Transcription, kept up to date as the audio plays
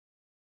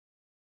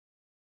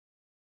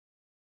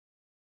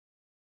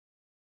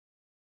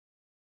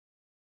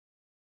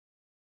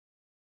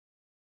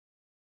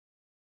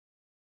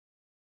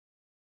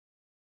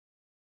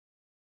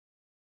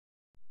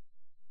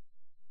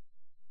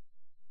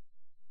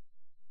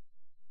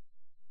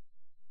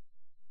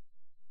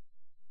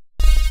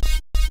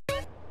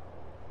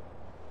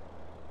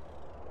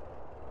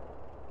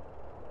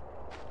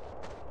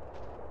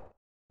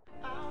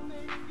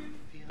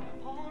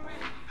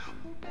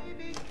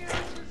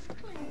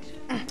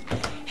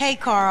Hey,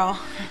 Carl.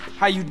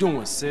 How you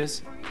doing,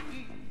 sis?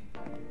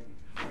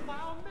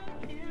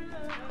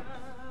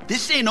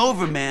 This ain't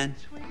over, man.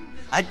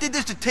 I did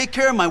this to take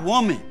care of my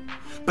woman.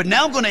 But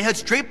now I'm gonna head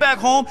straight back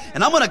home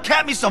and I'm gonna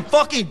cap me some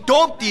fucking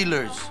dope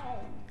dealers.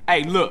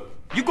 Hey, look,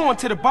 you going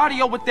to the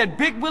barrio with that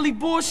Big Willie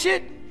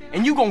bullshit,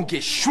 and you gonna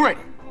get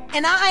shredded.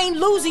 And I ain't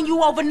losing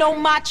you over no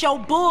macho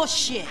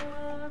bullshit.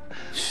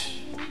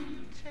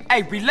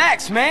 Hey,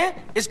 relax, man.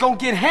 It's gonna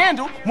get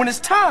handled when it's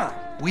time.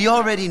 We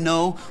already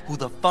know who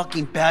the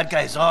fucking bad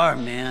guys are,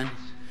 man.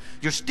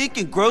 Your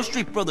stinking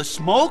grocery brother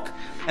Smoke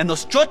and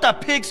those Chota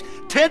pigs,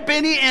 Ted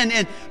Benny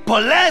and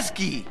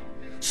Pulaski.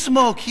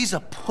 Smoke, he's a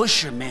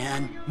pusher,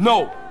 man.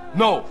 No,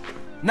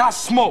 not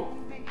Smoke.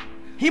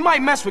 He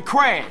might mess with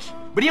Crash,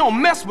 but he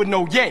don't mess with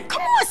no Ye.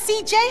 Come on,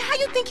 CJ. How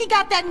you think he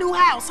got that new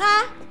house,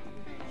 huh?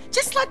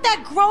 Just let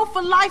that grow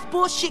for life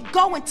bullshit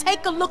go and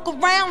take a look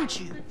around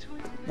you.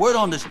 Word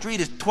on the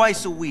street is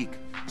twice a week.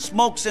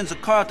 Smoke sends a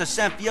car out to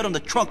San Fierro and the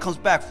trunk comes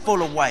back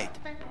full of white.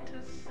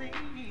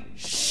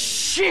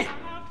 Shit!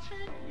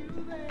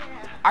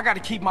 I gotta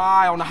keep my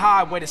eye on the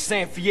highway to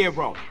San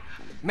Fierro.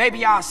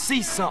 Maybe I'll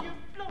see something.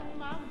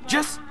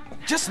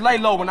 Just lay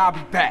low and I'll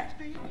be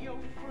back.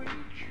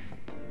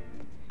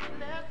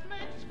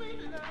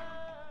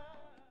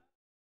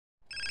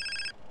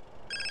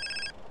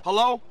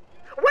 Hello?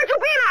 Where you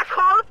been,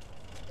 asshole?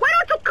 Why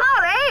don't you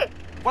call, eh?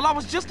 Well, I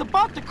was just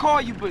about to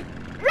call you, but...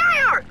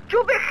 Liar!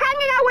 You've been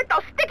hanging out with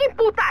those sticky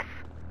putas!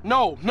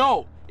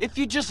 No. If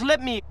you just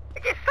let me...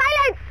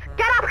 Silence!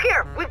 Get up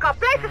here! We've got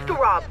places to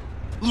rob!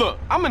 Look,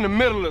 I'm in the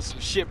middle of some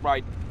shit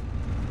right...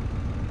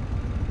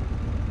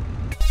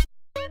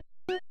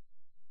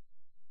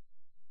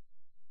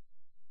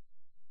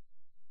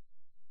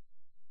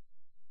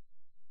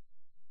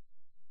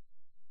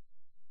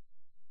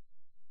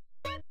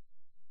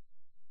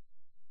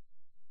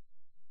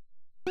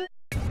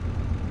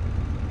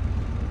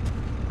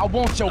 I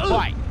want your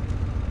bite.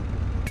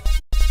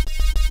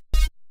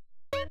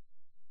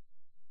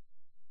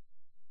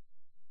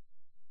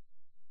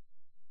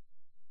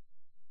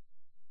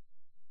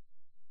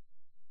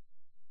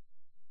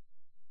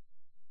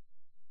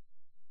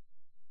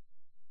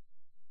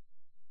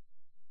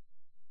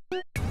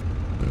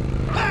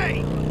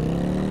 Hey!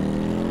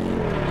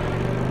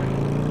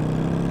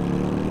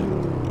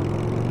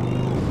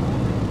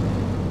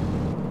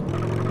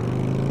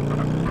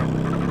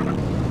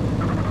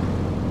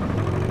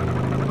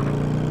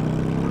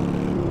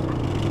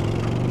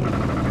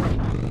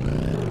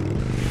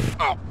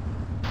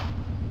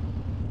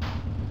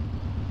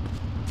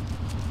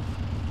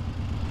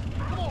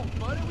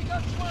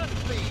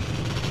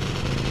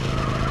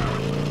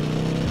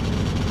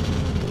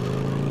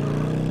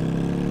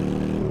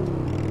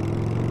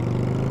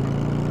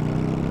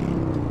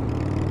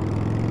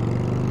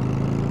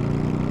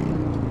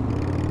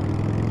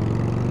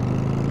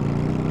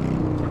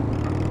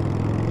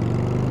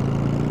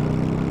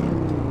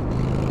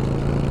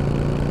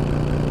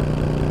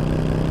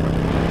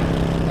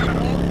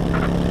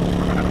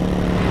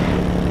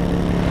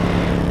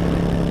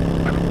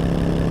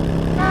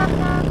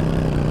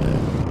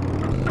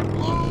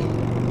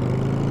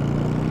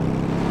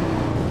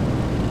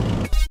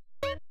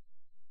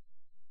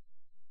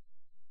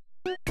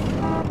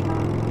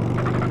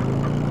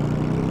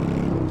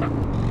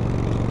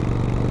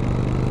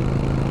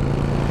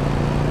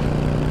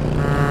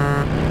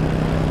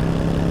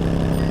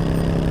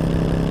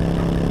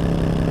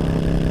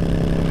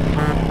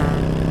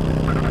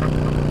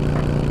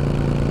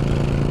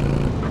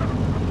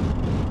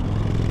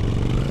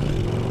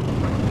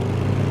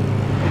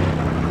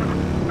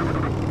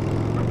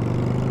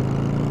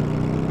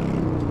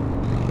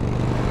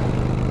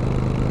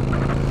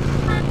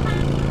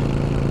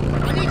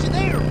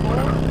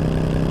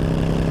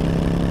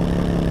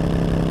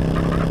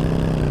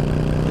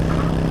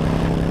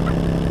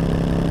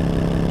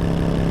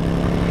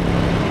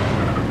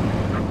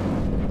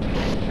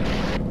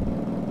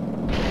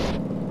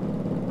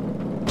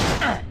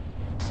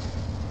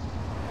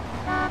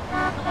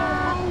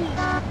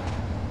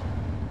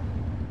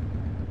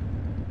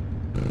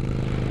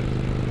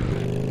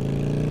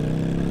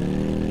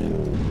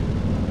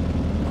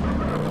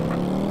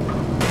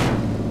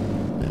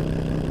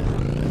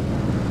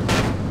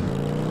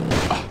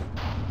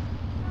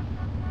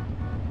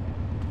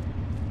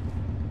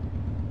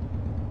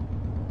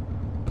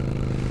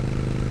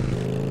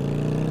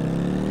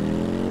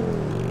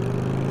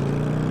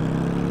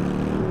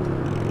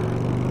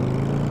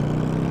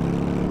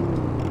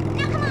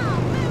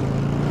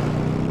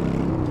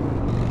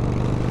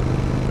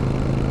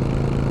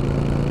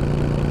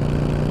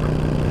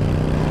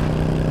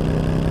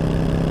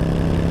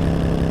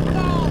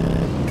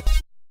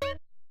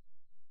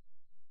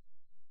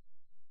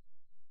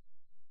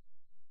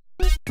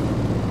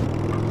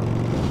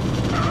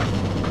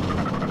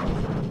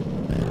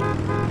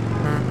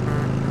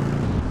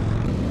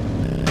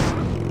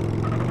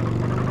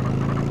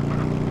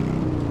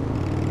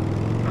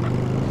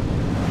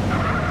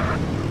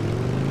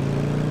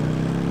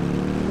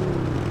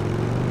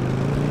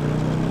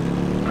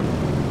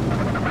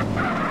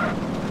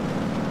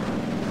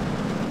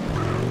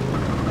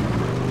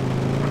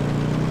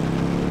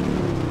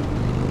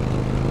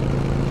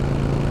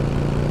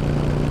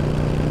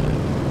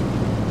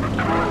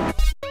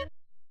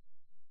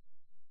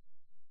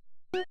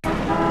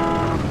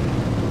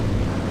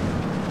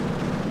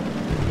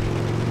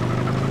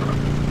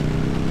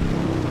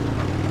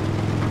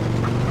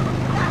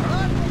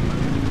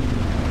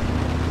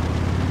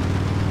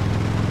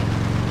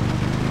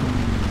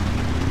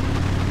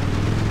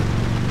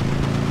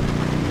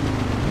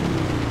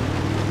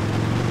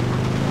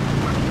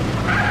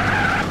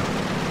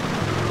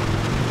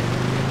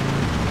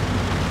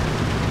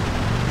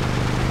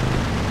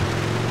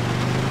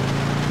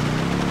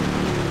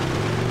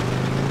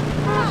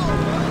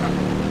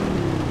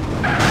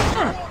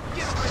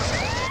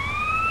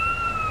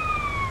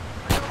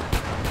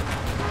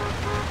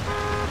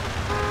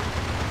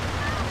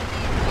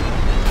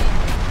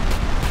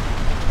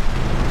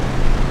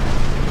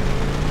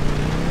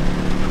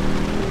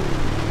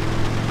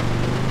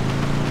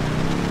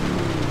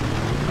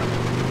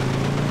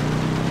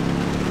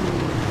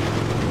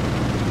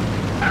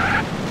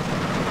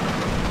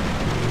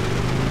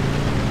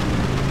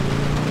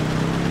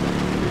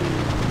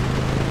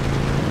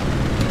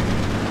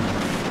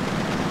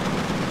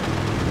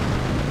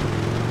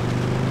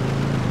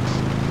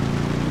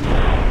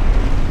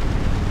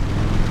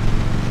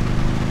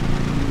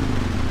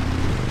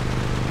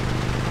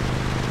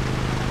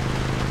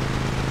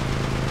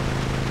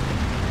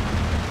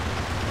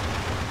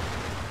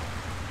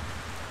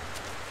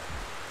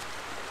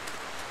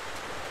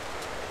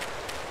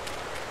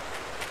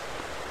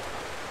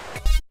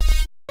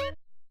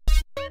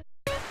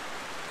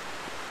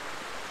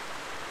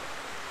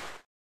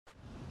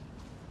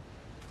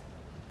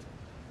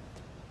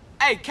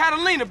 Hey,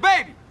 Catalina,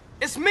 baby.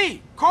 It's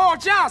me, Carl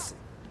Johnson.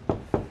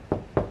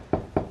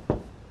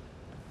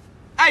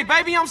 Hey,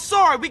 baby, I'm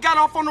sorry. We got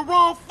off on the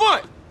wrong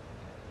foot.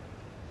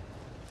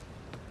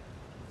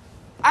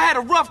 I had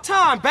a rough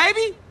time,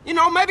 baby. You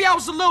know, maybe I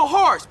was a little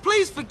harsh.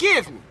 Please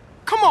forgive me.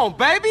 Come on,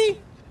 baby.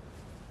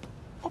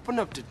 Open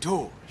up the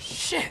door.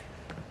 Shit.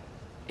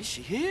 Is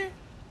she here?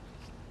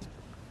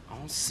 I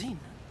don't see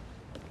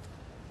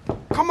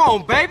nothing. Come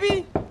on,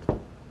 baby.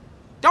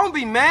 Don't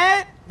be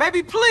mad.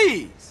 Baby,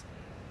 please.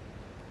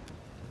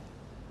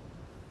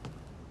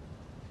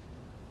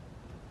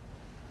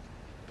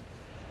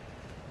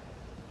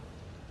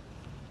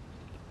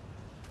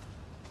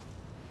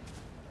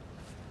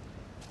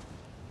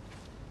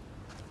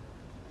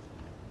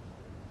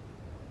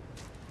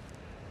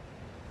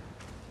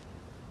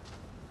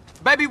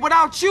 Baby,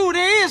 without you,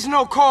 there is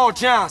no Carl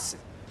Johnson.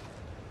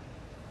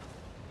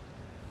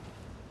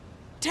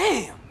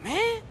 Damn,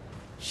 man.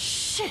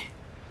 Shit.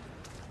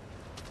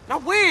 Now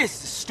where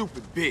is this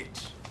stupid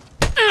bitch?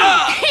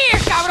 Here,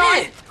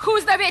 cabrón! Shit.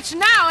 Who's the bitch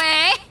now,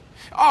 eh?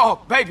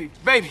 Oh, baby.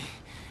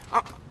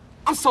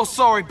 I'm so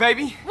sorry,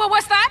 baby. What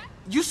was that?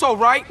 You so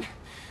right.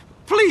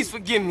 Please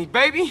forgive me,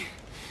 baby.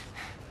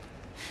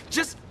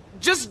 Just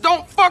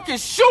don't fucking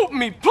shoot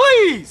me,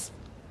 please!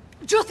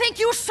 Do you think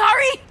you're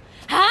sorry?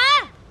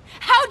 Huh?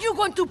 How you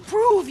going to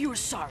prove you're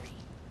sorry?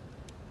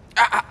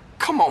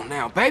 Come on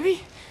now,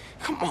 baby.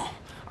 Come on.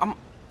 I'm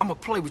gonna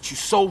play with you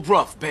so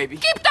rough, baby.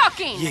 Keep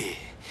talking!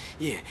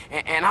 Yeah.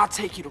 And I'll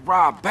take you to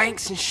rob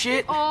banks and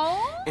shit.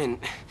 Oh? And,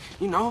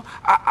 you know,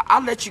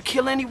 I'll let you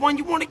kill anyone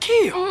you want to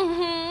kill.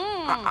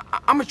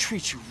 I'm gonna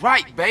treat you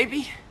right,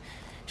 baby.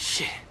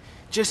 Shit.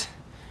 Just,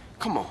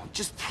 come on.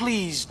 Just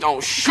please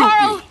don't shoot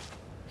Carl,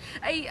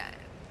 me.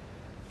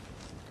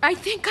 I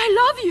think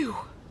I love you.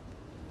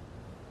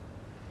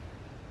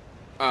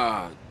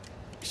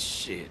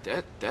 Shit,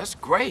 that's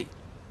great.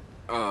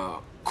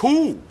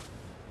 Cool.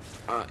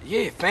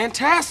 Yeah,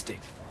 fantastic.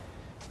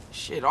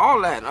 Shit,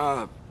 all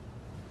that,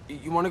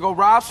 you wanna go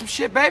rob some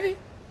shit, baby?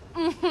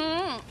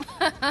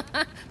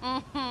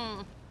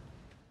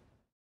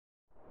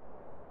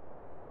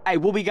 Hey,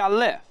 what we got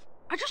left?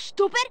 Are you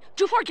stupid?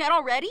 Did you forget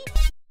already?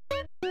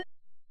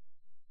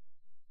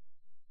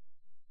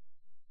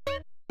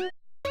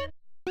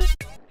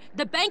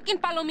 The bank in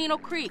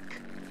Palomino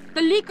Creek,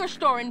 the liquor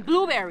store in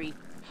Blueberry,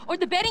 or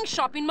the betting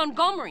shop in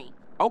Montgomery.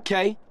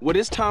 Okay, well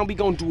this time we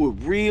gonna do it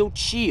real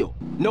chill.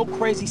 No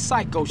crazy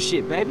psycho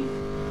shit, baby.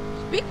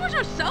 Speak for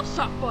yourself,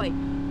 softboy.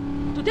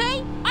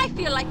 Today, I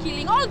feel like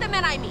killing all the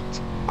men I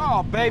meet.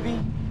 Oh, baby.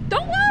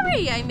 Don't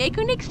worry, I make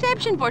an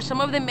exception for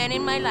some of the men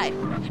in my life.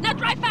 Now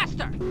drive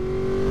faster!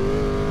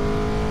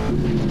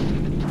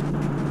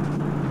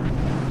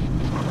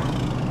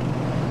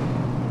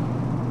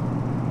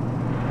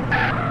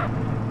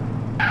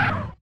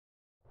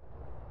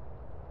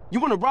 You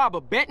wanna rob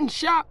a betting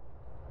shop?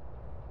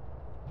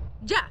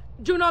 Yeah,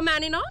 you know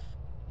man enough?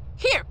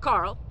 Here,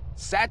 Carl.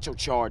 Satchel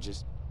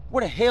charges.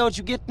 Where the hell'd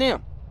you get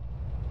them?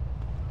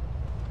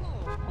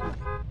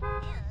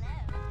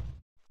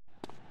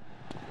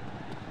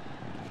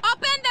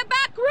 Open the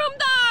back room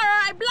door or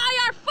I blow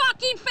your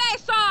fucking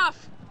face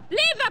off!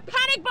 Leave the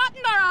panic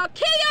button or I'll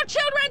kill your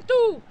children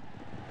too!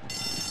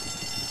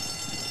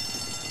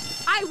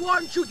 I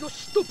warned you, you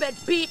stupid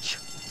bitch!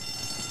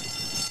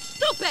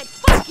 Stupid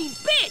fucking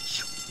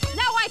bitch!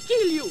 Now I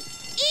kill you!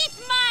 Eat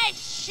my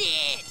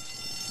shit!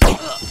 Are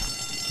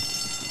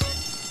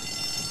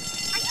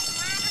you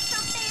mad or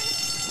something?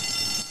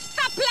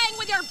 Stop playing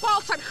with your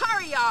balls and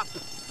hurry up!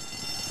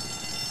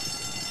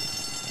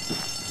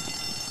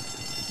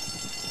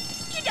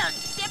 You done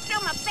stepped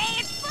on my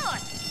bad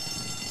foot.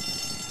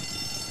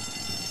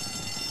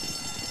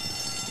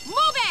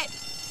 Move it!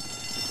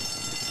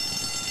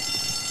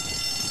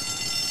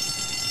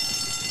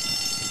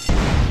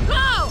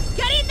 Go!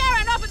 Get in there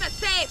and open the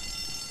safe!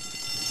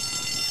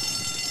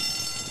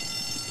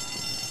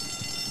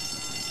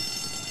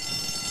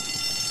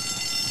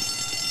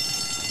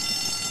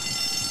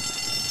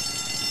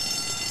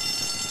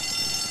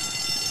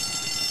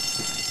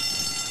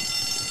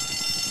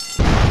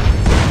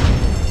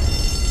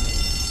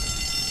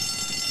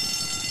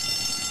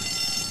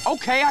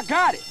 Okay, I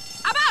got it.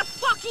 About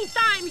fucking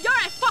time!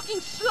 You're a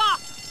fucking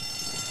sloth!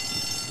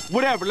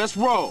 Whatever, let's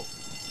roll.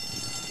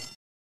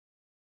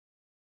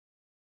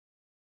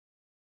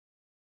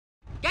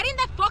 Get in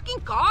the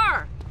fucking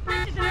car!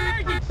 This is an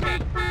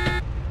emergency.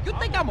 You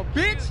think I'm a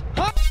bitch?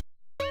 Huh?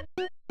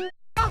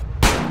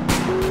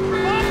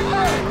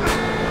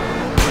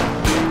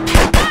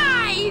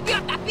 Ah,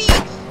 idiota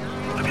pigs!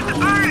 Look at the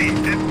party.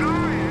 Let's go.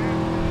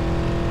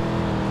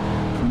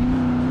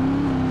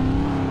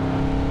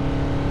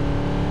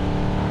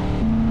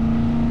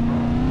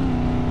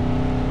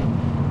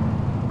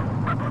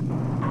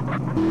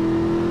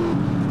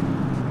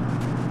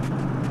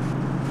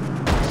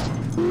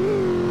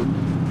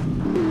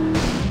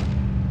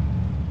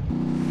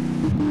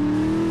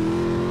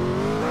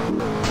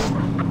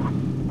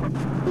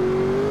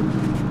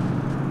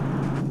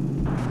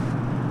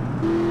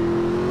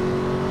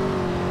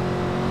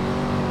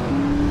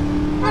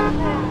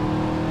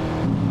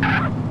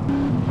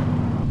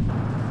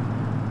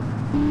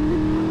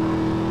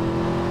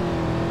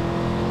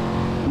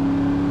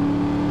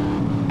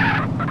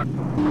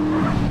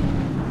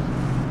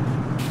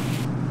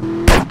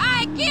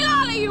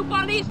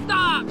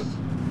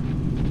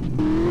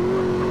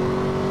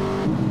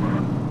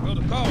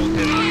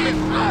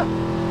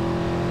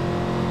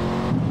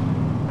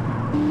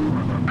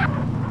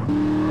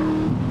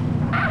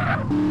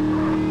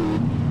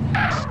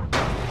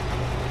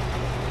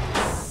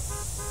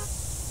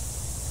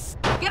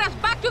 Get us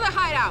back to the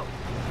hideout.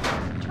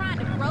 Trying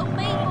to rope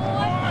me,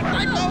 boy?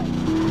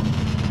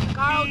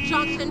 Carl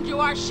Johnson, you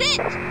are shit.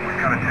 We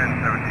got a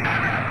 1017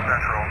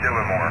 Central,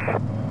 Dillimore.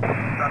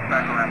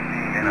 Suspect last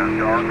seen in a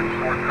dark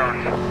sports car.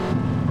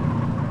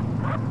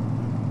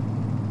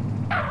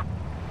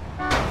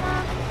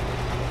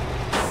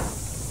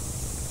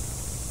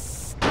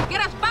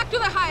 Get us back to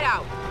the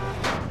hideout.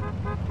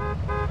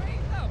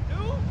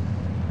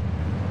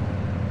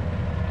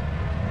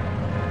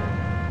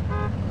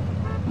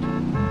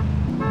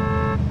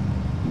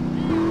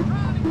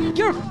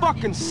 You're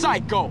fucking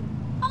psycho.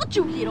 All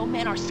you little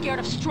men are scared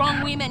of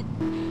strong women.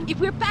 If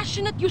we're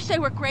passionate, you say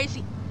we're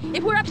crazy.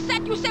 If we're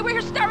upset, you say we're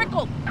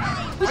hysterical.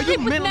 We Are sleep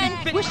you with mentally men,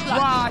 fit, we're sluts.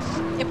 Ross?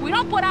 If we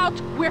don't put out,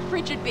 we're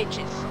frigid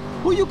bitches.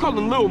 Who you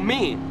calling little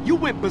men? You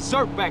went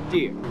berserk back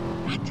there.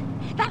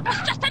 That was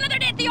just another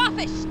day at the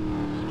office.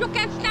 You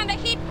can't stand the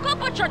heat? Go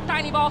put your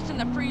tiny balls in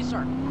the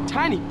freezer.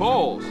 Tiny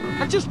balls?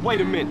 Now just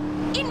wait a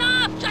minute.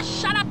 Enough! Just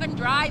shut up and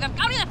drive. I'm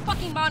counting that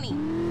fucking money.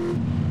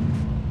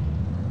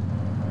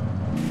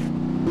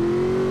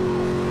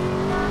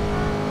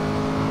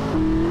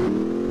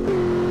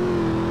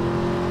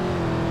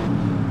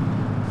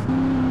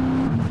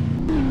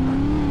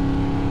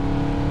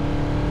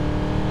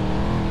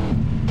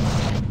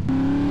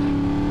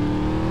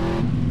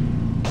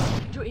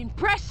 You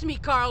impress me,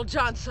 Carl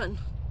Johnson.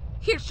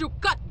 Here's your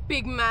cut,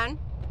 big man.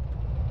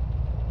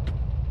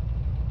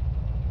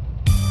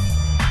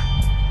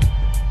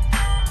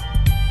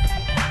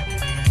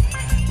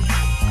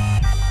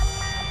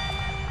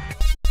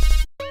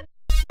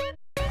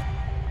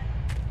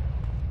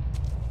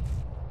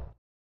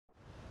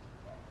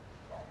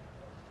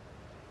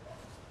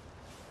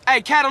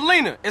 Hey,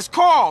 Catalina, it's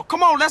Carl.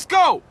 Come on, let's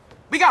go.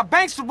 We got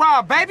banks to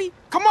rob, baby.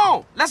 Come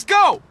on, let's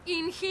go.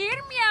 In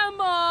here, mi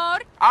amor. All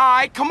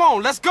right, come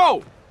on, let's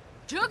go.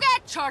 You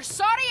get your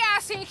sorry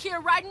ass in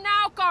here right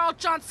now, Carl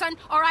Johnson,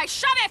 or I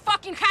shove a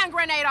fucking hand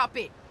grenade up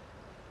it.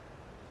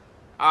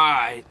 All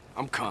right,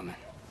 I'm coming.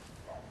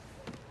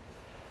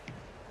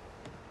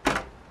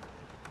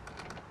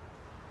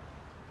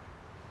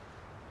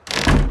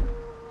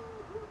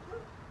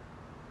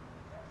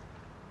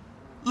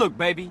 Look,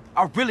 baby,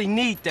 I really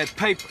need that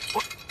paper.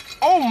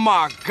 Oh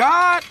my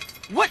God!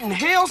 What in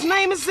hell's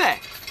name is that?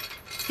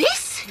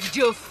 This,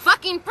 you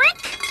fucking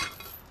prick?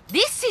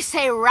 This is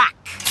a rack.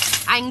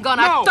 I'm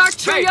gonna No,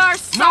 torture baby, your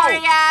sorry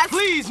no, ass.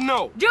 Please,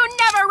 no. You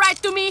never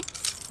write to me.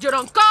 You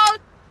don't call.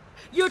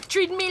 You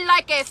treat me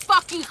like a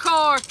fucking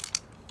whore.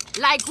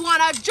 Like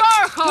one of your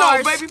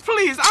whores. No, baby,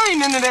 please. I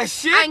ain't into that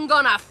shit. I'm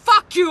gonna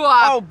fuck you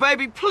up. Oh,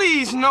 baby,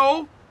 please,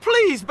 no.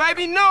 Please,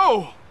 baby,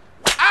 no.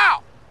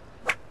 Ow!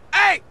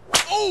 Hey!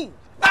 Ooh!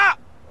 Ow!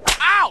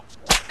 Ow!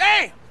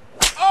 Damn!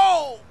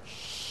 Oh,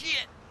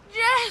 shit!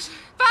 Yes!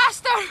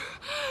 Faster!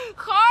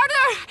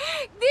 Harder!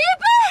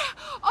 Deeper!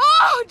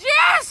 Oh,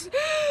 yes!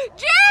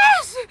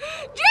 Yes!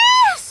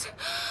 Yes!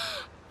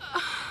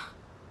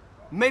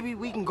 Maybe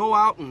we can go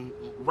out and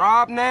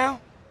rob now?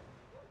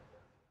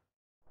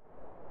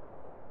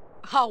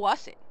 How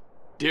was it?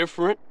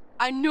 Different.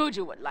 I knew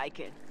you would like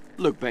it.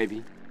 Look,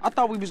 baby, I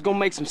thought we was gonna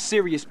make some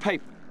serious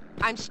paper.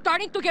 I'm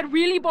starting to get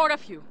really bored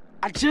of you.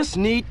 I just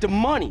need the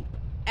money.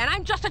 And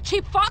I'm just a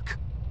cheap fuck?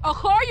 A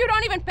whore you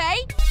don't even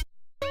pay?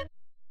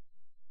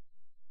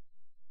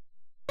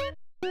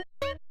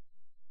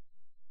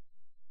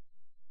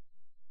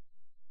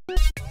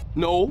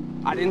 No,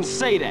 I didn't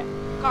say that.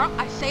 Carl,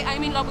 I say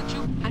I'm in love with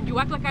you, and you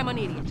act like I'm an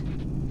idiot.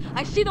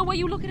 I see the way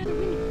you look at other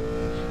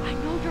women. I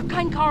know you're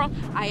kind, Carl.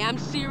 I am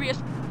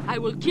serious. I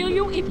will kill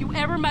you if you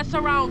ever mess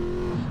around.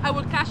 I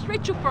will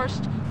castrate you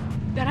first,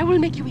 then I will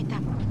make you eat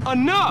them.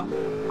 Enough!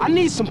 I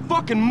need some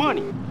fucking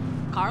money.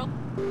 Carl,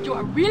 you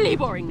are really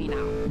boring me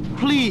now.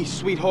 Please,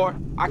 sweetheart.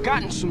 I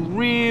got in some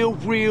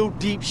real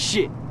deep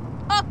shit.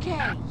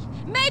 Okay,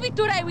 maybe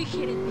today we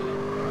hit it big.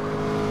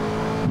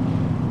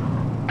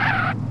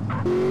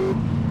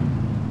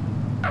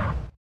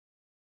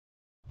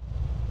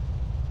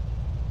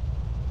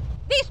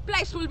 This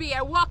place will be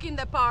a walk in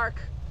the park.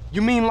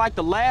 You mean like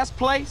the last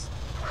place?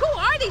 Who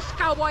are these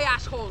cowboy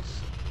assholes?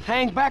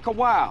 Hang back a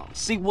while,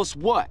 see what's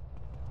what.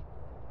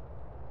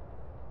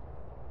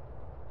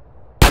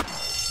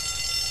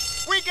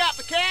 We got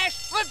the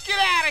cash. Let's get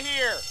out of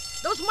here.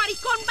 Those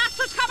maricon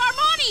bastards have our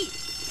money!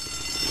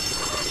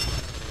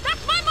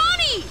 That's my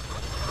money!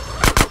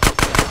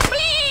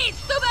 Please,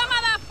 stupid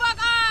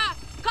motherfucker!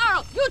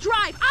 Carl, you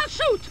drive, I'll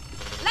shoot!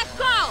 Let's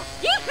go!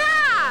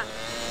 Yeehaw!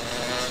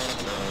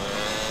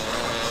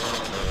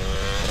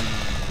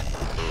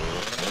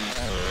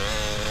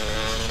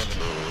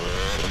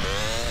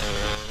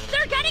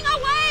 They're getting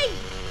away!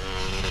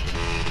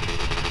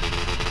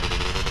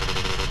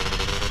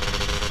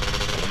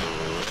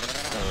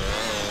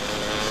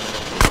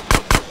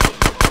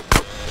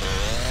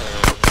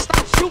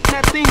 Stop shooting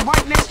that thing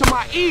right next to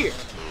my ear.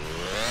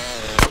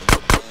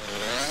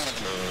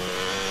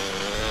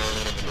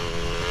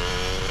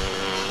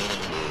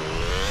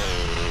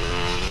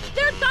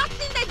 They're dots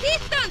in the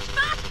distance!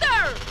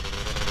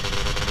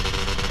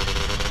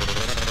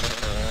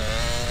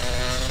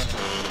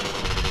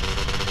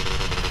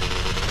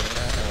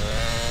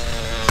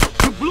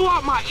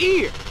 my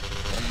ear.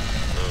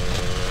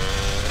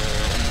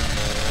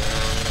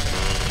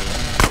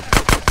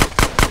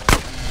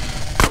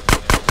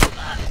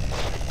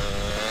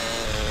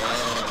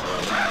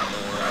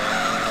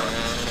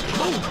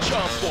 Move,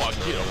 jump, boy,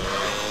 get him.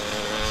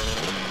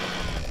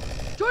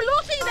 You're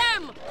losing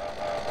them!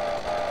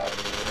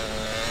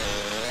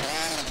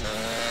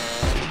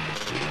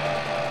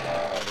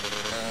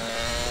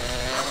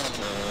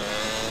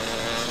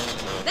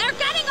 They're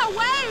getting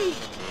away!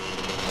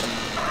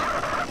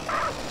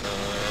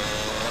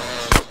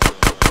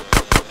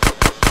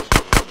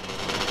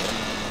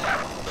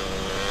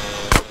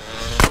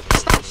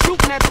 Stop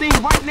shooting that thing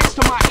right next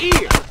to my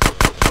ear.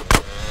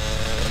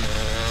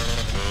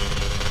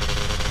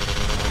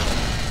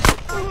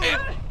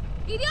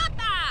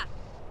 Idiota!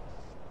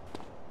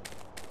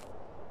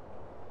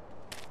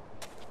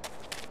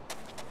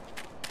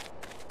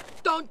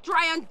 Don't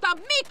try and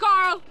dump me,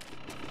 Carl!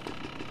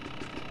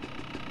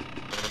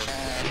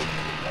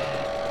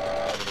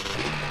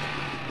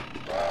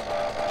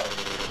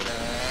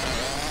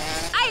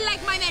 I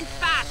like my men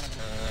fast!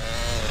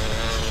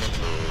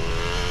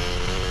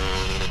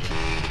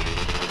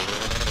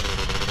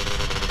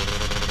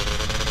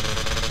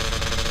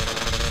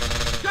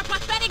 Your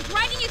pathetic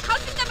driving is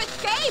helping them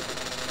escape!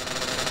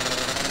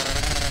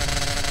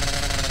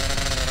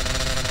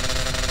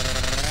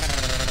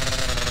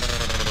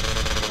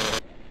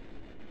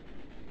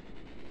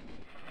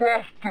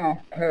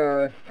 Faster,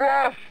 Carl,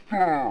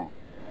 faster!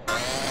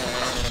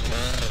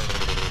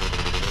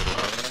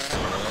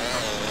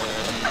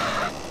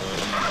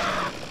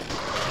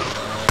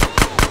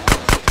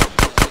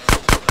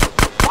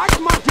 Watch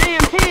my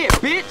damn head,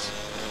 bitch.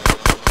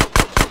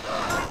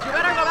 You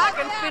better go back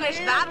and finish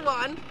that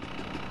one.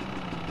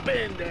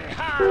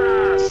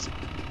 Pendejas!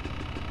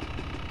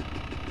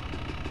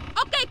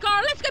 Okay,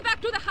 Carl, let's get back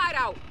to the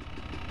hideout.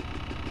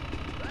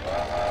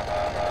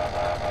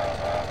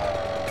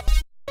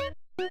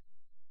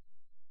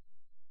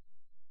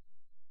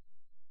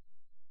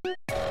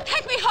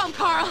 Take me home,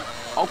 Carl.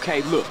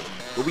 Okay, look,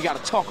 but we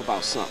gotta talk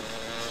about something.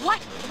 What?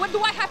 What do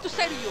I have to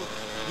say to you?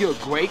 You're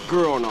a great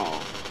girl and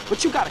all,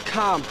 but you gotta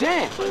calm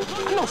down.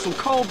 I know some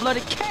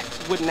cold-blooded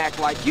cats wouldn't act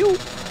like you.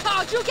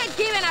 Oh, you get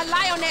given a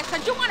lioness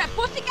and you want a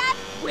pussycat?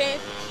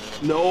 With?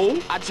 No,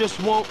 I just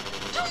want...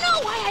 You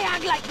know why I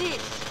act like this?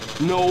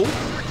 No.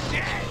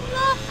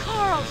 Look,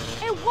 Carl,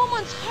 a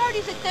woman's heart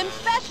is a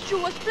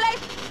tempestuous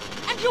place,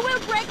 and you will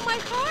break my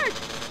heart.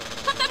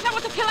 Sometimes I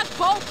want to kill us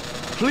both.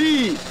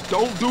 Please,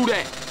 don't do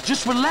that.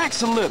 Just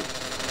relax a little.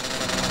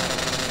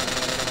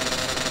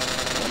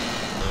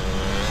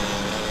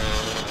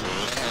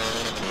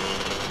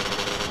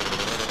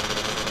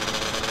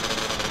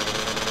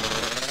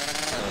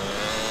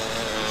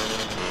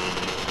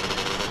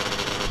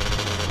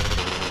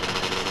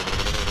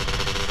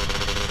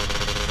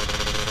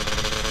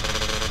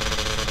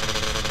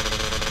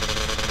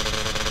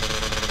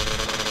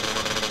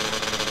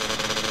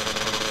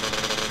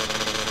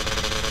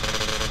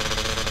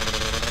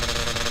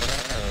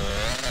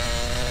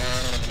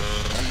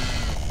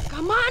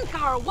 Come on,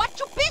 Carl, what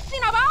you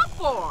pissing about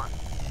for?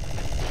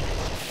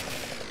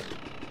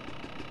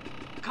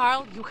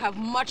 Carl, you have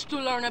much to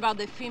learn about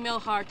the female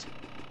heart.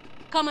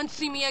 Come and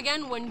see me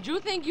again when you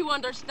think you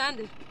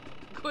understand it.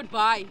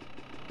 Goodbye.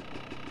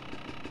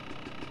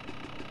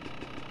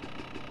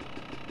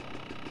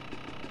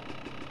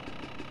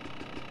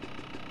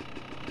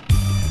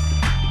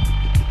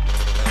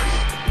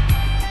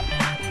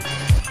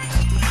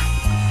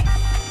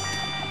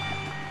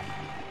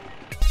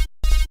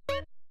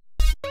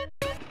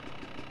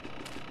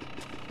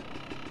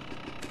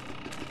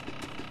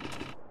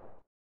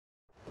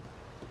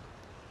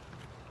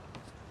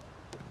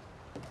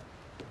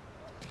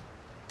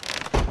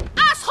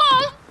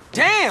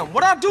 Damn,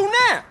 what I do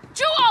now?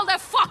 You all the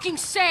fucking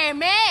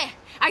same, eh?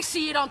 I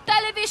see it on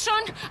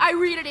television, I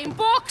read it in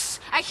books,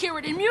 I hear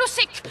it in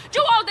music.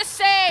 You all the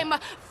same.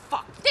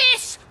 Fuck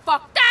this,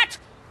 fuck that.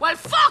 Well,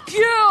 fuck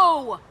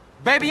you!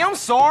 Baby, I'm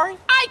sorry.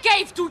 I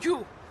gave to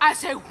you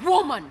as a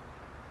woman.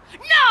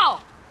 No!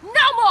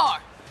 No more!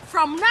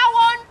 From now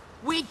on,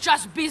 we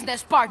just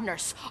business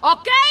partners,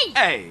 okay?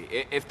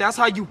 Hey, if that's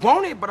how you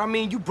want it, but I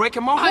mean, you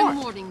breaking my heart.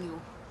 I'm warning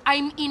you.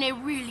 I'm in a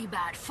really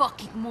bad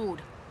fucking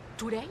mood.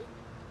 Today,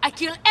 I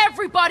kill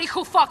everybody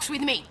who fucks with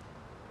me.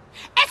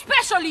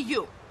 Especially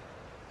you.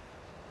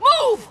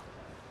 Move!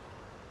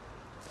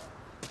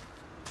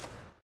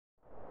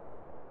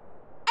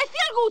 I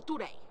feel good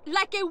today.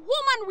 Like a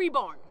woman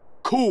reborn.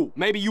 Cool.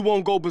 Maybe you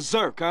won't go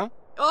berserk, huh?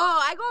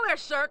 Oh, I go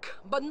berserk,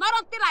 but not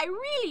until I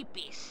really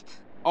pissed.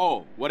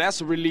 Oh, well,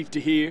 that's a relief to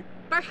hear.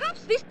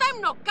 Perhaps this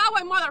time no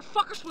cowboy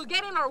motherfuckers will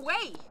get in our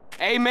way.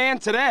 Amen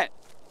to that.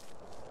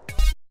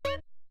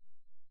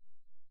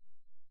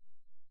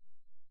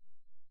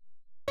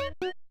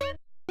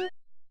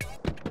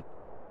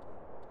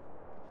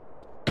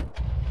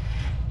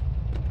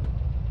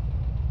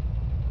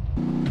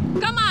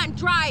 Come on,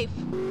 drive.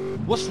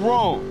 What's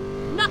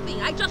wrong?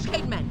 Nothing, I just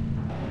hate men.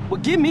 Well,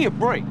 give me a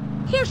break.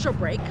 Here's your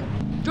break.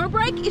 Your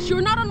break is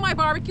you're not on my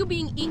barbecue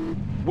being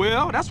eaten.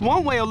 Well, that's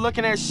one way of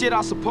looking at shit,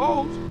 I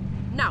suppose.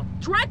 Now,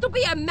 try to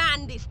be a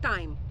man this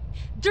time.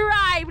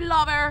 Drive,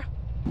 lover!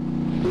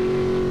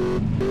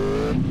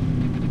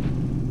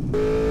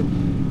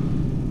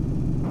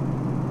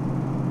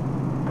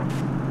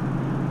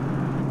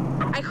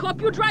 I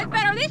hope you drive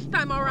better this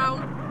time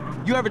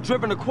around. You ever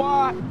driven a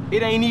quad?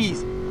 It ain't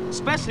easy.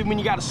 Especially when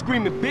you got a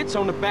screaming bitch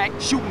on the back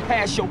shooting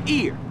past your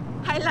ear.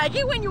 I like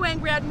it when you're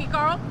angry at me,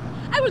 Carl.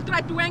 I will try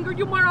to anger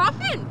you more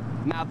often.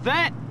 Now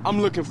that, I'm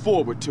looking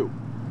forward to.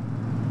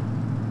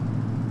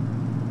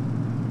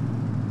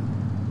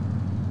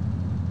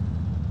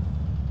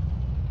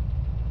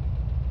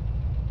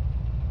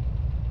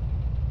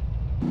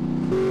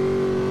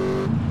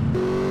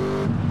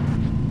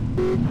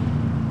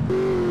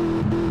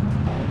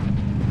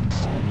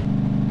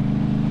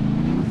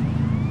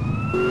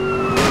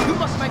 You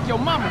must make your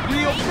mama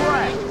real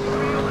proud.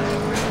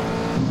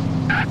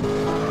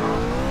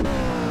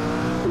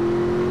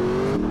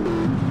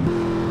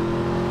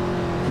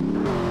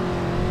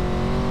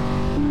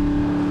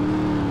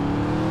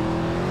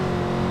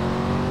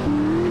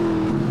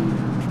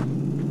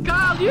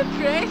 You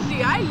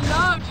crazy, I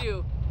loved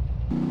you.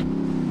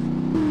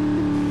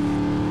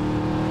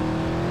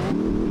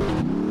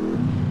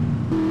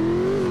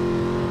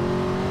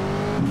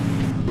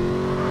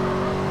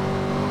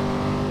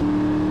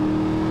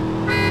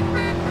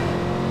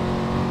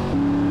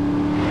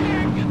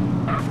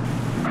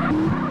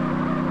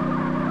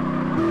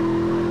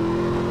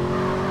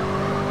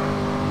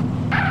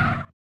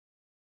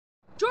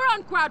 You're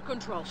on crowd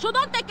control, so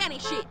don't take any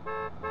shit.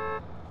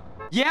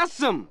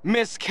 Yes'm,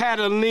 Miss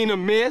Catalina,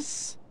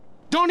 miss.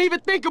 Don't even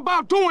think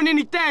about doing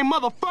anything,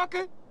 motherfucker.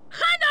 Hand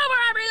over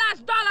every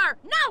last dollar!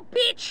 Now,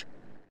 bitch!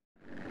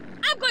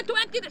 I'm going to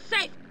empty the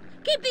safe.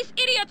 Keep these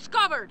idiots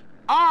covered.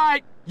 All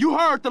right, you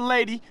heard the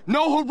lady.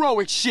 No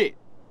heroic shit.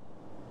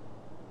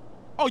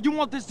 Oh, you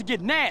want this to get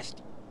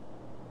nasty?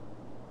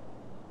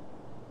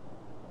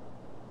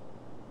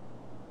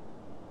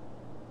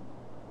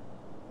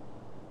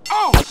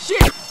 Oh,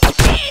 shit!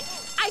 Shit!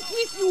 I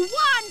give you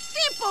one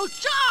simple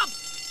job!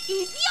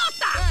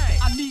 Idiota! Hey,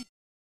 I need...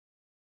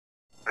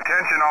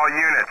 Attention all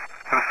units.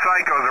 Some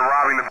psychos are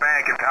robbing the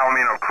bank in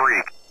Palomino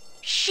Creek.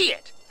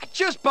 Shit! I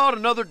just bought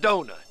another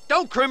donut.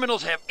 Don't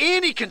criminals have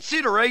any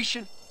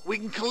consideration? We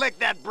can collect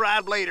that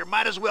bribe later.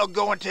 Might as well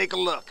go and take a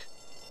look.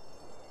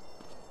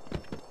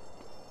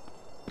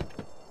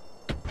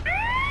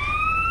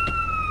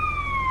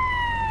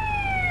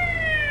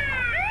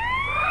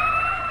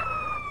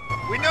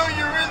 We know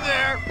you're in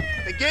there.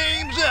 The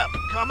game's up.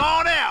 Come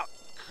on out.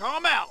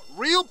 Come out.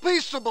 Real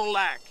peaceable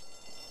like.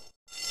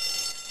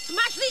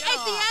 Smash the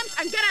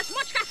ATMs and get as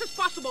much cash as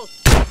possible.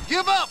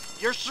 Give up.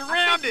 You're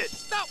surrounded.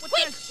 Stop with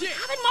Quick! that shit!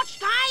 Haven't much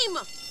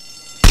time!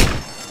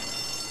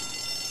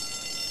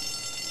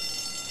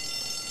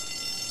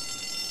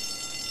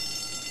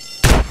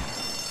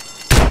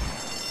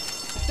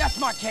 That's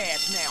my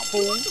cash now,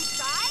 fool.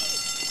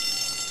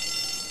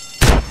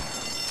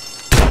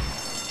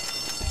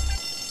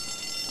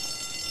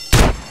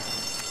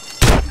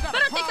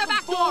 Better take the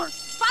back door!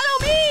 Follow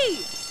me!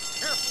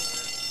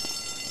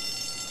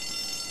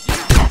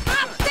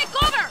 Stop! Stay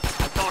cover!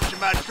 Thought you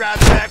might try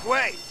the back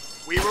way.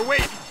 We were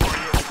waiting for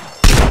you.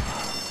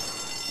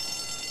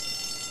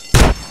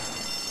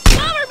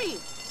 Cover me!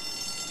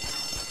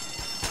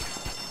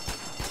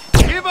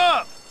 Give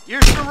up!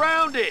 You're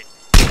surrounded!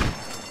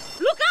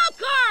 Look out,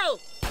 Carl!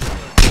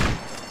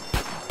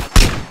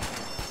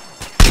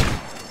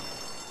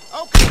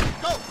 Okay,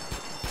 go!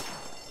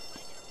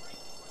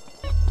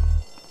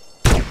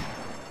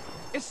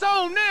 It's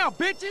on now,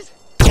 bitches!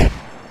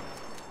 Nice,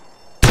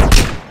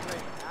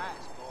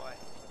 boy.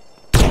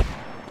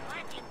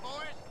 Thank you,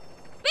 boys.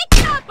 Pick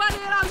it up,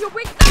 Valero, you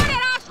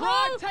retarded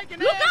asshole! taking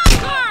Look ass.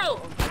 out, Carl!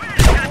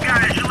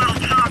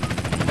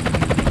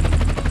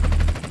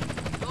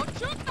 Don't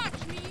you touch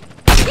me!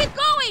 Keep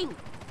going!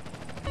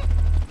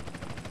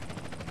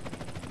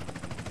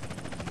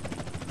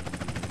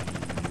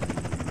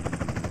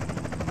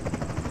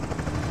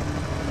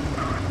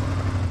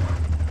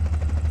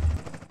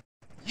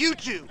 You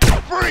two,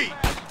 freeze!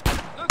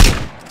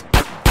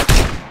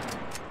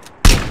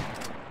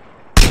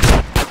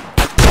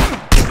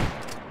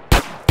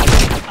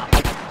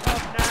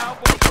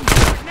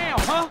 Now,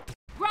 huh?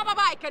 Grab a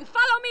bike and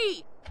follow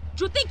me!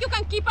 Do you think you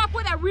can keep up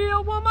with a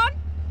real woman?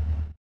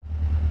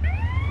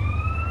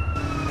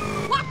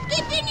 What's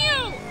keeping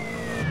you?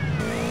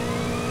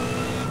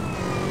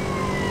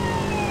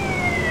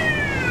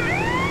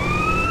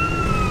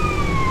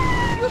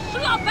 You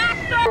slow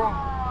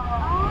bastard!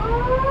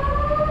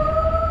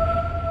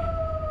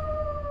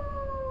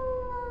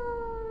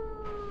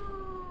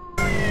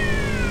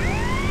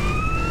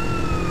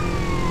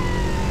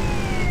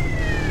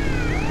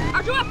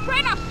 Are you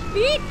afraid of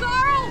speed,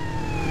 Carl?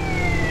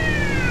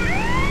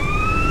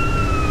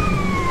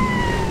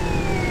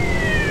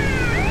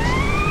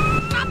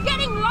 Stop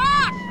getting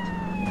lost!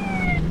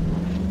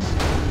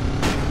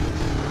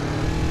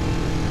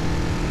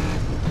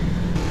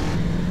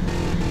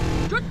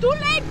 You're too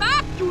laid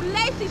back, you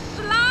lazy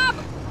slob!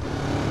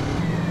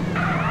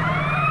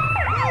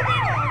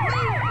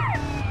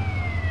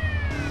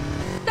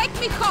 Take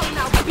me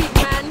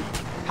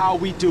how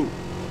we do.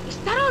 Is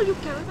that all you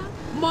care about?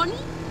 Money?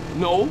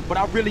 No, but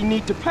I really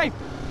need the paper.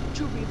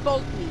 You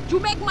revolt me. You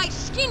make my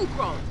skin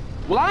crawl.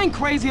 Well, I ain't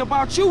crazy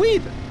about you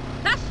either.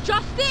 That's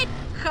just it.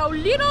 How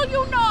little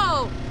you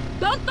know.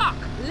 Don't talk.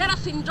 Let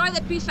us enjoy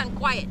the peace and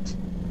quiet.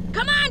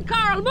 Come on,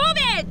 Carl, move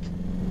it!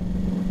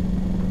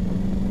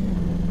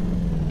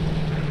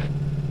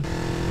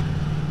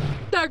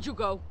 There you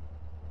go.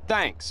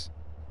 Thanks.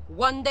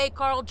 One day,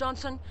 Carl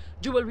Johnson,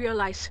 you will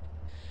realize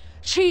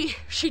she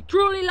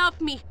truly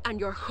loved me, and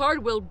your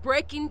heart will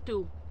break in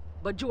two.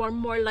 But you are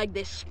more like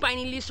the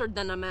spiny lizard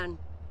than a man.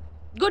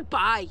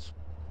 Goodbye.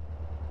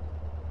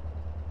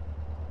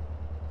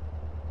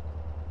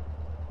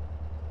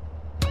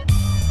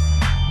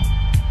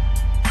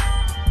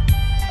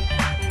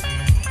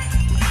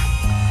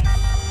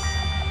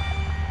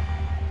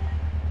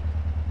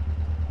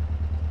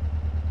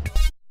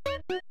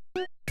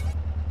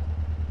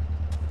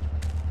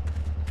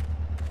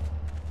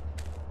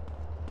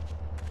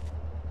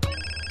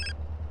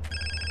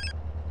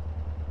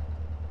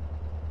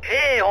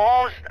 Hey,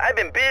 Holmes, I've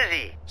been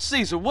busy.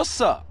 Caesar, what's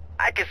up?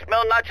 I can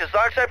smell Notch's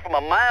arcside from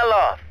a mile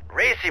off.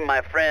 Racing,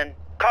 my friend.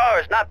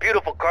 Cars, not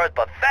beautiful cars,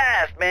 but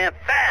fast, man,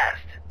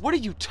 fast. What are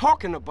you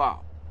talking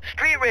about?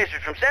 Street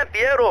racers from San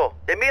Fierro.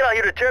 They meet out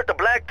here to tear up the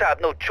blacktop.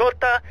 No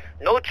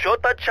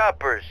chota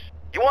choppers.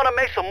 You want to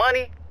make some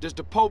money? Does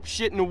the Pope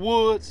shit in the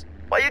woods?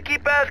 Why you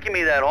keep asking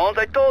me that, Holmes?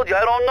 I told you,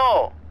 I don't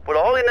know. What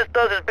the Holiness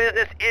does his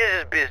business is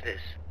his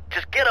business.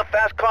 Just get a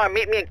fast car and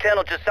meet me in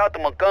Kendall just south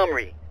of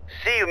Montgomery.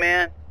 See you,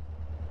 man.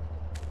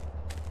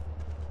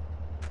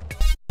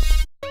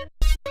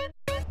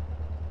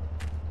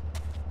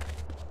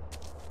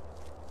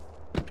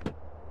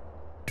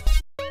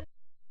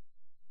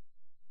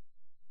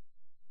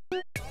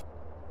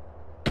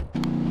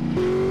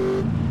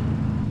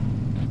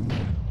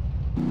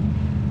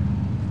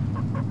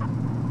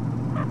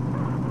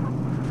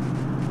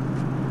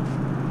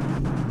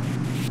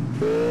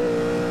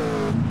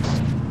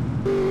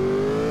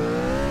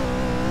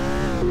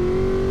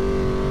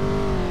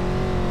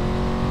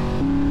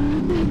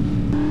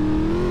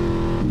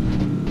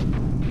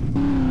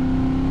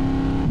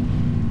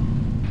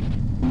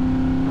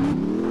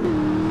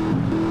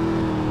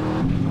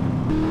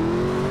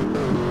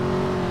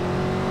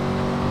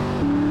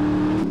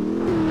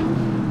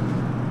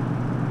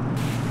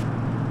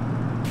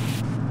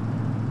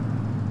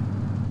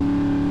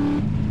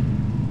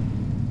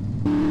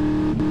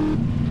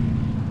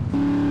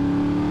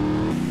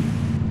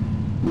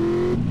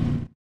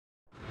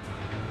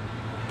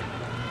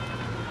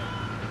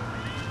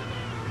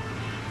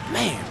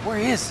 Where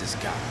is this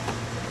guy?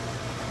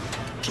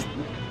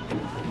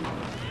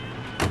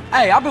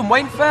 Hey, I've been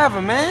waiting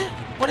forever, man.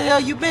 Where the hell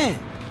you been?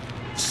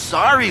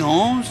 Sorry,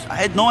 Holmes. I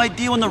had no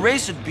idea when the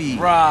race would be.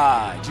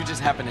 Right, you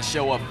just happened to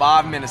show up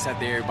 5 minutes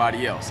after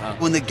everybody else, huh?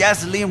 When the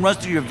gasoline runs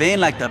through your vein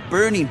like the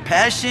burning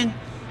passion,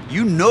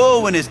 you know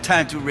when it's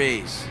time to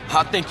race.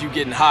 I think you're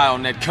getting high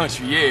on that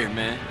country air,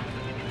 man.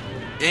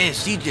 Hey,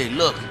 CJ,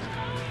 look.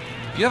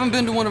 You haven't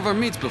been to one of our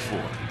meets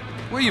before.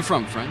 Where are you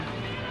from, friend?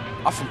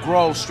 I'm from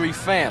Grove Street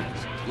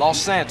Families,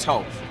 Los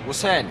Santos.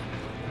 What's happening?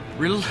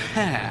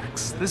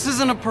 Relax. This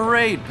isn't a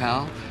parade,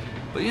 pal.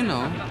 But you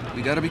know,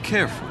 we gotta be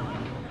careful.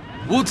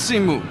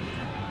 Wootsie Moo.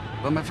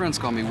 But my friends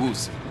call me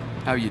Woosie.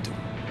 How you doing?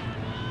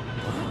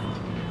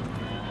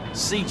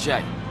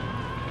 CJ.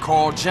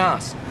 Carl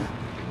Johnson.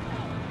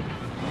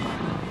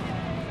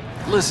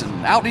 Listen,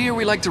 out here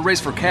we like to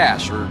race for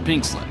cash or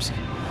pink slips.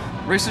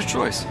 Racer's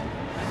choice.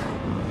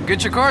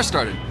 Get your car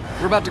started.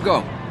 We're about to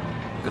go.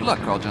 Good luck,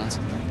 Carl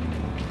Johnson.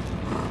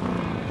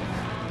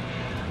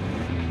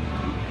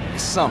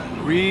 There's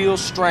something real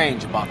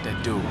strange about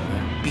that dude,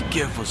 man. Be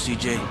careful,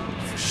 CJ.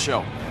 For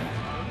sure.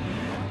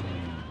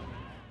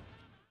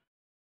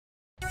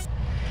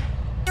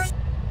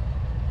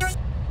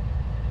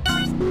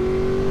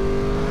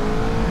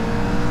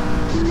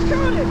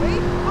 Security,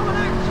 mate. I'm an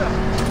actor.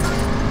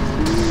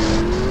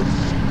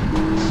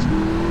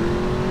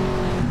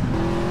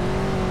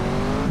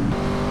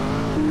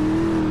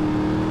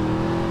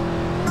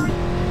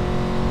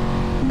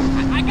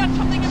 I got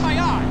something in my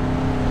eye.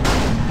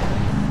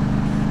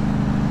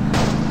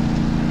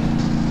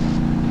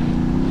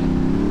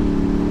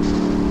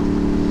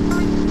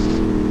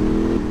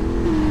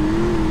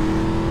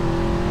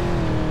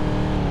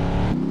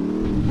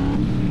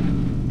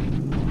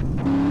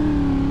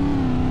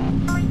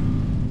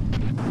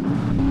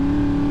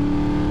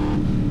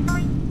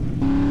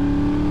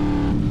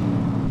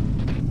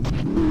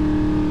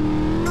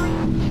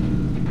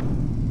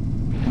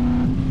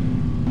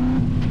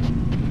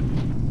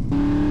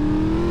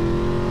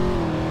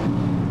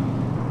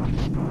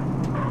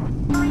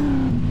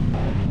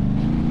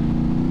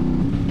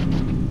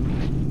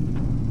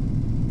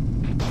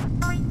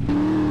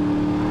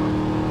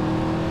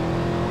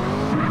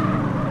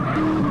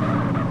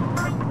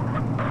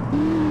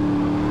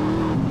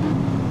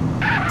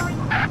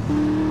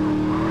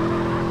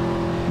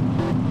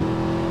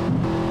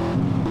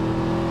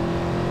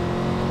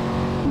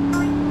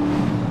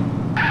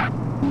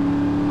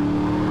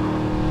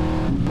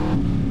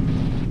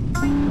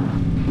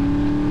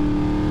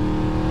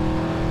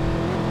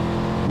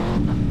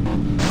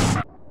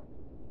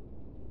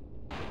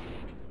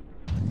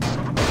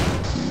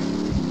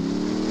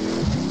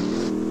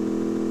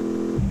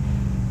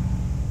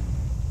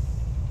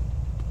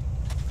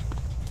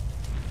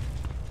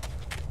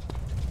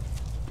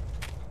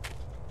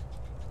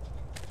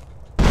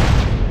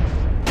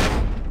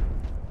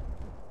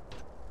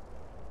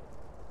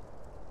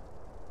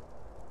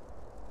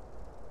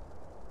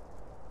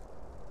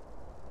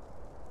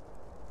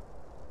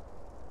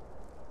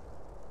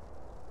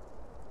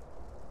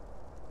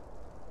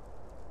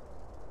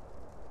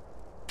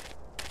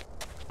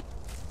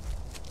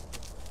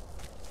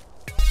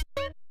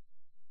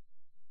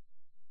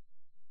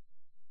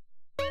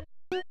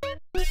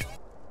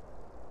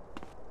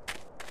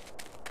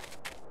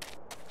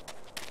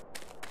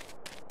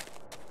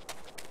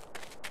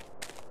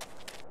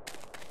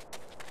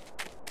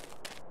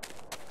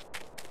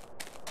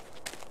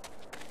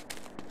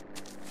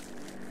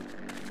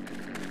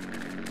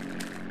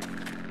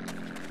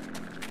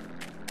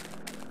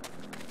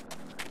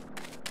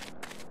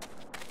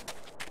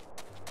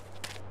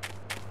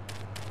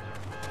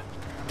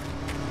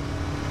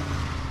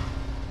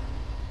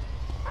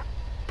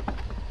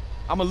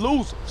 I'm a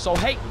loser, so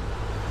hate me.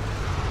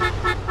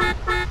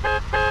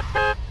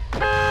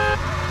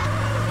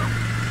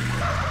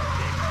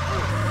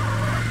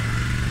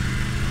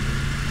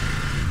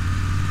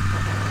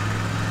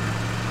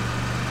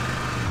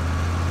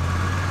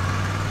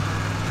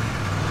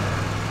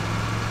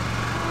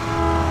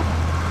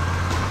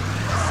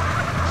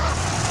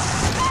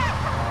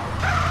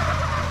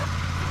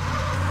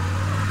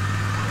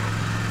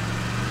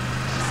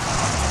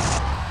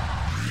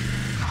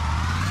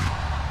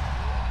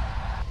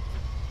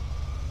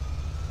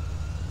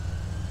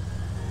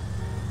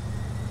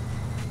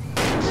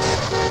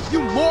 You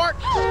mort!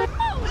 Come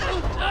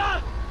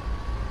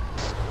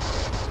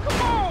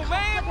on,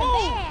 man,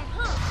 move!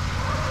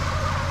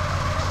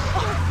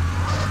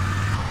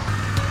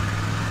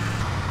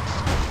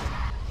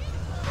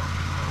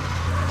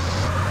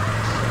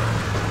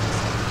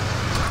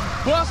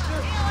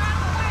 Buster!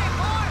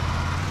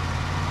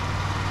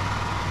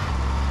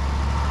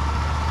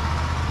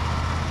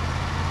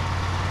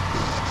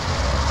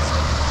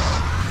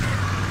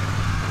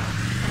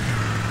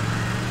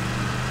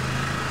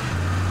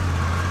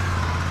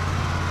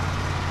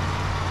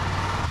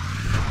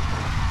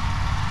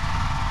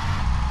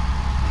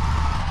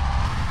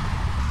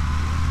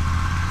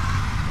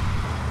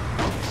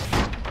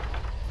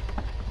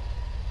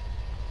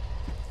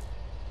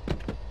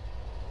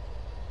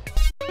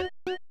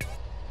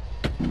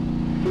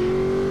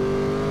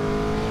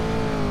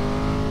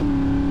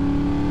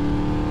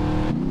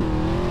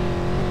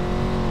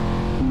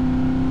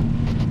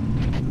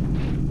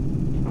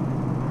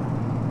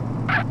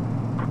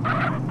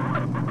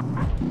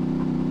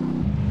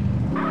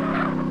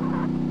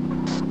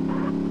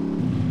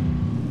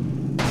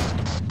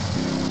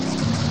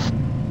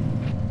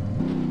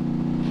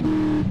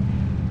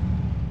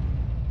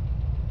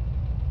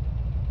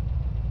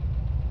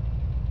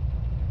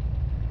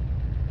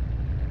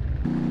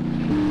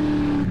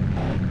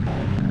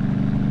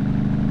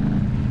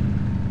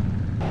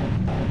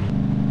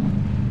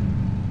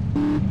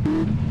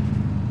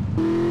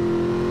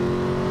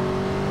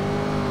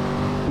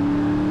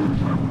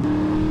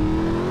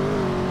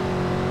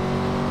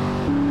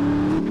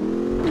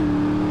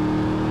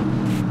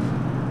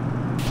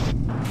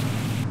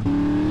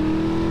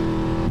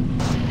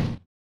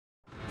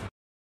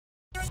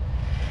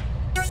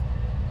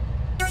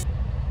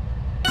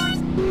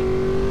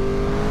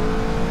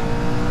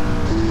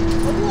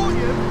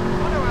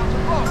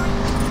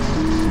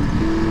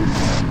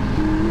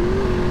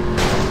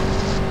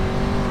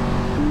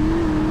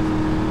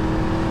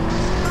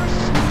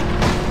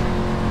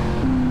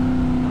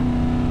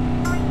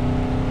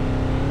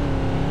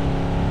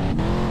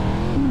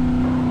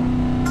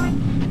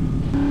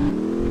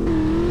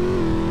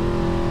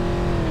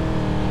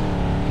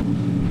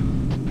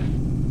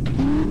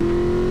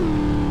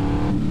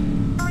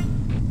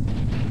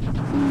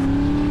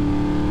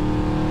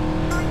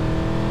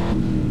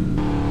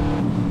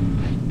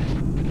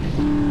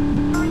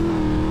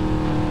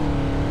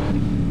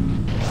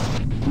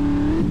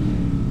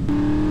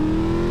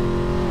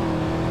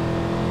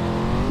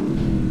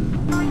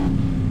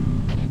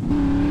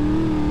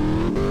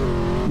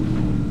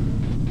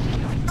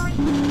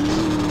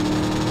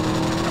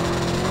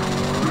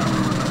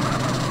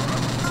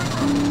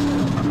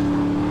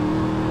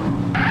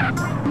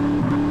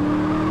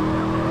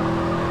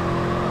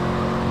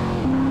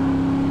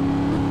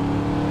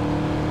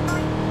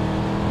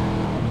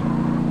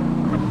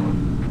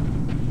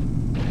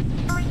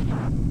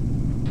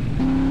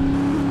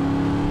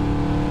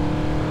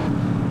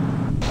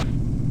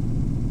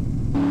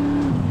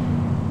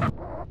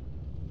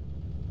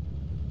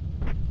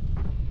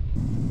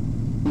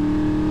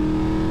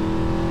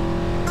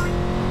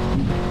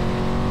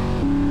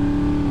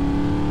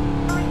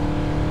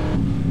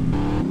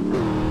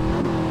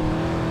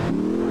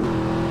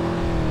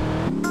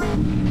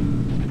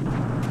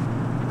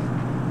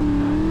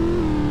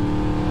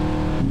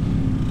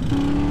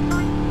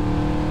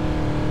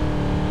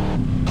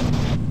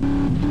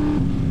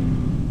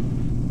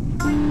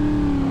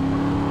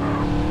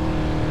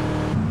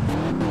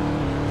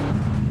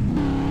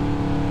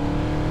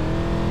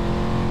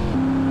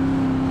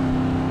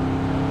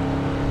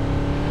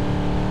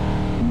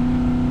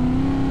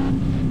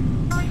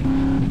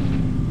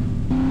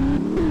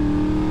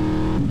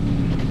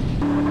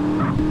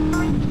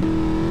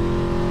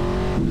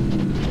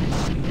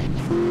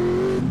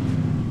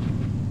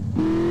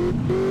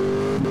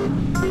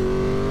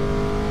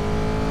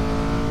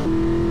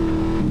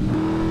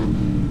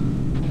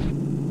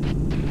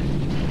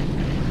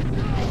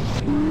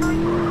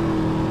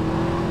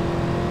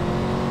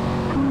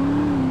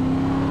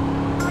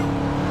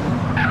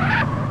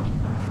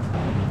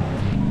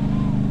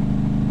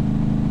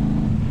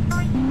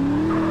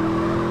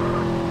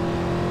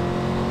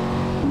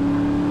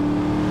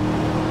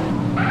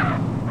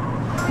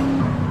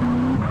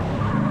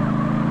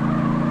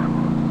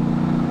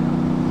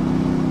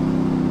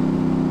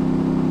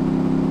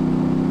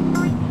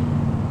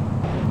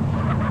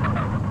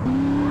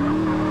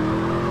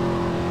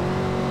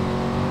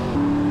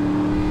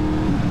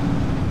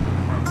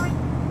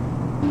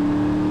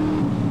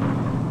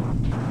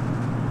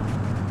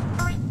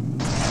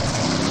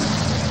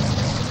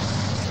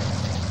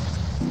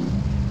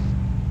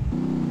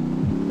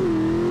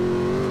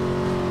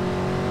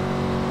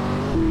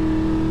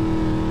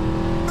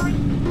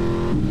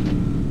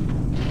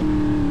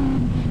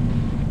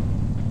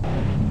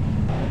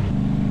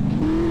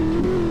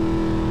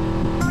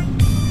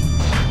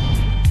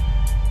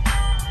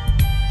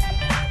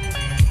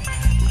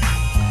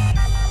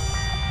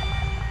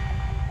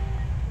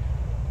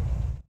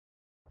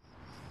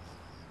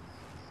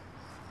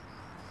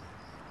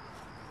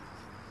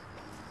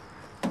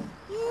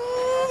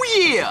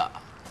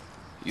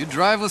 You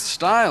drive with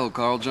style,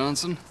 Carl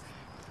Johnson.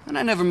 And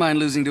I never mind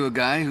losing to a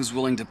guy who's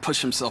willing to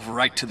push himself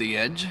right to the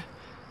edge.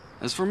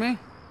 As for me,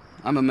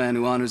 I'm a man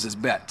who honors his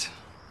bet.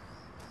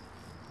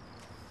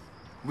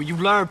 Well, you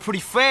learn pretty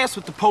fast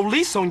with the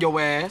police on your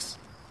ass.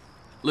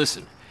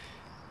 Listen,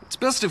 it's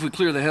best if we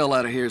clear the hell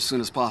out of here as soon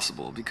as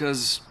possible,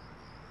 because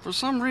for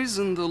some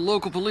reason the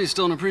local police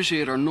don't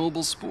appreciate our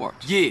noble sport.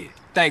 Yeah,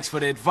 thanks for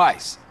the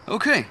advice.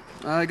 Okay,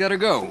 I gotta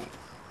go.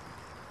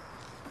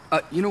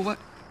 You know what?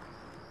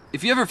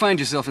 If you ever find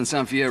yourself in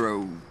San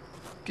Fierro,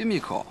 give me a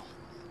call.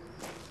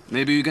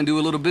 Maybe we can do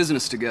a little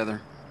business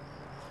together.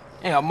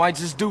 Yeah, I might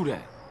just do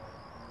that.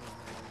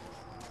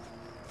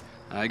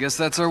 I guess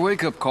that's our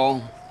wake-up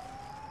call.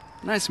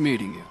 Nice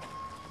meeting you.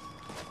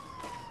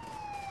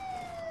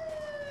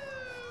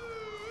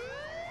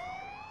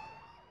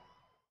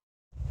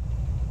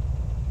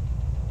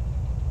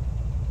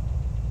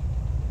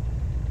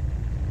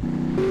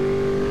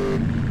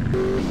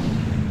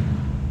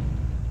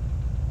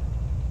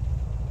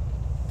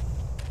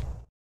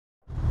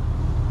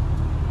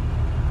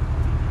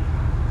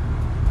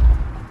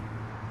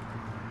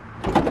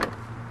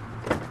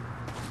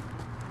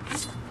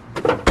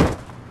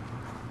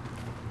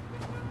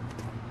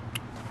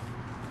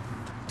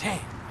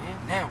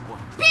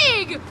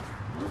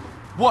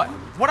 What?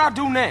 What I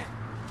do now?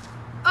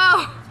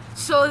 Oh,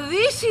 so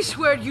this is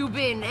where you've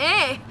been,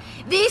 eh?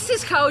 This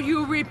is how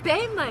you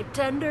repay my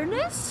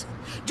tenderness?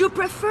 You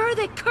prefer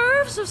the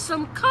curves of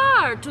some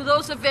car to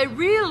those of a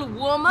real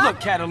woman? Look,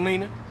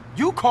 Catalina,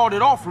 you called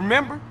it off,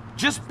 remember?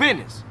 Just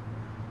business.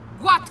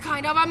 What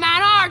kind of a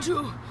man are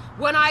you?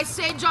 When I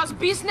say just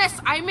business,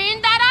 I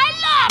mean that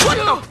I love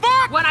you! What the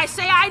fuck? When I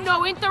say I'm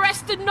no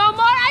interested no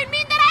more, I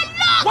mean that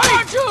I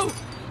love you!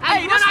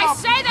 And Hey, when I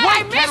say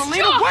that I miss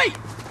Catalina, you... wait!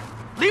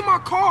 Leave my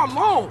car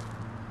alone.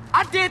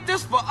 I did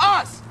this for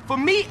us, for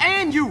me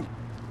and you.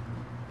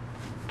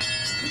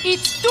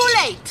 It's too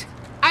late.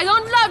 I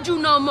don't love you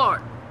no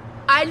more.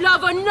 I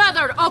love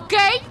another,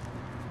 okay?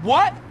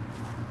 What?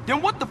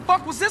 Then what the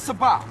fuck was this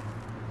about?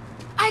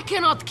 I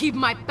cannot keep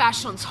my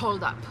passions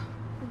hold up.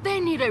 They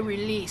need a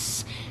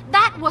release.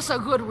 That was a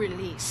good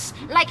release.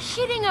 Like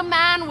hitting a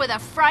man with a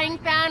frying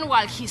pan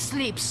while he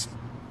sleeps.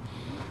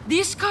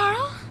 This,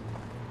 Carl?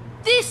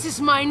 This is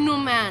my new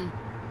man.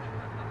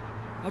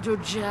 Are you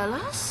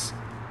jealous?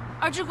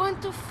 Are you going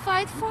to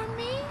fight for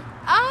me?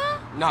 Huh?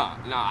 Nah,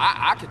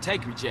 I can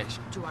take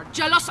rejection. You are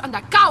jealous and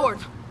a coward.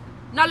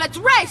 Now let's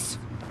race!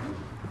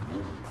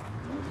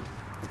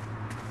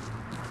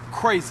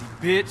 Crazy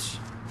bitch.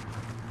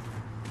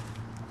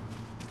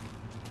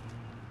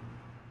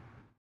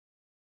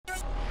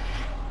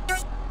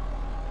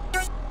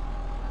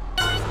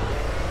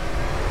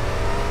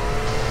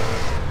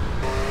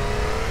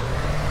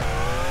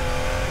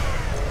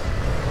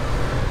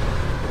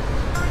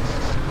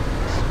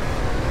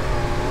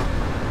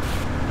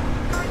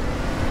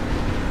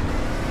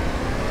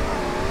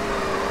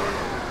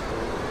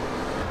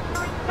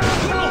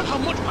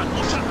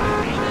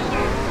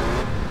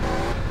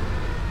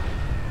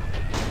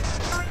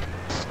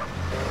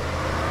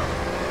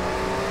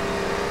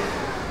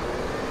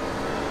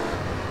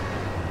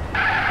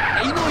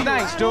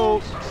 Thanks,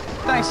 dude.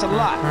 Thanks a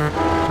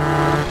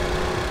lot.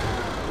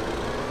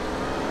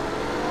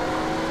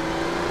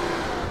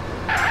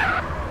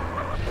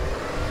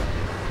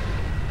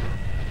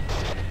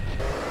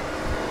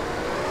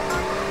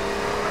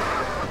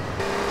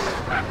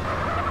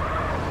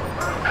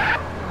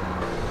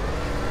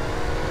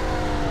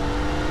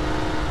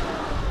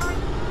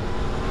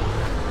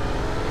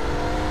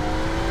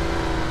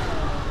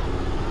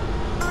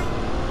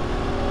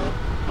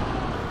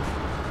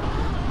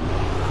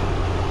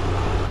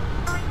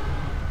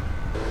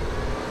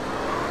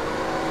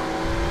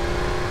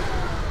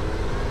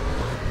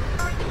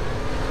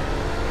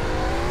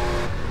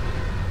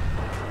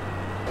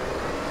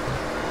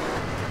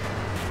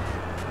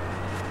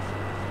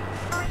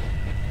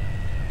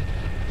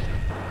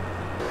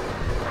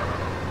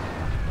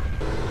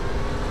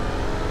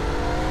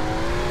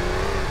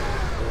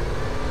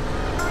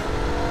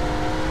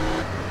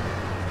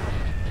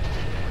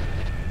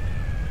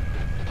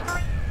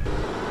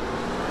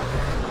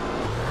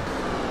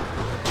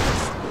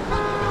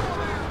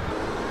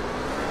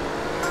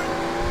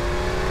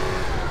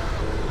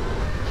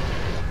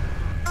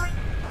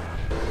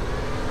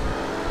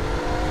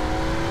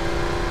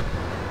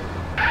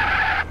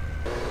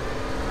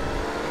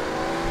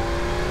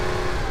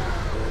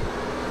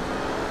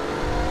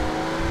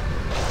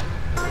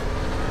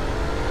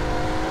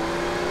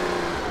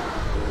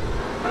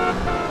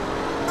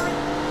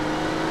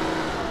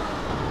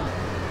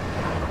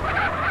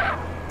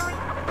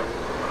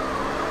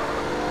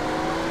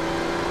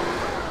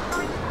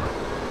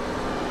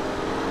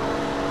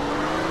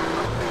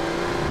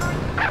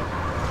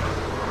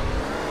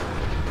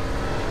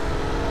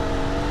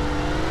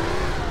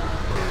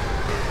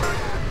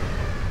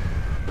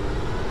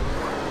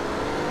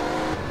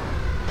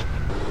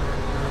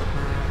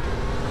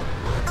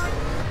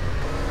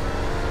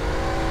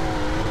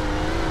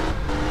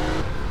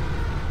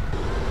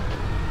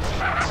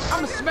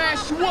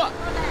 Smash you up.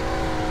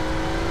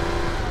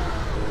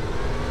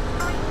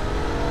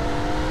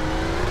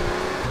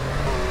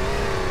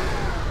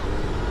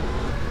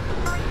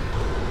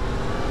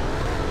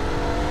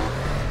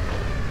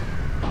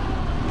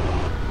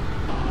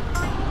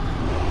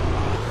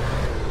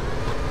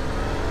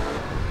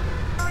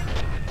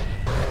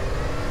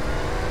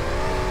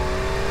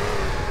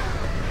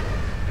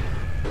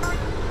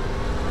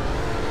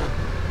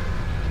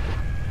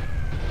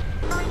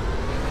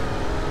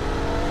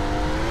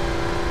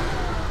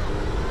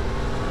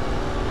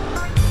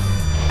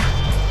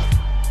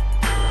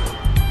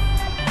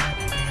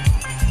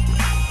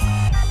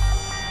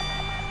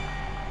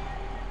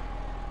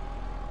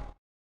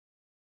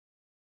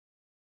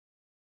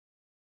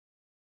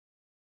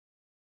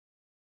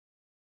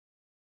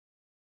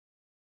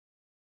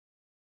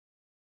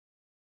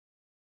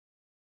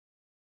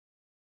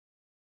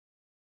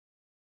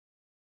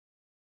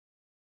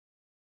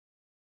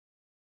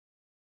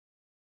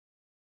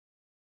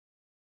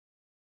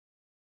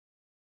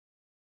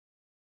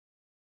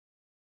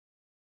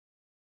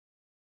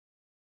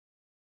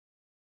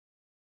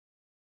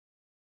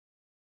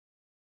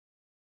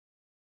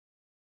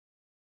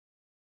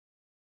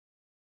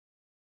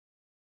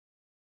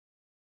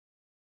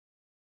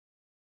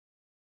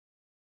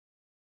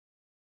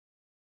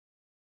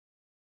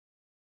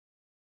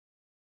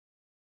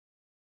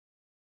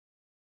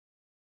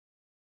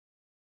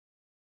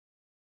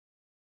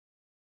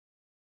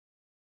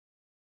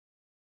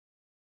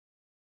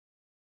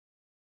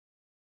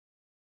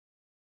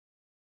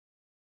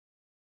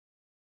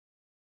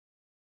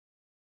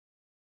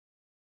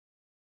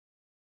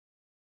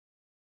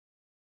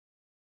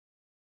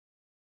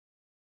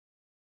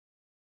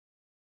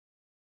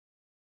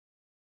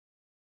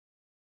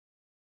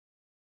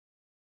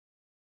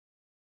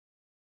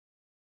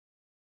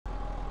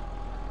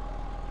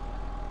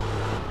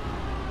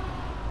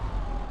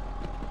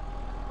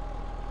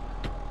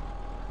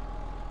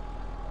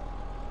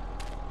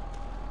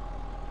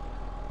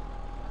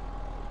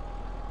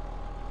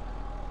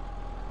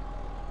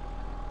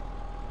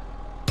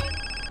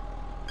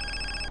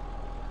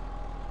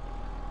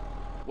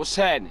 What's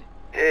happening?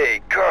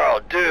 Hey, Carl,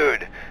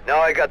 dude.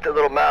 Now I got the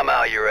little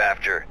mau you're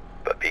after.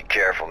 But be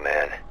careful,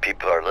 man.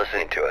 People are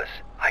listening to us.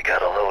 I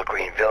got a little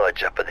green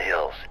village up in the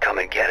hills. Come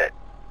and get it.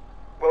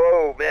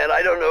 Whoa, man,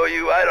 I don't know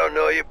you. I don't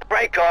know you.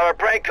 Prank caller,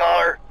 prank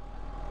caller.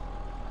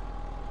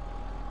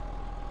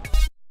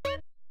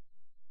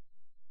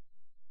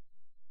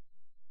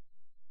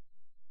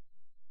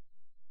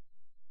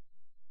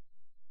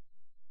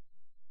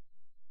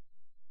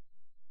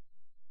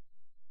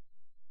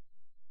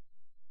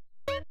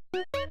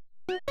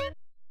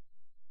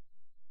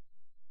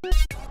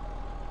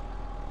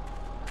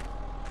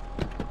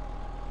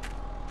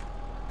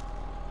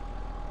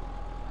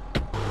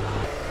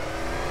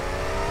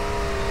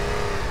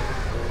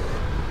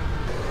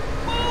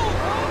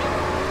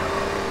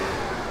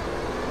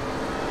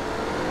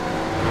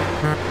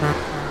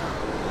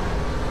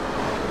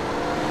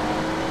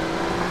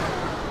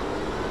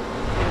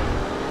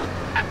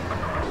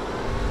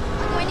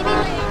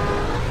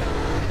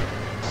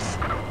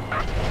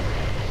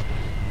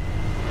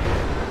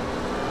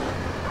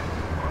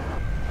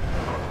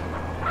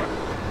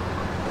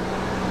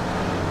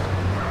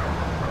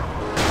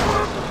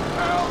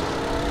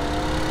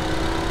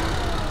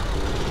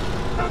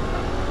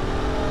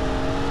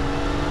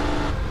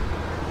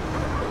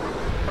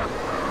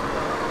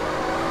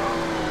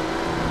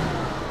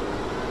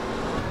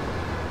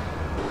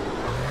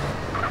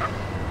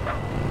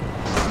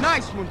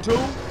 Nice one, dude.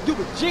 You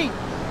a genius.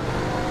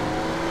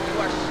 You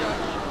are such...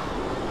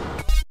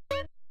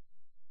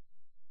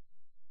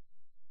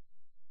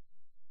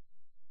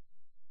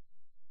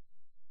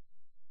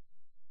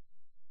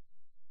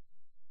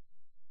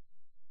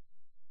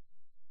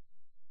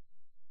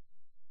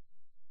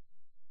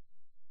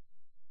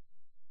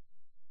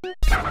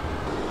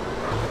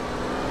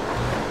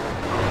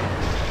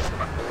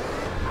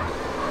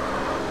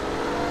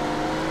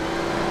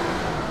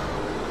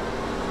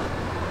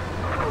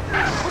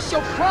 What's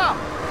your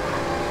problem?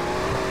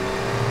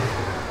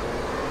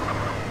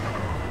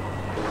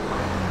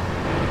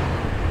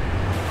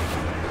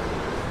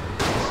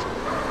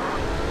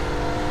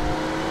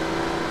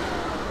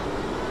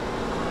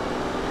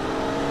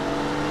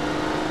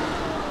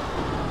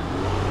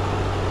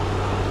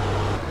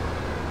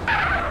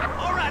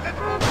 All right, let's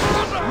move.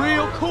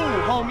 Real cool,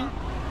 homie.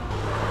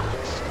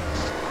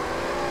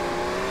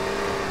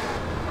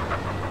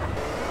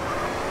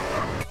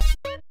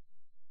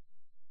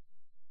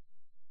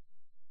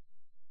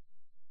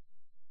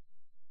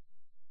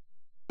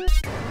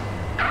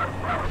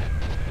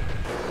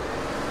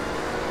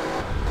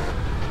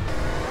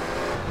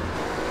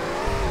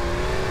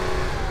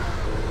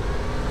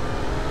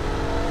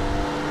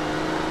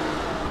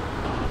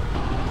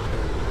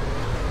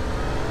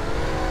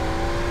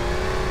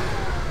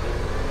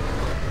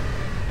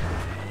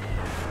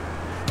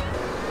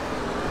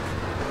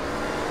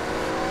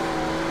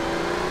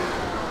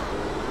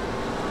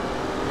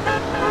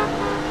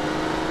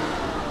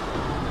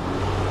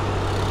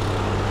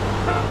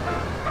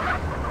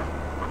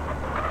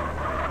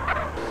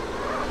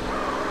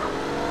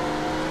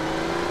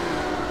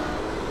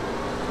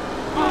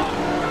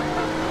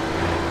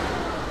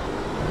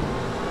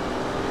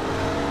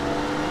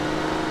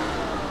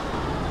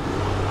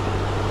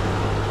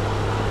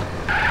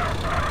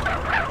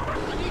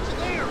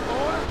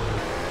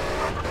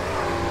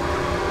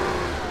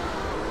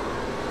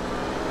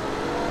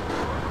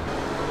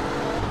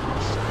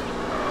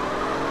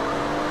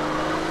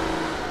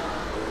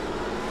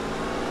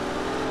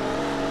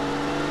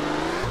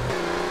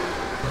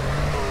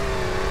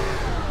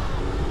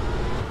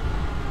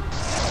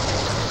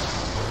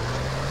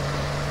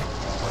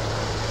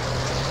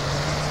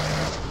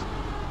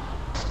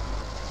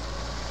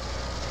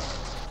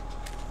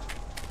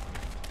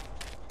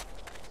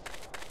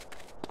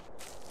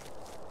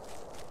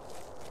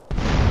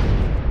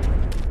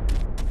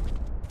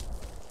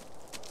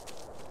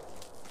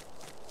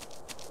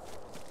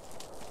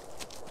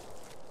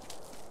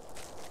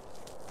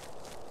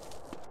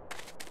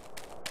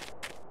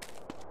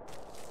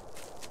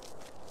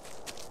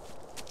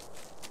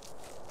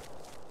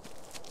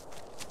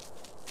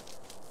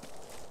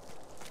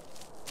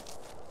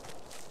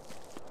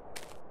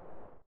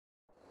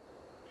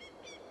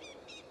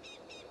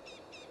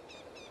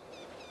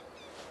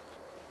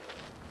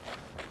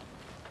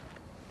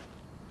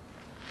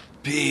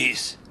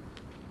 Peace.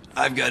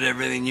 I've got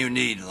everything you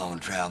need, lone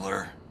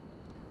traveler.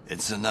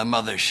 It's in the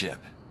mothership.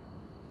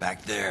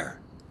 Back there.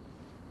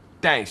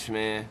 Thanks,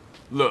 man.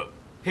 Look,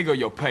 here go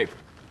your paper.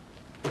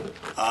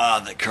 Ah,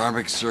 the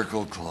karmic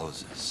circle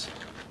closes.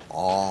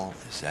 All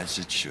is as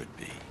it should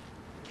be.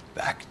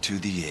 Back to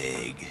the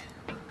egg.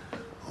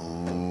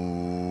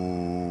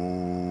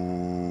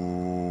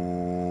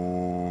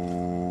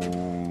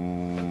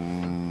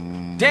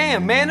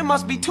 Damn, man, there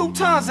must be 2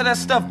 tons of that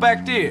stuff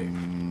back there.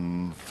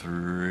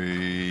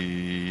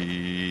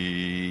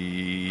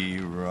 3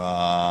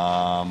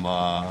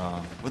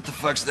 Rama. What the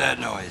fuck's that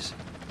noise?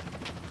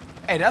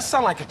 Hey, that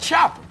sound like a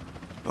chopper.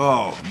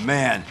 Oh,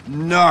 man.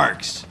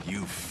 Narcs,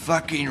 you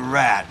fucking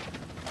rat.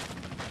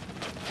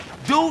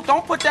 Dude,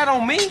 don't put that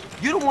on me.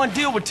 You the one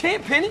deal with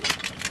Tenpenny.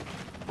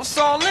 What's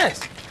all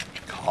this?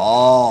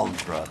 Calm,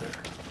 brother.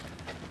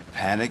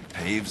 Panic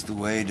paves the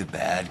way to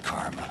bad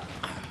karma.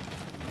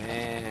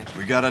 Man.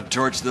 We gotta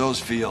torch those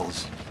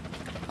fields.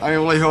 I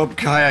only hope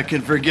Kaya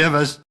can forgive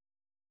us.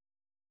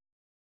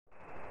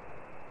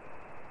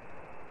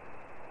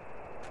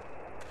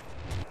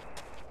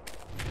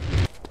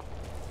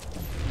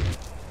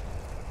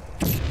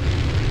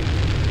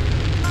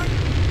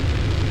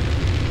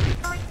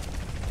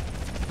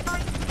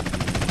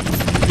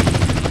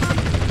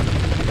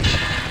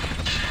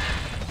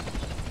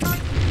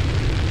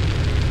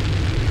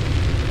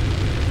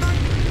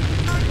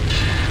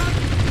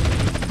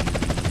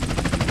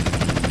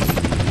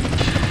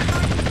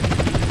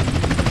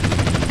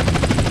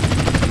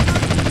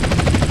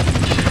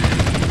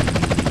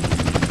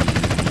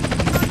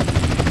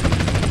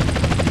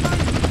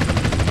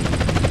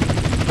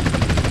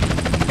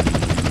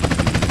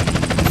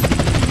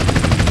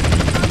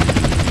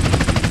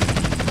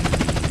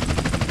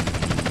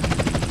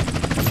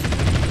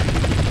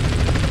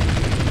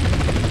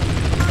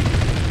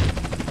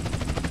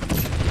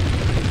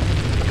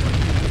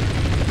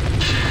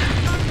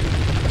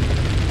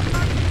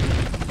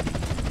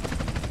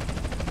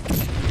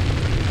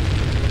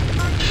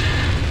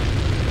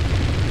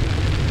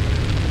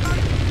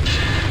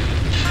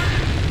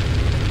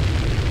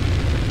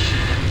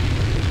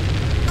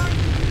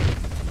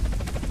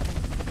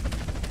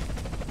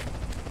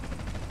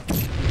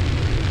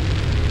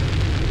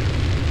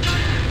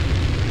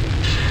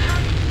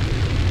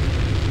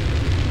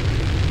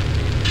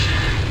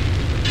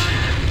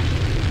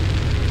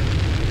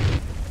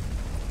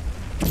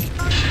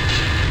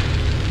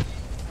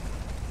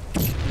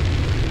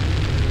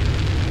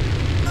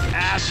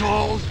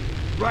 Assholes!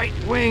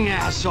 Right-wing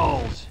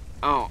assholes!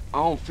 I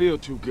don't feel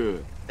too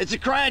good. It's a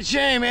crying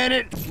shame, ain't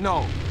it?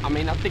 No, I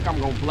mean, I think I'm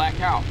gonna black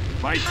out.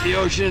 Fight the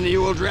ocean and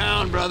you will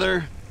drown,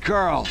 brother.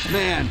 Carl,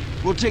 man,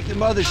 we'll take the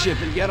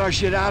mothership and get our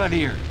shit out of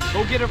here.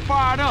 Go get her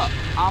fired up.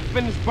 I'll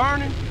finish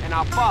burning, and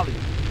I'll follow you.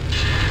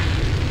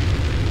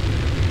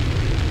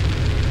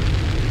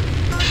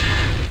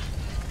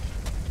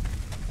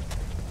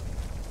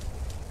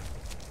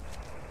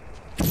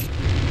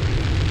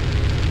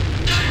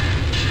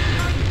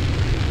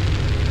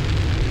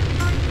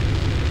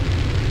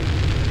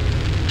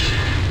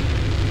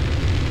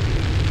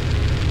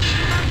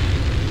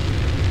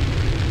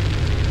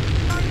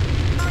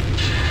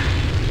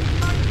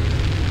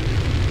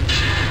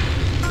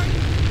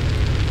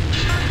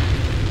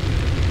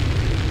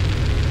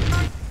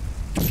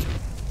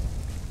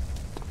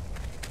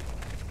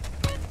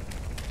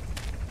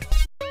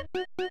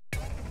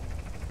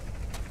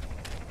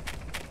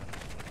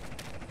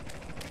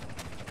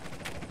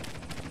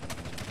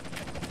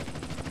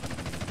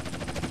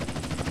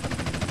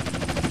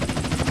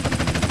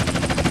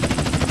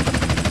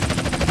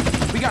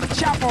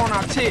 Chopper on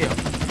our tail.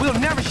 We'll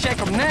never shake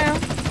them now.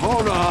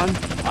 Hold on.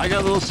 I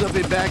got a little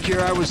something back here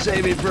I was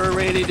saving for a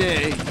rainy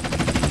day.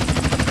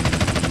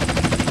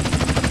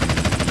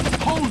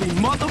 Holy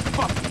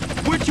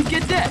motherfucker. Where'd you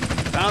get that?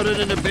 Found it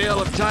in a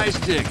bale of tie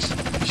sticks.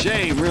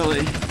 Shame,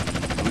 really.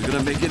 I was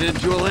gonna make it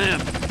into a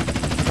lamp.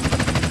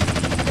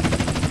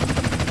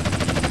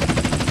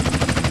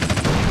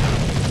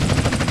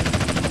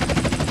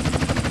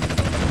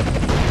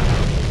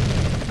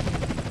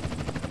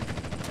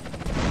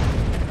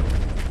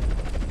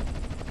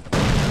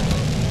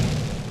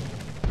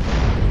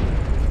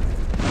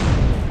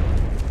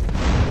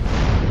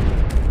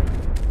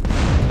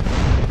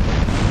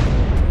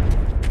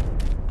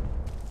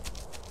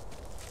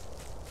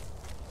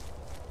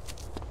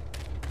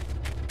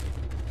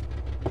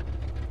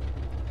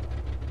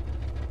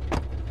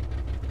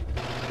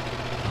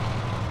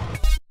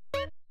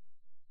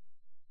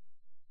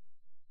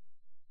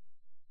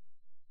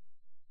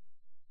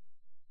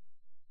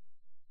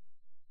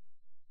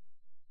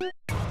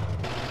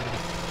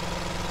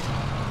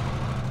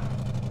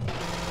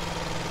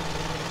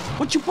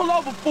 What you pull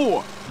over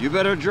for? You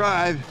better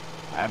drive.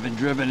 I haven't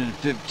driven in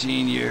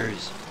 15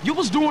 years. You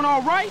was doing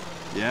all right?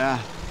 Yeah,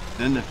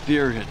 then the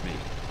fear hit me.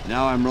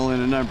 Now I'm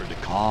rolling a number to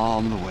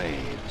calm the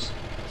waves.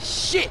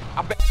 Shit,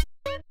 I bet.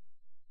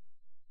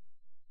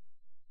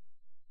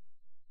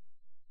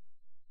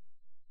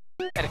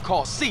 Better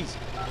call Caesar.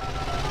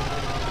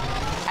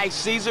 Hey,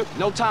 Caesar,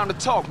 no time to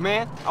talk,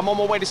 man. I'm on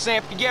my way to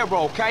San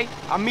Fierro, okay?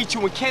 I'll meet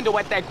you and Kendall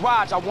at that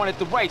garage I won at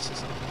the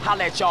races.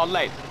 Holla at y'all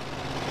later.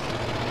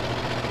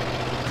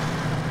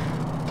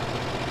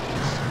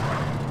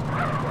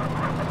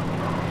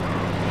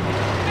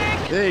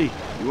 Hey,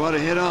 you want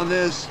to hit on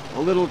this? A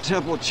little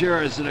temple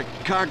chairs and a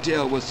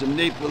cocktail with some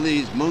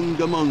Nepalese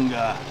munga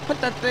munga.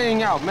 Put that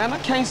thing out, man. I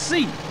can't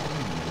see.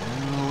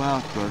 Arrow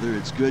out, brother.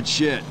 It's good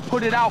shit.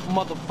 Put it out,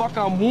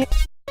 motherfucker. I'm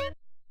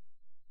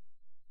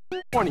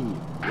warning you.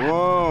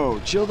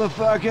 Whoa, chill the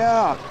fuck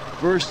out.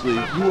 Firstly,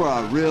 you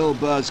are a real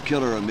buzz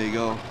killer,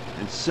 amigo.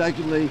 And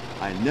secondly,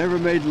 I never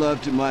made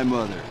love to my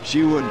mother.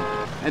 She wouldn't.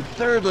 And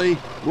thirdly,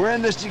 we're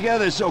in this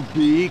together, so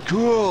be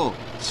cool.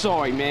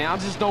 Sorry, man. I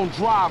just don't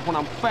drive when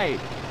I'm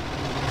faded.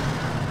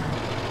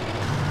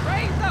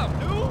 Raise up,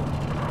 dude!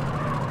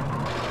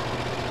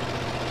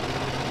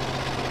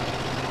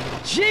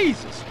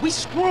 Jesus, we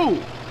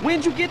screwed.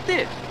 When'd you get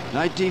this?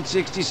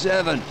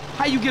 1967.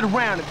 How you get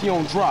around if you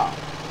don't drive?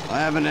 I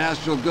have an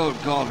astral goat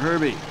called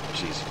Herbie.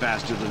 She's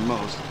faster than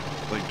most,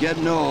 but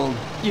getting old.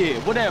 Yeah,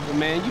 whatever,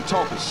 man. You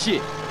talking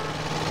shit.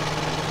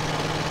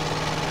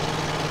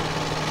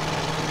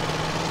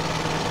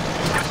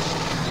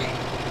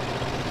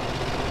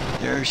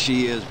 There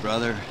she is,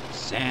 brother.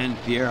 San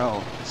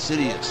Fierro, the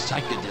city of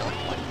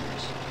psychedelic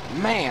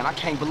wonders. Man, I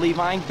can't believe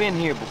I ain't been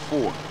here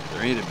before.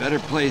 There ain't a better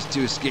place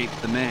to escape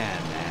the man.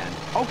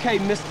 Okay,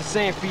 Mr.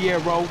 San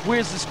Fierro,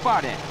 where's the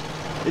spot at?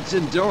 It's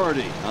in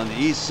Doherty, on the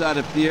east side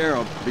of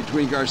Fierro,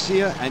 between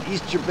Garcia and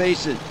Easter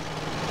Basin.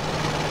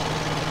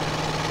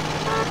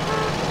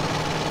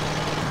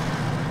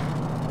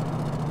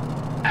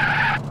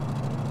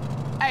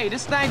 Hey,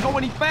 this thing go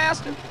any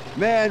faster?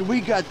 Man, we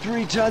got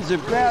 3 tons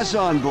of grass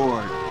on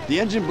board. The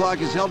engine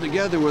block is held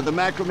together with a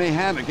macrame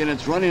hammock, and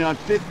it's running on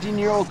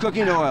 15-year-old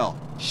cooking oil.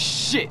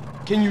 Shit,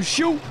 can you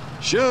shoot?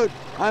 Shoot?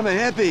 I'm a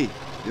hippie.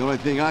 The only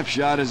thing I've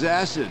shot is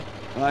acid.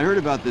 I heard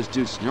about this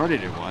dude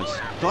snorting it once.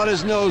 Thought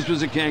his nose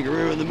was a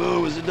kangaroo and the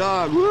moon was a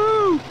dog.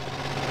 Woo!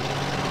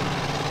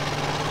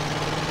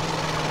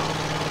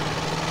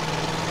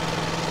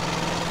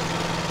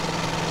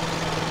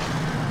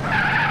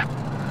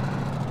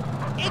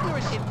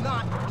 Ignorance is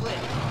not bliss.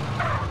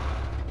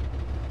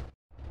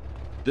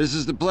 This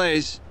is the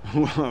place.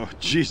 Whoa,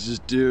 Jesus,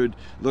 dude.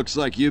 Looks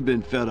like you've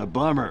been fed a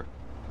bummer.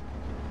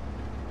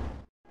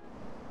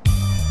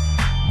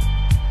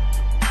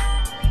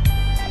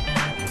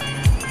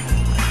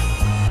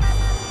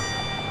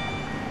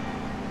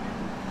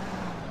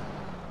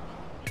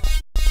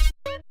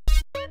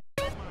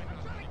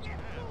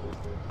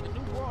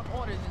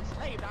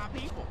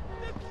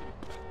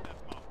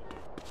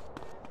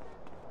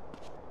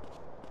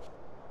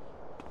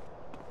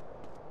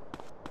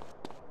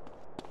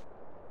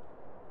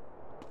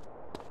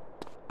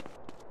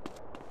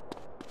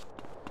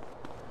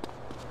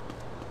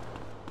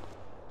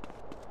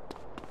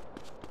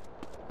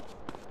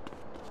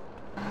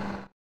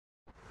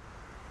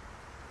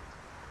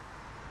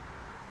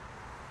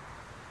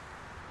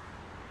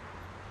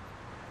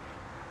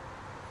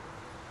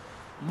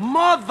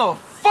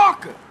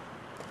 Motherfucker!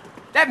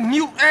 That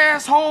mute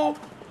asshole,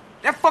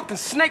 that fucking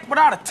snake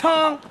without a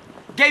tongue,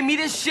 gave me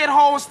this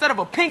shithole instead of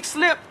a pink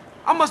slip.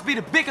 I must be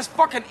the biggest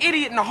fucking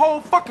idiot in the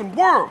whole fucking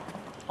world.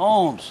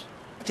 Holmes,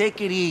 take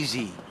it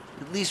easy.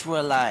 At least we're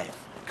alive.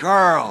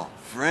 Carl,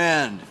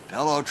 friend,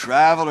 fellow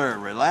traveler,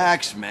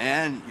 relax,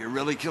 man. You're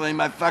really killing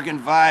my fucking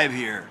vibe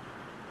here.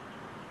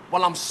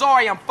 Well, I'm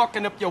sorry I'm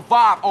fucking up your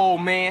vibe,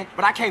 old man,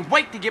 but I can't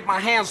wait to get my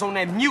hands on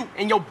that mute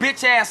and your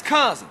bitch-ass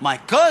cousin. My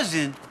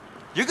cousin?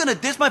 You're gonna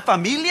diss my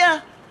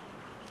familia?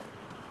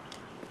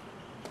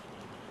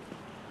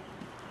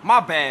 My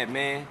bad,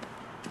 man.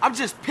 I'm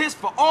just pissed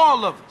for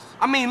all of us.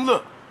 I mean,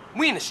 look,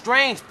 we in a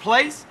strange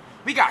place.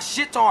 We got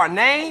shit to our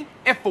name,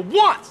 and for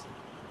once,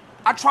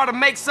 I try to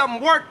make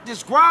something work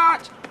this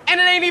garage,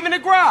 and it ain't even a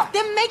garage.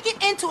 Then make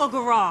it into a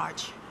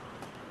garage.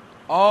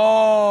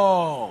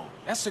 Oh,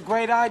 that's a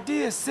great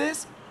idea,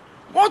 sis.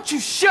 Won't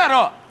you shut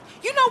up?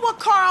 You know what,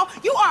 Carl?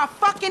 You are a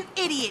fucking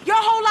idiot. Your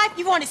whole life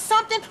you wanted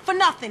something for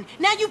nothing.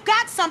 Now you've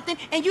got something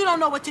and you don't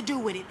know what to do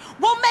with it.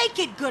 We'll make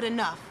it good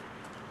enough.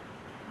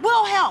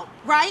 We'll help,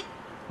 right?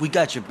 We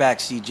got your back,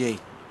 CJ.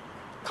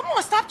 Come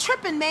on, stop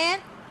tripping, man.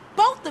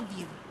 Both of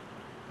you.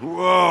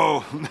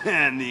 Whoa,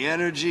 man, the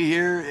energy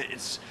here,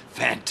 it's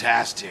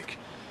fantastic.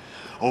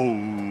 Oh.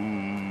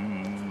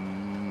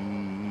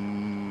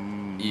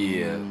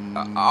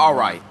 Yeah, all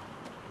right.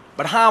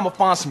 But how am I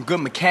find some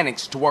good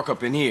mechanics to work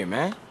up in here,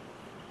 man?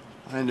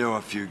 I know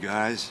a few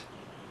guys.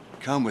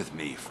 Come with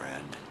me,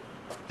 friend.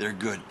 They're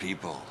good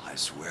people, I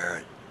swear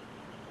it.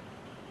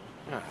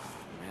 Oh,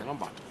 man, I'm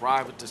about to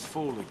ride with this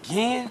fool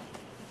again.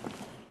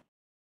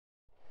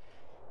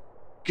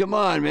 Come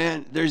on,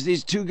 man. There's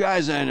these 2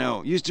 guys I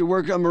know. Used to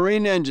work on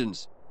marine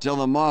engines. Till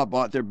the mob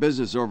bought their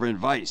business over in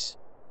Vice.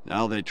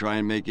 Now they try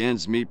and make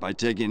ends meet by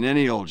taking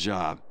any old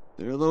job.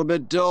 They're a little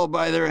bit dull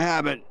by their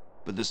habit,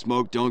 but the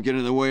smoke don't get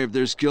in the way of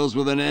their skills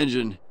with an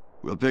engine.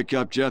 We'll pick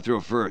up Jethro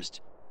first.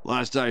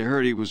 Last I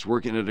heard, he was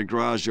working at a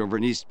garage over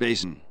in East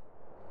Basin.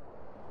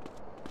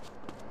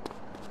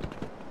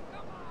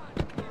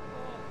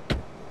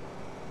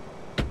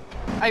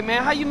 Hey,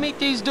 man, how you meet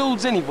these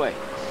dudes anyway?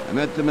 I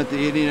met them at the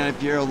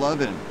 89th year of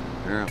Lovin'.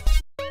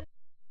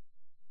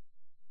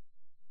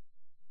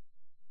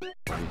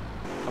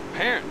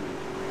 Apparently.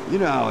 You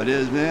know how it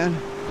is, man.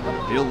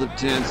 Field of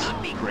tents,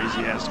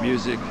 crazy-ass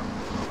music,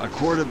 a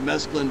quart of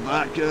mescaline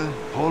vodka,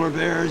 polar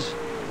bears.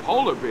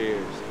 Polar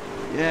bears?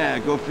 Yeah,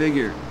 go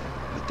figure.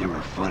 But they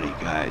were funny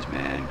guys,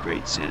 man.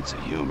 Great sense of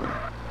humor.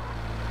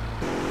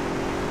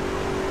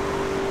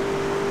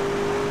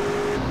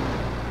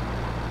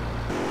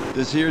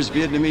 This here's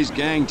Vietnamese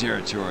gang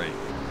territory.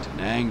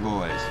 Danang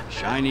boys,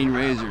 shining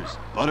razors,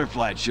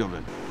 butterfly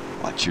children.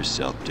 Watch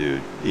yourself,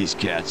 dude. These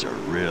cats are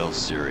real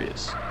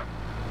serious.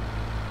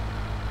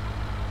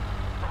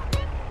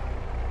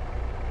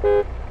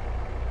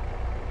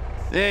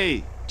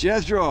 Hey,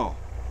 Jethro.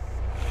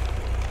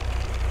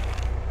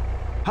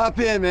 Hop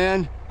in,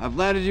 man. I've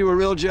landed you a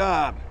real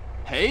job.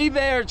 Hey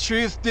there,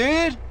 Truth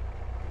Dude.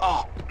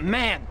 Oh,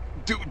 man,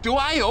 do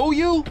I owe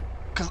you?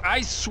 'Cause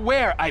I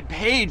swear I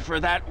paid for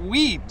that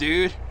weed,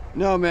 dude.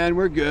 No, man,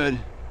 we're good.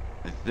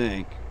 I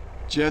think.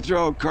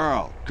 Jethro,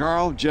 Carl.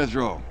 Carl,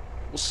 Jethro.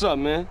 What's up,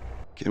 man?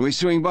 Can we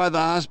swing by the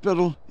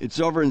hospital? It's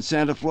over in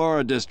Santa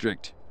Flora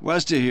District,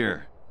 west of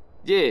here.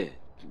 Yeah.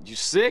 You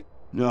sick?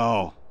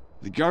 No,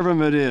 the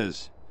government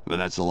is. But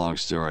that's a long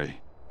story.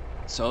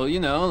 So, you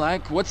know,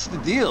 like, what's the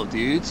deal,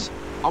 dudes?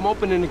 I'm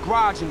opening the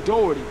garage in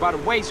Doherty by the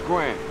waste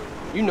ground.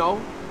 You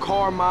know,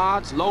 car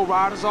mods,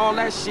 lowriders, all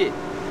that shit.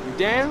 You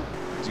down?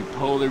 Do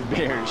polar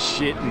bears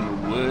shit in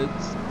the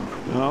woods?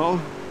 No,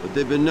 but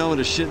they've been known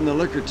to shit in the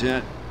liquor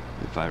tent,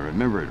 if I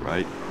remember it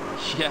right.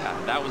 Yeah,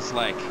 that was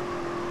like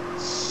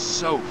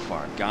so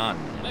far gone.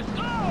 Let's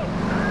go!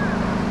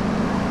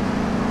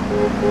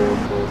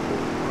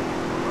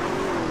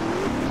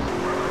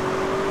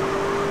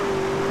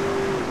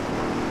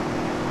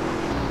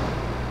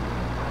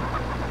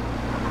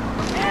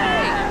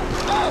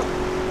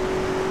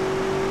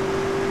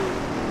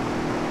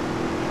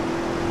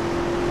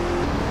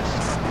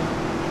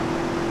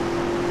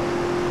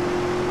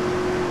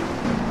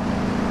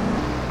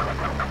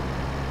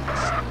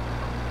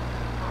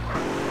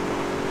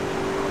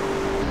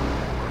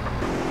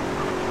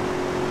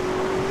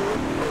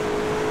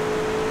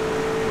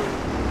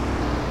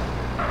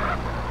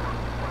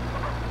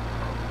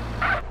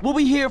 What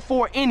we here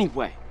for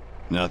anyway?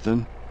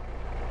 Nothing.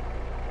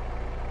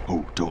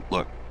 Oh, don't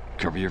look.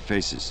 Cover your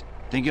faces.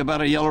 Think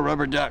about a yellow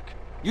rubber duck.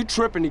 You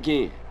tripping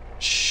again.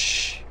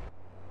 Shh.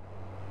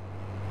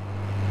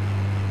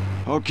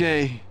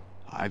 Okay,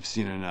 I've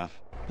seen enough.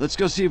 Let's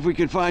go see if we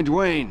can find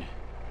Dwayne.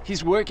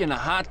 He's working a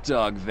hot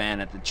dog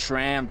van at the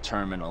tram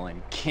terminal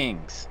in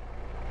Kings.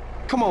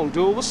 Come on,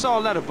 dude. What's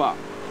all that about?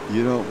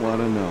 You don't want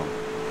to know.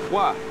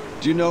 Why?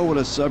 Do you know what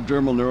a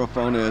subdermal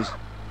neurophone is?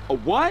 A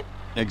what?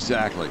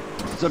 Exactly.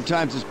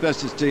 Sometimes it's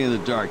best to stay in the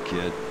dark,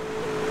 kid.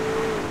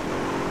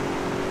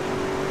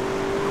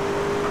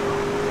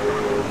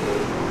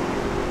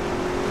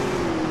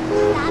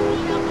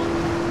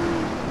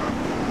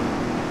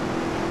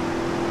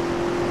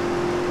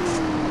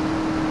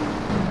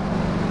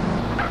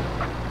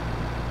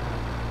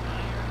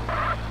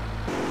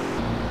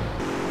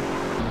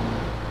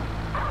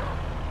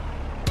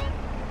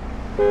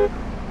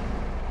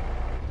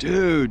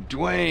 Dude,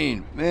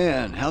 Dwayne,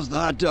 man, how's the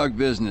hot dog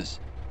business?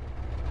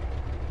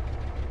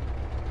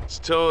 It's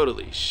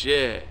totally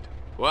shit.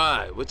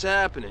 Why? What's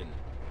happening?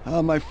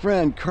 My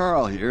friend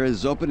Carl here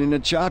is opening a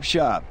chop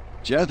shop.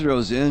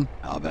 Jethro's in.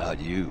 How about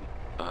you?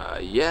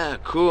 Yeah,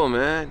 cool,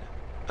 man.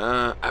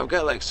 I've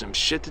got like some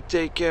shit to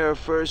take care of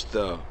first,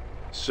 though.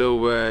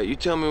 So, you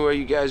tell me where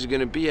you guys are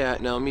gonna be at,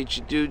 and I'll meet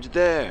you dudes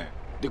there.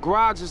 The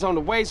garage is on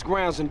the waste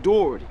grounds in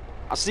Doherty.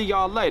 I'll see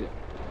y'all later.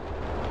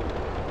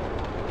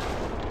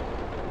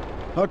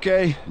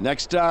 Okay,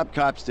 next stop,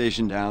 cop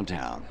station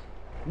downtown.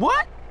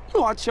 What?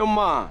 You out your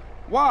mind.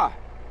 Why?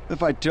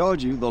 If I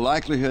told you, the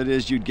likelihood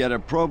is you'd get a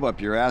probe up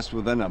your ass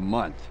within a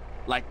month.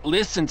 Like,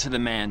 listen to the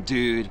man,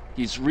 dude.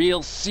 He's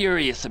real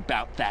serious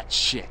about that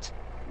shit.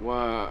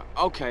 Well,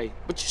 okay,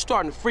 but you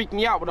starting to freak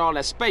me out with all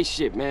that space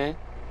shit, man.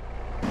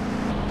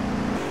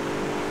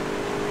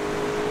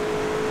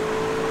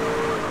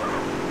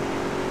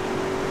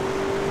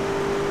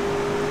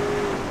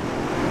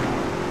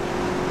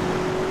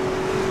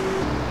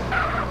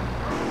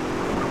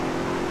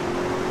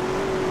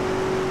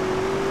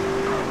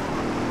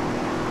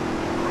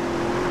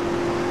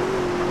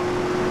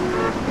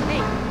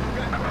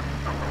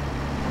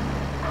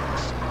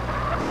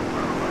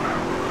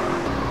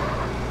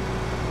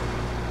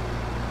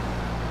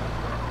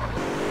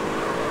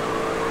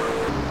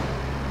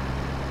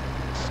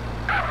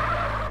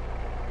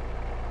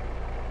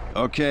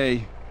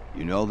 Okay,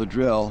 you know the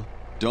drill.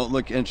 Don't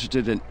look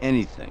interested in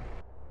anything.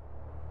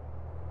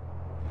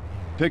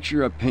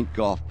 Picture a pink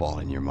golf ball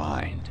in your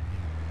mind.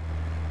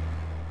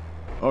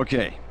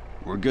 Okay,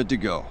 we're good to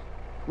go.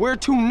 Where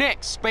to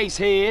next,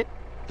 spacehead?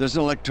 There's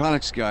an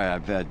electronics guy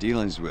I've had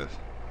dealings with.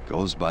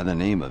 Goes by the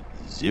name of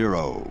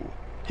Zero.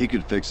 He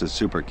could fix a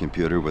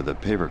supercomputer with a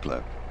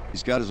paperclip.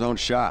 He's got his own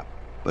shop,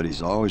 but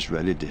he's always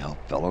ready to help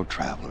fellow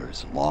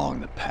travelers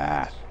along the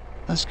path.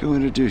 Let's go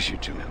introduce you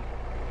to him.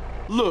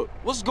 Look,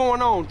 what's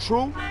going on,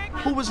 True?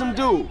 Who was him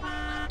dude?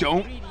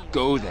 Don't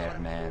go there,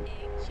 man.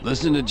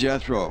 Listen to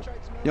Jethro.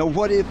 Now,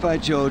 what if I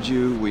told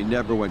you we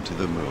never went to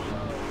the moon?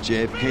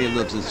 JFK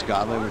lives in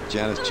Scotland with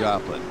Janis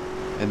Joplin.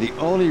 And the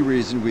only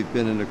reason we've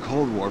been in a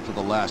Cold War for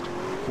the last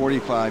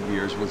 45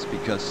 years was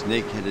because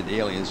snake-headed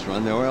aliens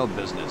run the oil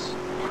business.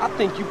 I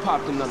think you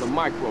popped another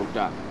micro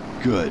dot.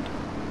 Good.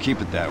 Keep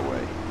it that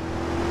way.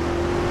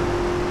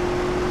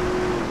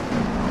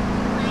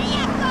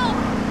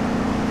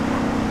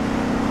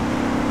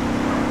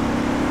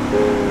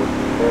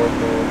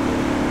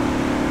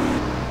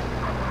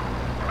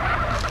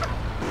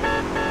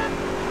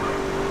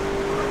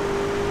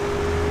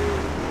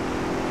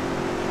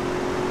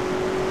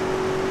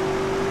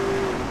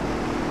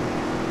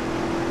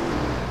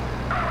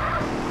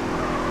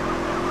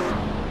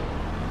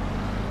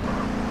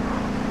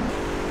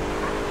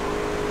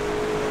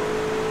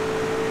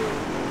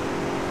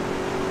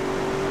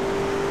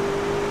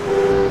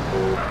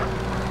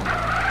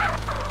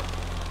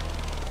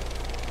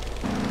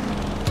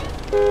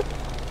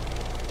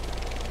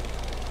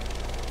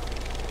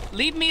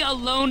 Leave me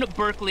alone,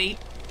 Berkeley.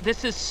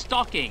 This is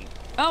stalking.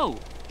 Oh,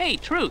 hey,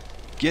 Truth.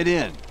 Get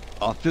in.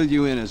 I'll fill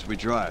you in as we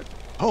drive.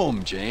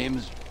 Home,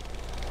 James.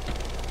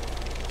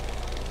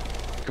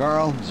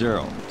 Carl,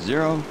 0.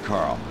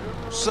 Carl.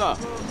 Sup?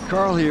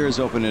 Carl here is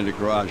opening a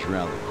garage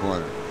around the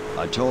corner.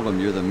 I told him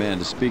you're the man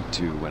to speak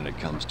to when it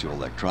comes to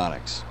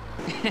electronics.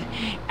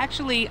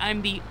 Actually,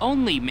 I'm the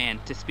only man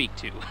to speak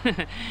to.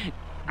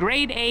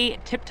 Grade A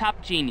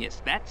tip-top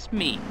genius, that's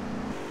me.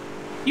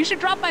 You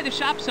should drop by the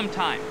shop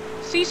sometime.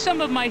 See some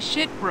of my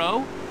shit,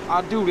 bro.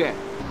 I'll do that.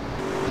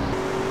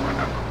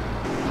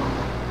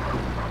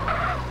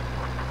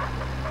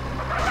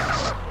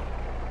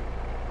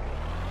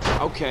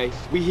 Okay,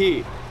 we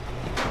here.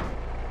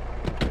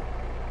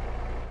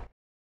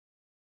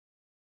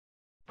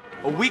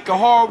 A week of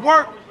hard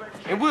work,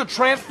 and we'll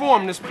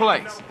transform this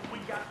place.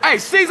 Hey,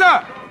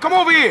 Caesar, come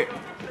over here.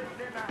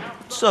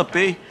 What's up,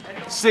 B?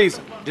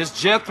 Caesar, this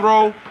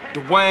Jethro,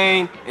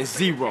 Dwayne, and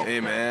Zero. Hey,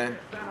 man.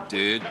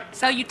 Dude.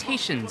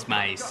 Salutations,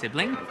 my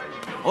sibling.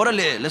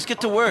 Orale, let's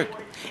get to work.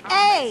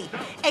 Hey,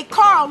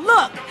 Carl,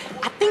 look.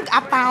 I think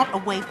I found a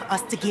way for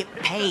us to get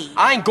paid.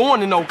 I ain't going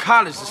to no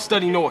college to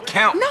study no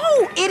account.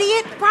 No,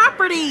 idiot,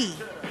 property.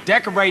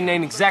 Decorating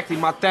ain't exactly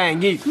my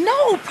thing either.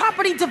 No,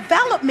 property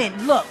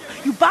development. Look,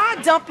 you buy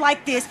a dump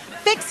like this,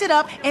 fix it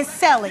up, and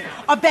sell it.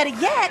 Or better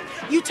yet,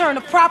 you turn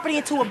the property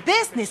into a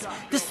business.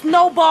 The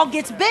snowball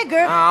gets bigger.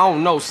 I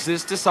don't know,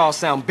 sis. This all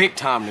sound big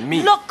time to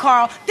me. Look,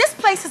 Carl, this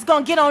place is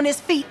gonna get on its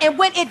feet, and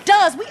when it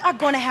does, we are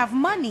gonna have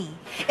money.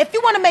 If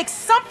you wanna make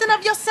something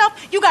of yourself,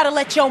 you gotta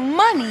let your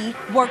money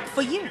work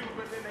for you.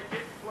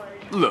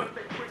 Look,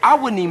 I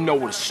wouldn't even know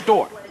where to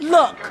start.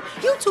 Look,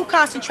 you two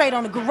concentrate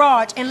on the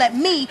garage and let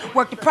me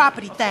work the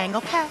property thing,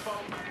 okay?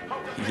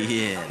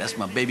 Yeah, that's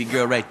my baby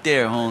girl right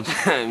there, Holmes.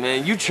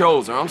 Man, you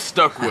chose her. I'm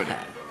stuck with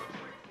her.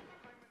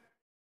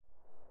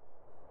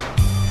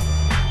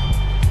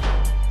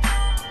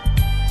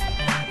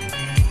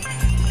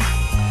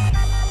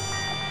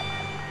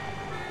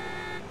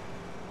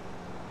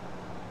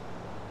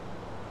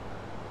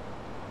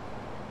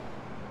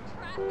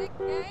 Traffic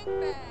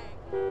gangbang.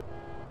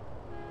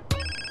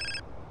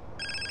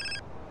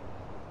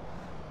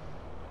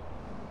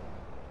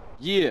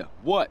 Yeah,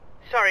 what?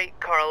 Sorry,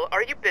 Carl,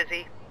 are you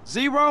busy?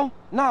 Zero?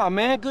 Nah,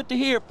 man, good to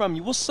hear from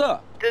you. What's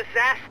up?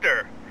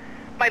 Disaster.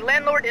 My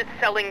landlord is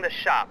selling the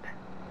shop.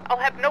 I'll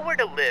have nowhere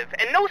to live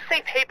and no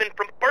safe haven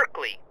from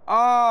Berkeley.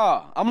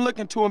 Ah, I'm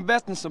looking to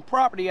invest in some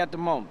property at the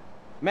moment.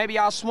 Maybe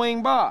I'll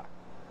swing by.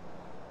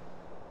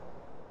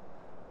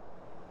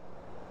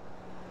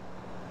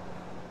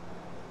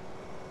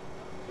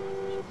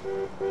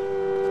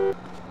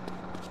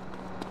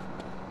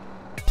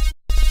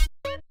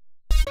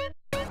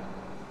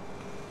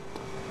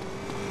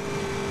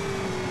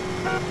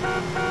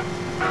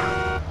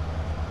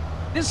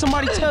 Didn't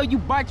somebody tell you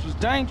bikes was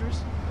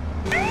dangerous?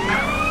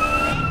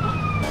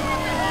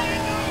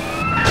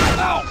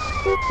 Ow!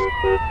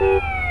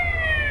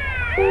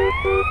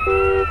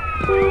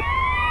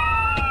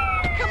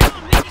 Come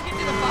on, we can get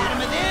to the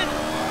bottom of this.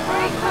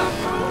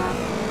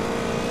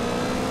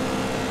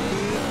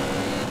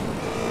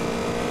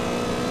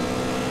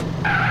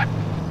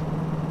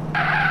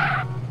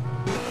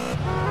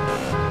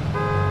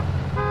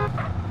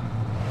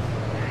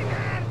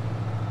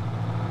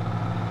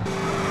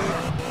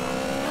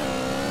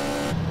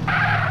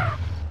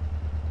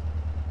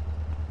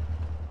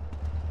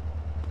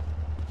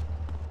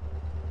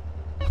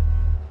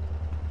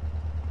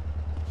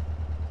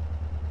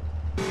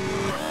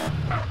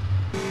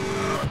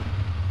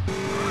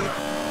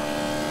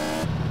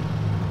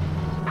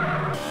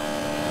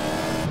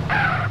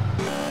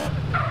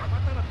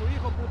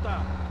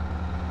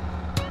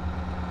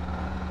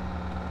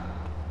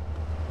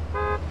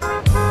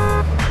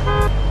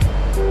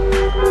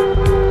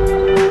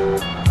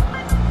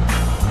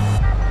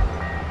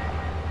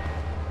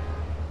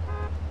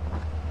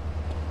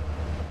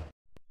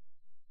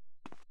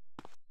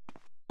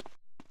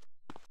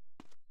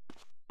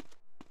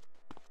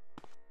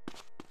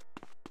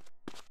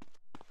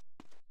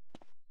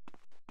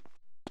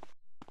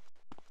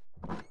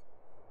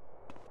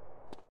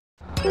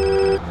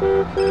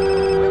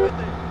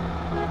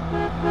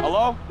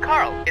 Hello?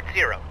 Carl, it's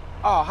Zero.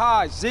 Oh,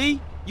 hi,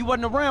 Z. You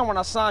wasn't around when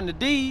I signed the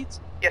deeds.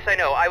 Yes, I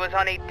know. I was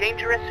on a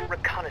dangerous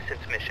reconnaissance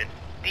mission,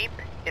 deep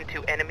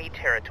into enemy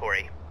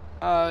territory.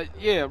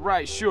 Yeah,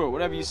 right, sure,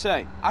 whatever you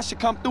say. I should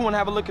come through and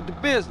have a look at the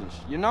business,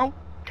 you know?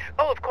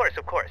 Oh, of course,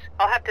 of course.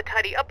 I'll have to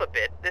tidy up a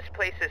bit. This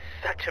place is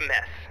such a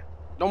mess.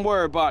 Don't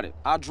worry about it.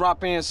 I'll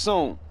drop in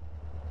soon.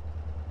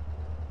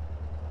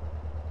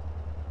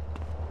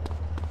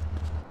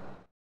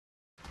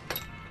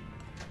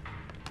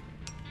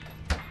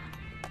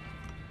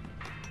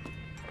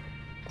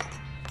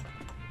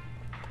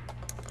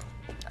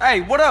 Hey,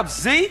 what up,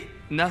 Z?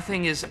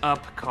 Nothing is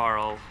up,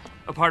 Carl,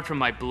 apart from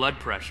my blood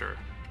pressure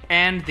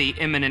and the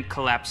imminent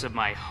collapse of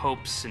my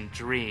hopes and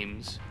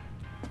dreams.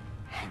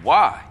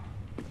 Why?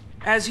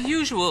 As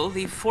usual,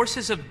 the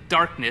forces of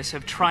darkness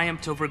have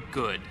triumphed over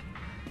good.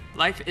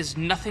 Life is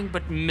nothing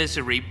but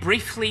misery,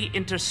 briefly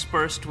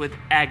interspersed with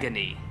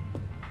agony.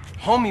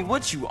 Homie,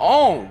 what you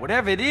on?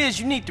 Whatever it is,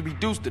 you need to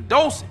reduce the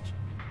dosage.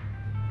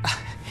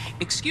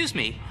 Excuse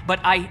me, but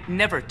I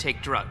never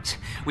take drugs.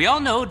 We all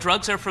know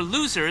drugs are for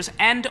losers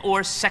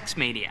and/or sex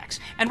maniacs.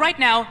 And right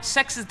now,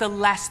 sex is the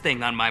last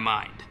thing on my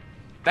mind.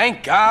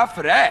 Thank God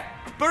for that.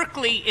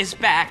 Berkeley is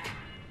back.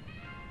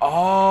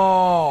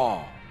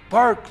 Oh,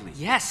 Berkeley.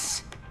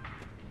 Yes.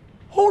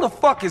 Who the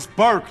fuck is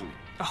Berkeley?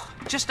 Oh,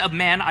 just a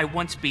man I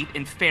once beat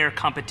in fair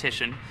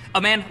competition.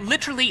 A man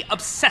literally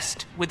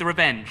obsessed with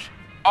revenge.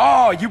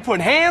 Oh, you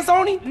putting hands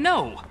on him?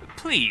 No,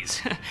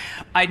 please.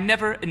 I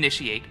never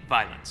initiate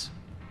violence.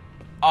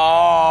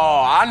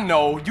 Oh, I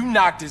know. You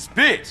knocked this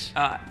bitch.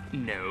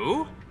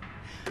 No.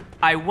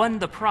 I won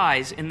the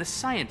prize in the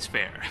science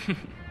fair.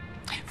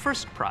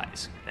 First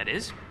prize, that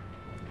is.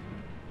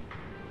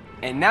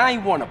 And now he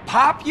wanna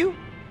pop you?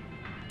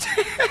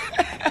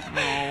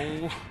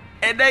 No.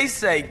 And they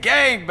say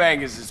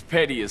gangbangers is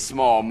petty and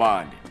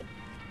small-minded.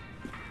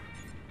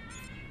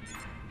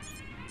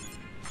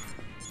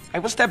 Hey,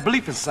 what's that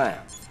bleeping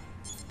sound?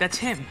 That's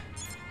him.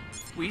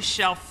 We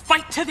shall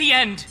fight to the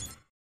end!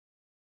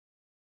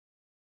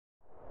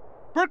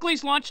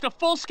 Berkeley's launched a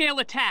full-scale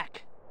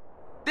attack.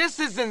 This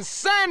is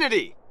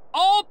insanity!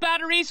 All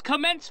batteries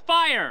commence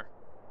fire!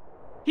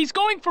 He's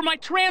going for my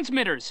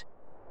transmitters.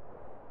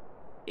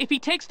 If he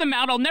takes them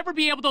out, I'll never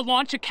be able to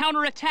launch a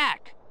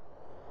counterattack.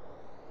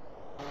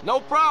 No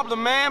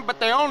problem, man, but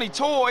they're only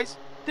toys.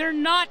 They're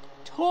not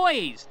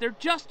toys. They're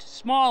just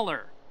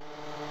smaller.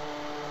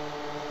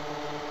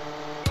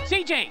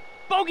 CJ,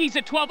 bogey's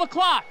at 12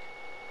 o'clock.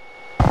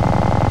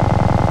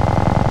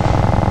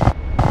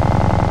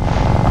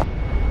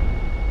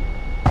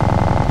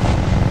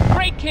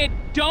 Great, kid.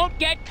 Don't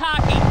get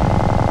cocky.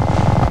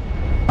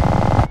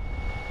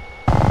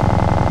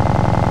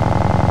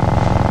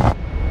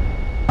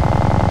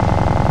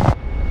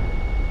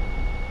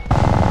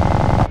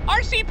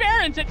 RC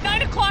Barons at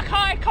 9 o'clock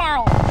high,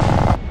 Carl.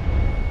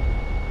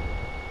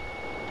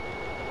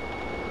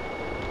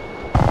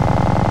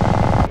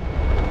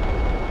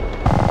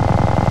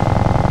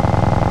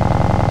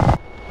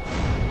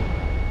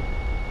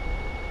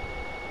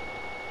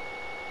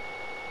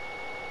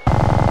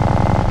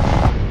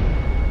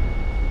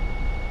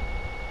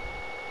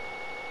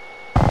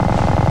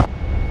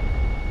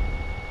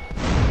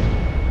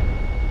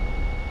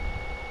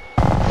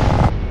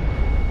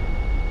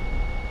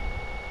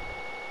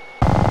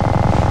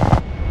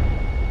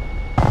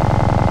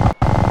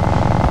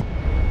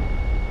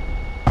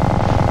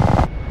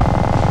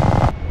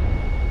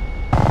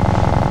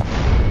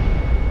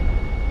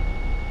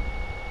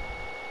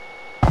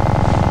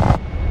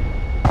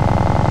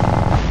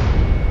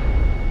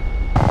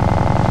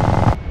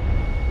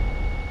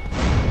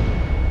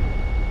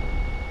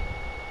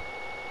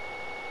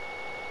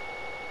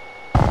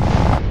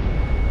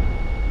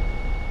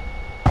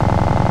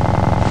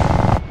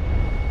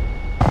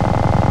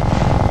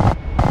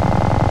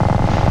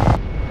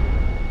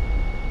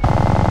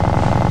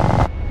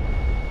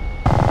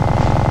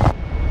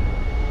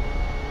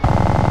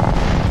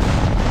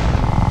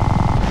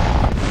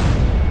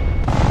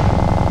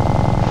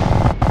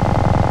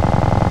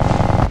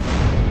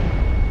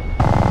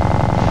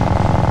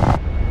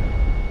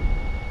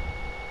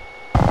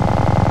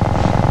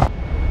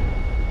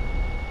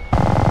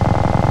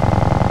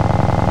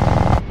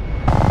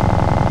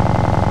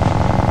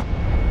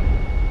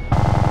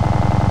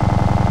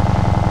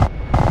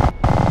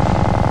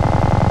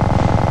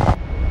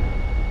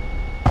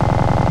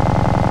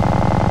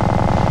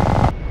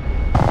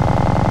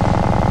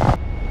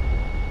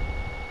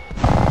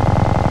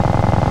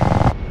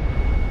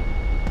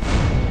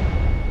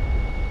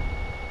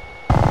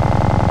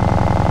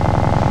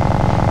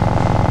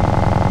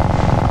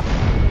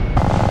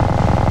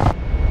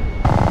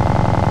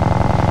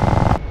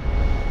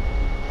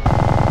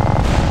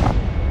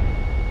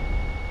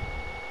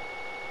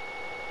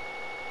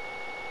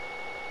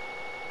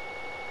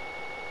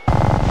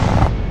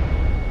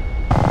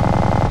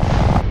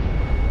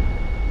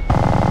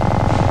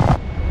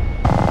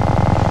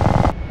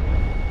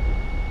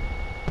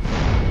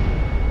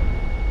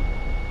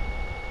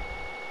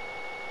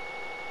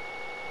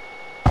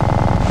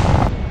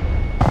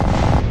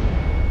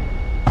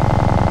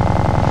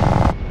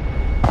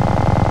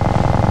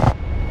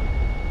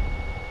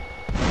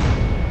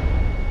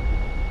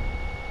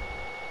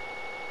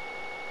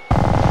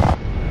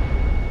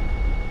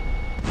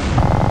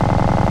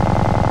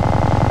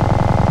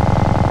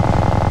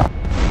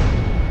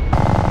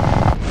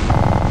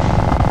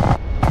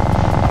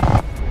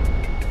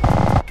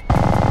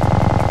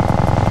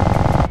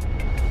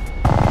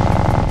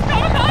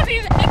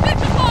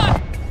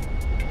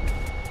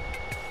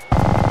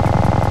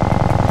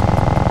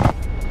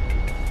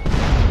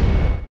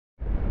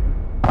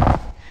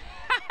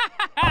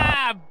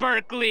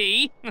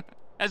 Berkeley.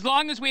 As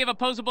long as we have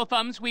opposable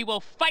thumbs, we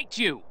will fight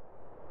you.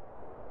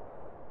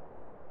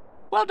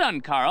 Well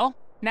done, Carl.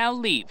 Now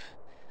leave.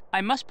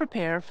 I must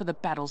prepare for the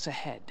battles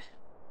ahead.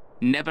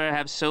 Never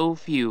have so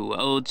few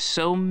owed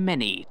so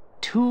many.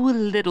 Too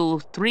little,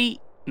 three...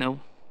 No,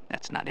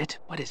 that's not it.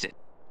 What is it?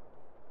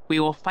 We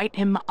will fight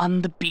him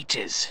on the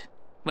beaches.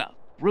 Well,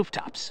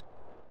 rooftops.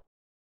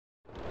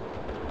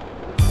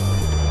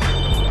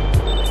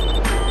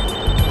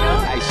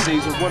 Hey,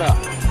 Caesar, what up?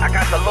 I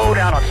got the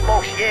lowdown on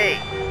Smoke's yay.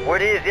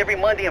 Word is, every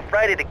Monday and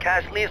Friday the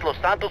cash leaves Los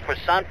Santos for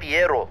San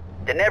Fierro.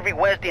 Then every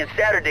Wednesday and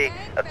Saturday,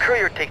 a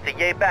courier takes the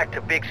yay back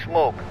to Big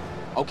Smoke.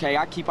 Okay,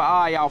 I keep an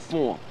eye out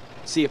for him.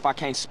 See if I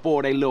can't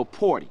spoil they little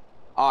party.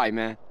 All right,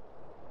 man.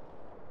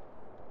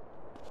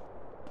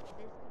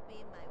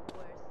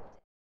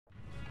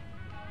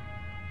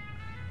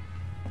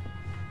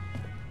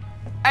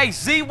 Hey,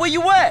 Z, where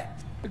you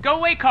at? Go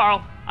away,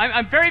 Carl.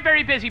 I'm very,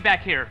 very busy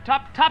back here.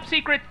 Top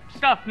secret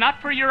stuff, not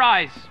for your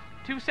eyes.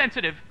 Too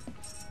sensitive.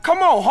 Come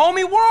on,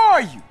 homie, where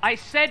are you? I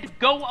said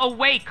go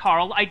away,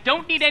 Carl. I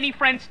don't need any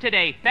friends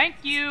today. Thank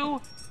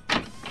you.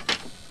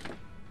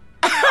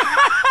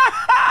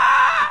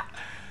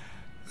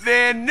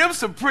 Man, them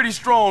some pretty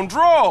strong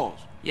draws.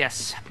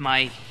 Yes,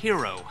 my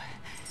hero.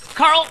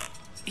 Carl,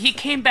 he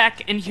came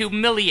back and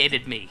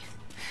humiliated me.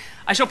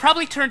 I shall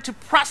probably turn to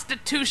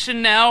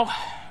prostitution now,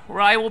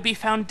 where I will be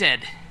found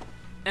dead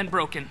and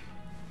broken.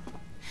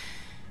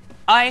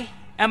 I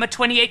am a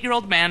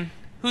 28-year-old man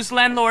whose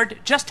landlord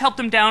just helped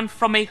him down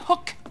from a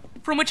hook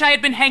from which I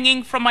had been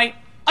hanging from my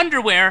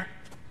underwear,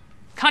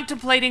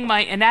 contemplating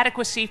my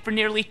inadequacy for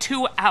nearly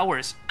 2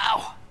 hours.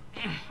 Ow,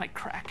 my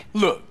crack.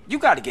 Look, you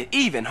gotta get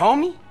even,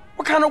 homie.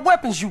 What kind of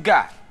weapons you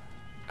got?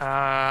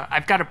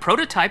 I've got a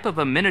prototype of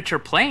a miniature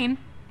plane.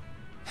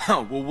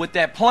 Well, with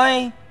that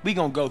plane, we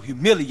gonna go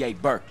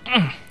humiliate Burke.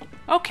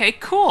 Okay,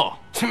 cool.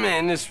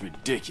 Man, this is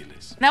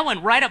ridiculous. That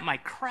went right up my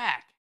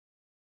crack.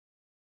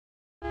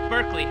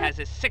 Berkeley has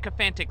his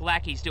sycophantic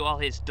lackeys do all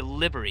his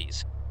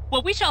deliveries.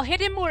 Well, we shall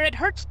hit him where it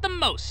hurts the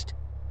most.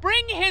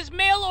 Bring his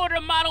mail-order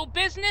model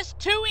business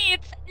to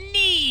its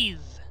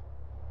knees.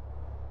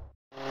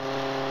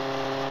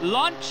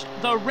 Launch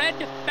the Red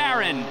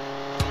Baron.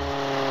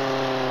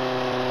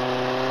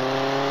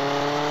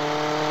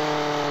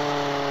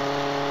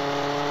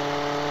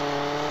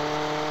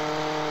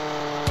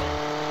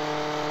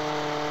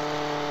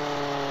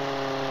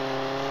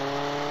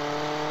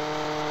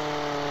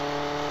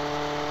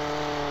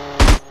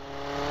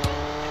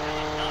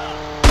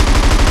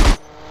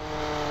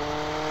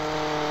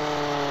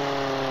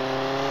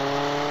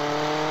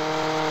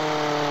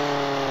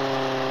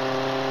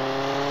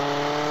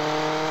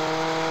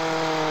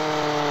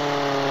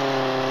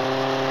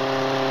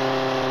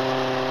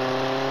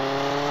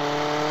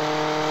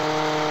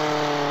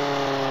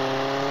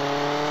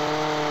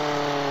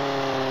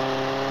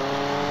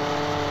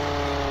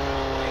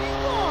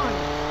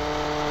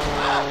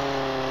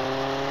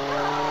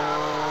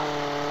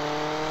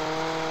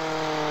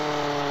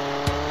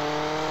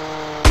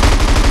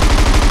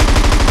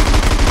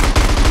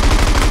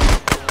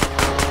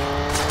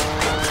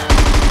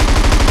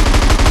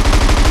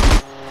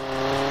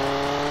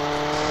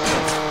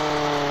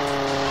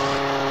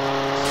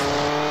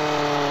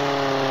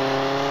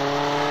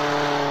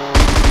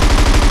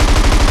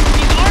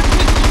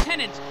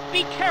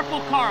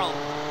 Carl.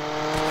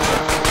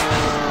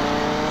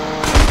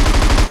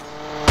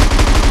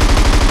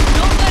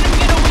 Don't let him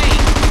get away.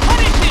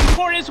 Punish him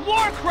for his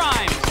war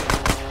crimes.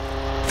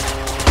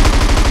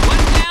 1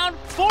 down,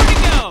 4 to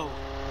go.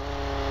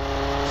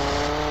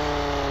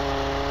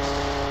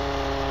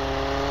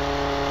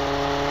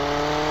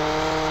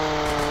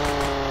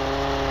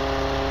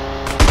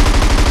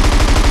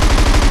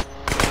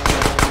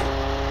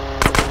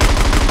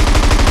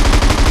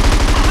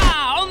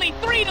 Haha, only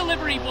 3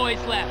 delivery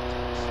boys left.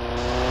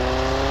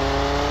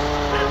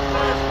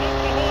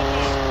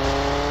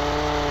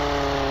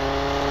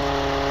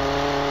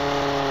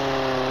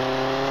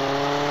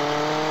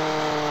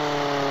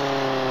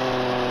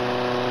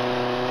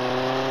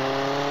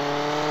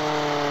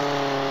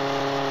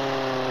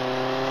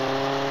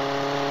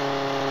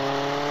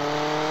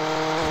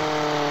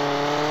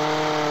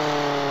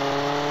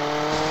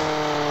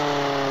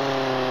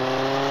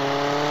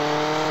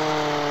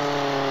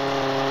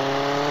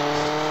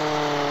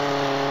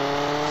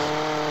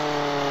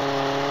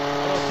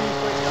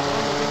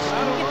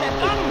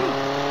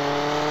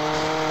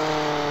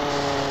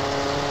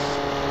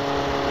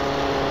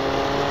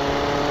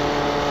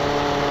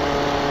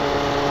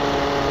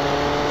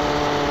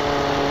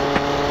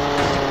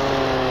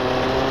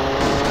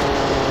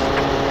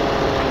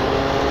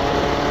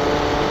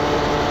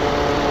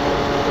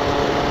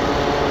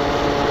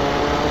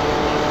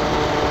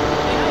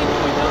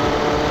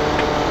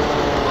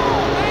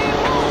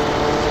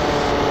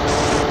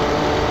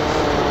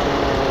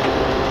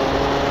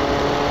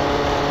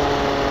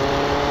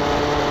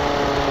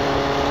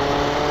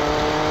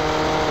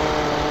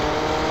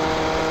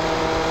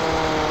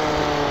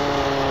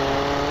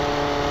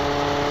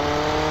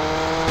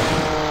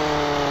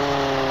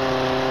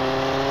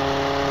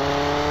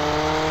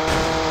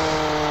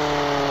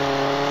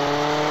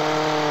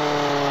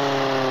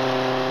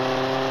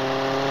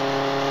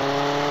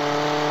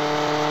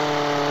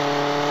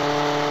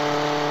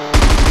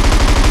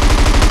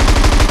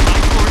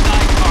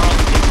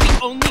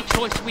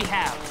 We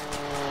have.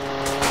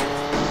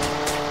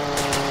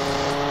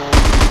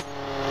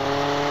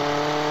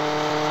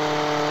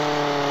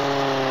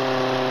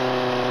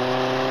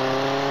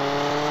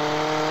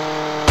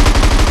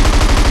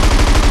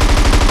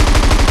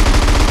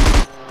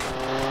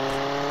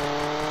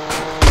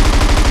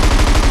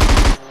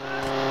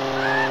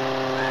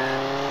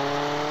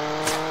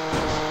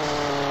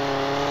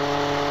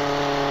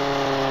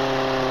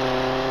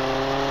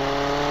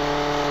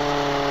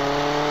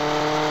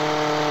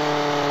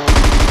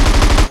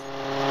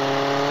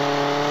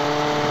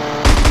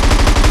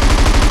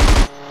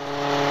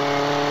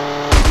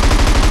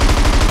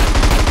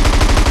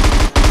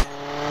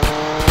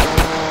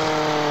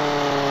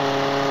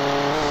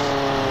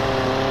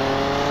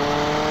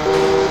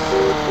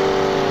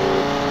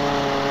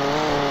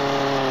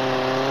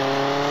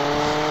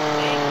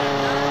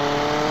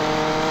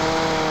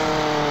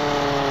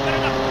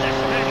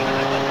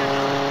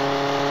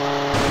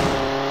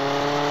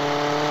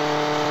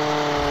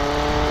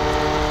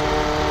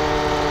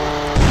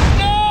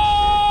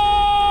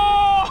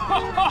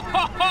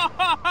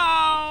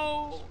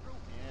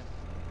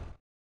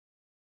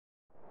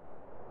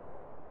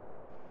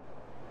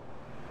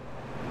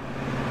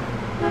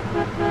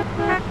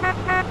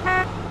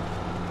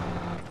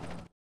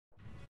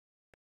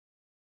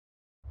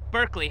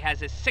 Berkeley has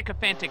his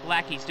sycophantic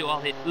lackeys do all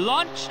his.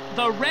 Launch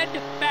the Red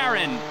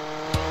Baron!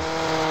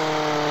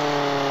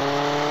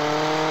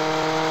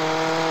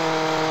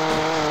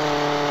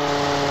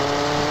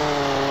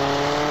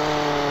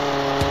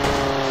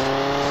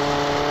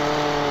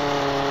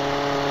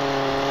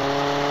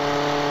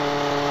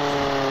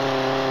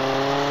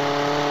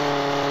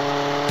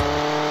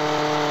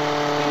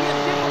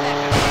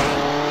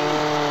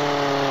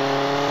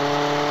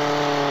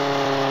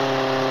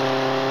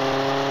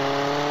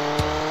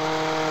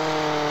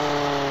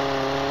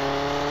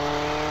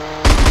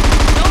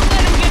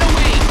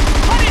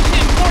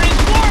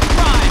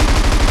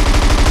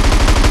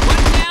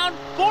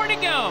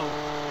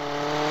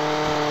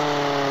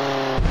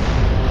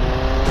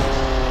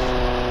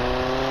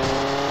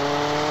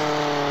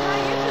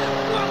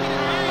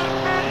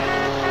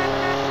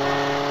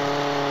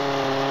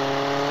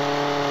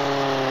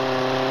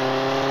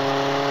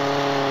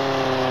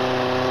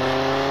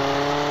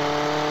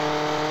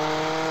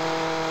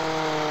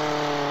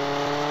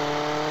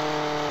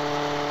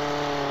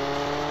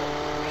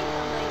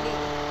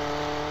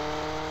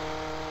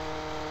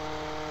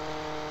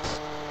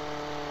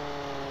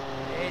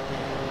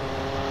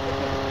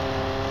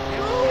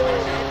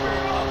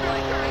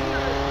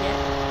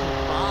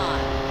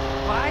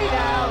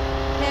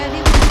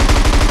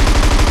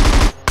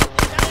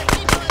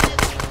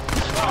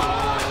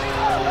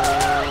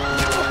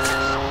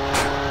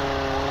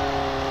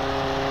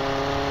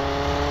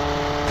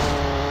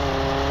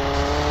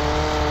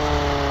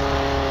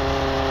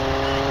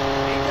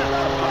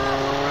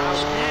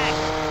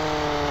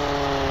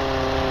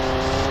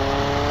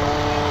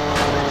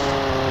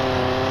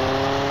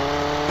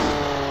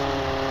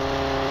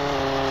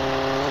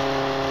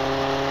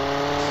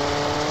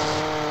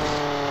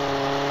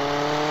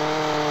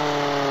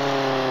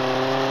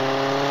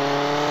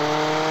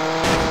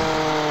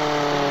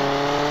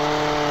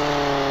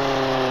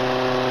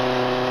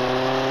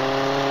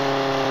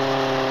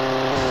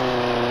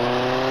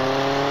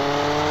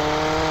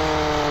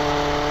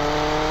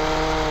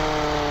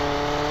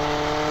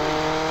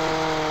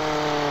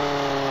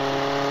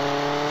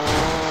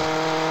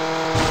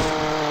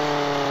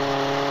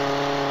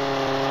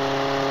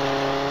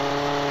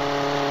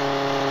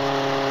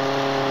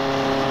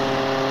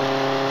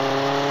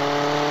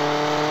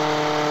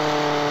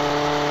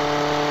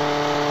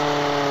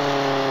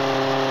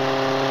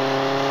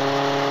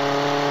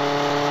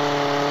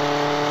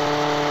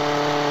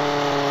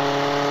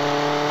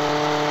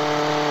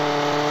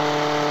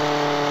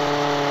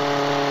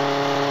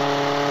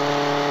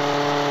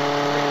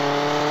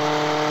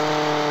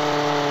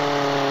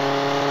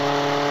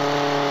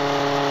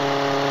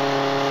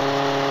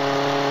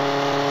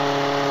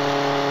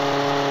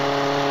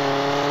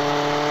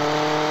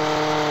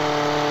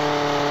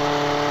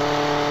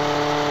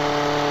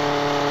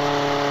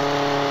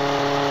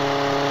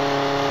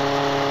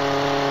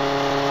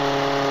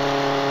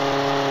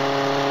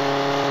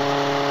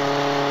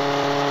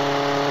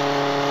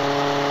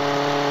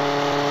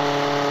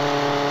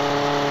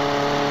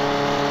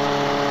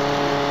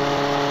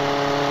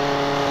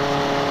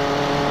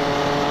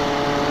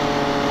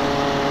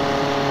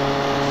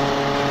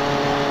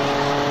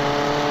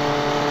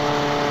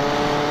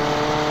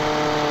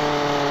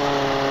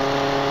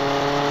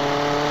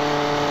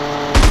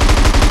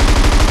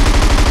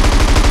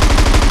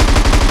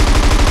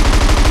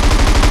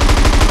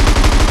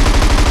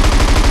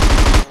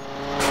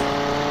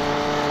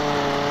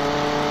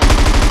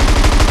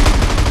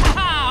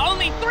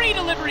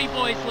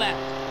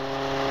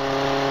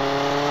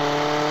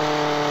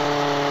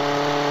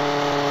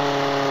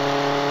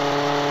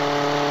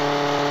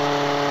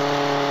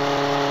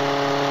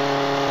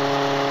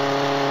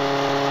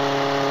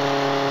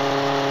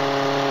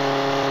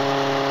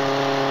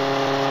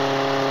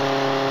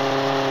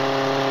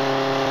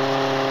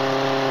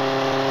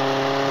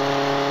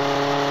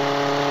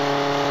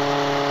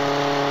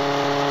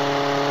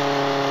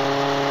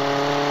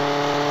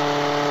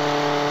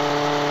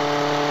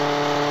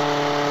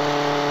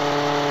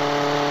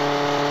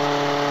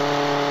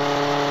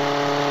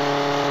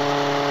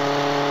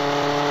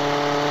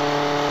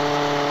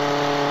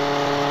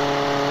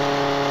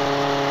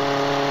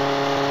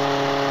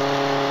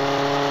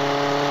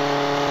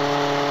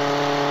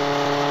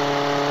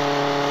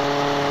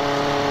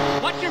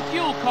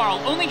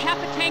 Only half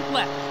a tank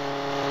left.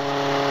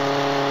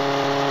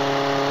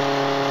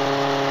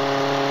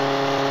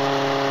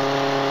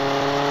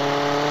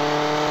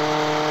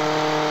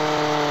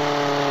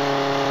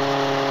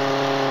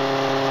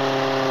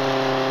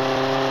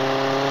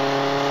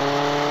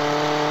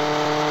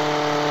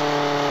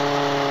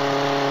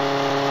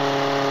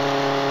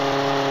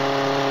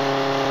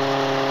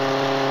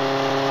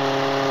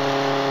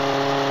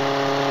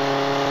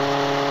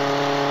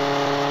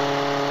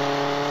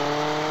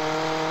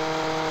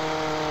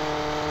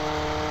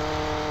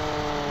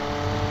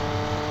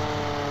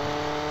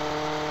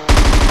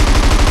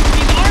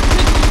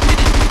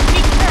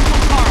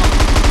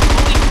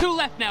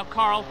 Now,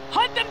 Carl,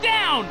 hunt them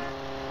down!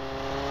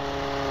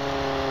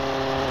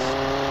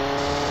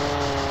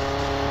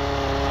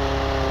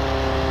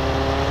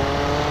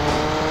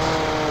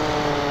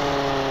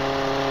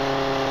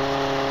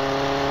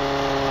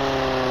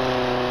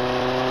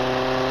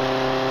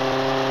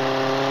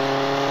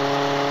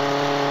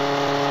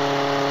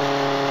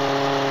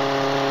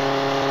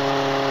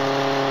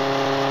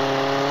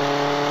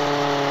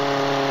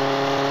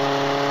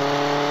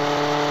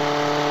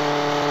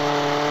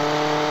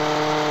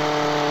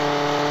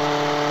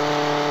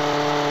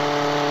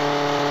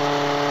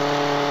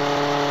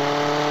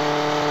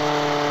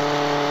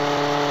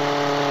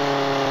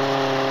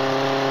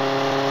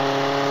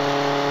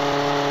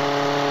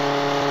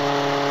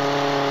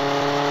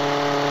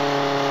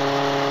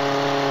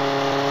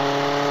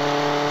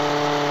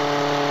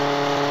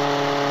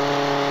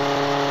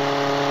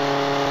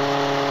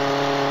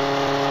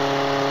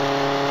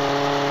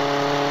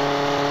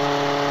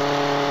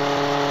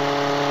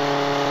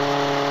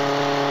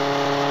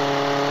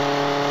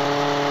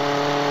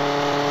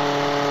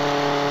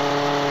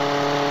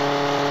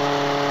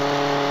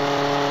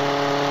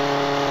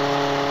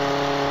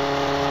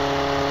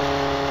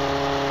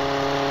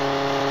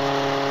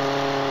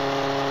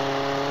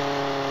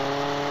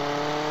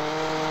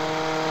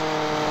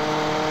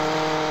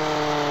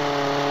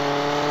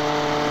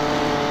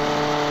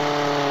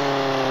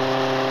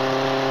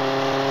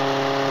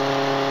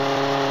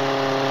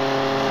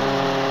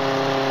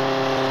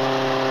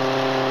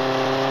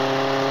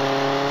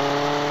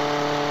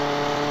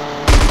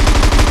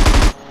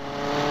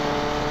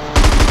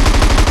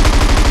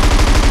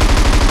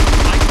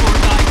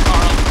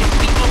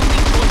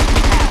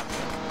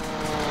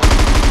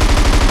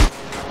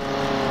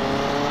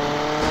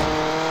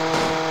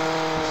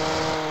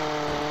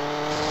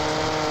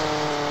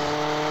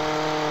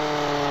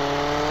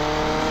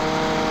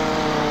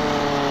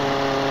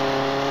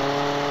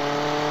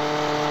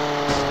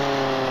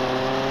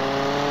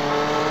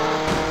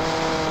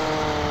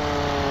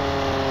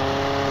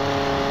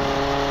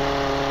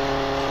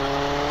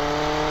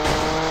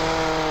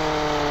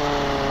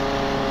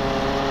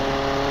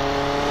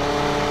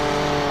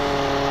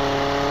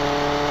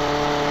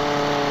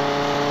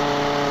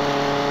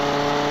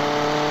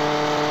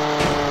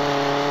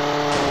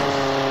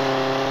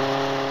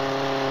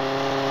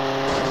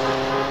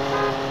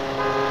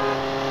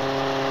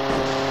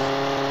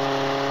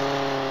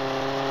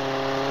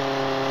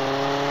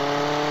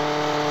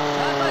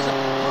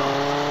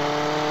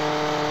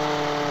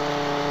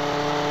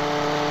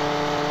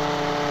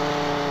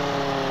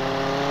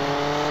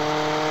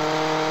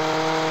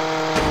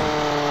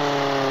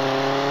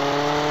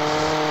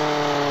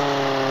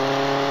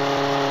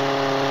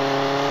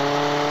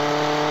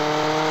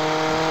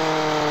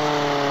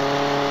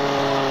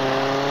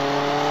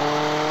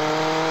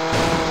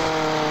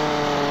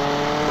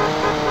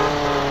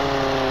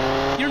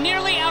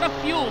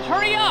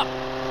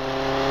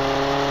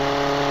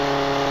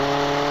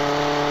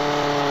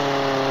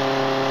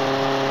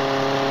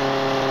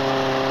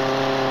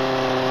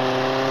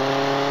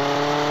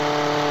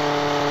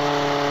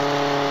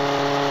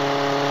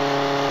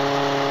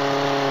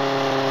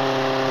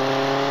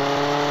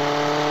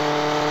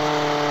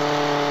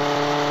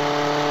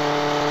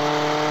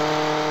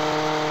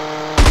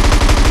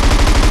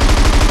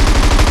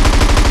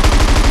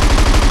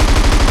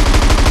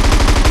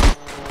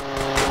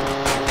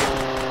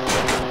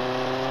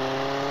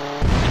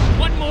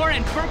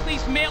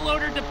 This mail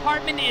order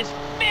department is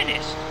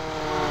finished.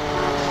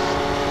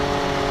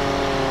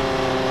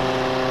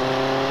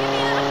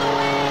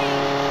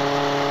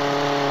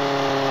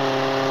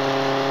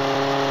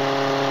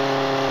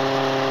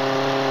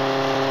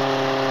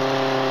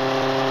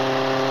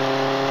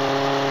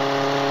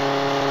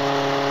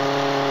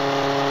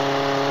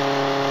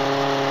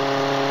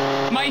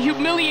 My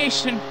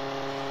humiliation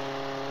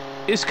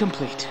is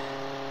complete.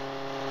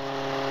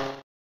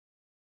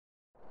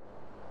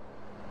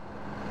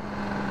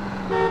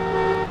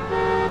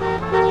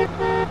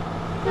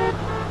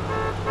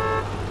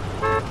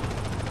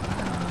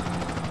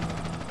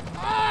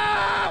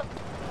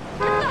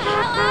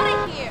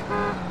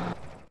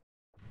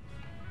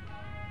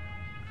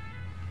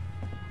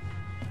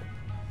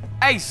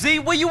 Hey, Z,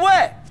 where you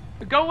at?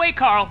 Go away,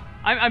 Carl.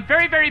 I'm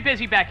very, very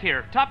busy back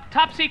here.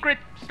 Top secret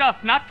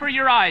stuff, not for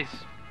your eyes.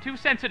 Too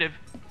sensitive.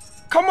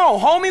 Come on,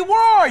 homie, where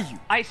are you?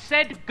 I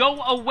said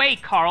go away,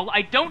 Carl.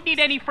 I don't need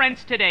any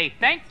friends today.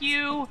 Thank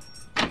you.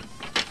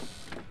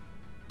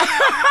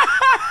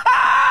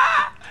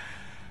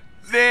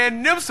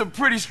 Man, them some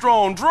pretty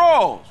strong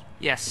draws.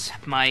 Yes,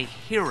 my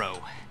hero.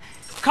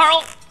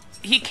 Carl,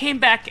 he came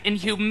back and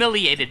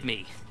humiliated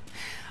me.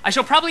 I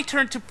shall probably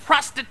turn to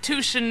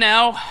prostitution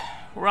now,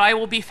 where I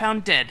will be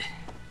found dead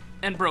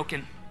and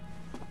broken.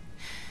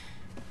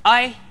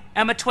 I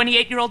am a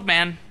 28-year-old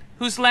man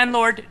whose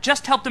landlord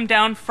just helped him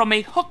down from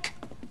a hook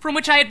from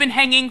which I had been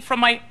hanging from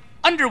my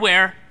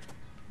underwear,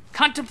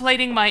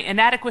 contemplating my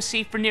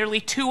inadequacy for nearly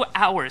 2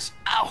 hours.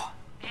 Ow,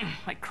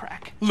 my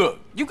crack. Look,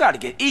 you gotta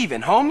get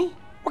even, homie.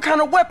 What kind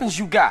of weapons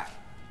you got?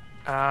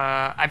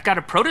 I've got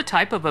a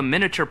prototype of a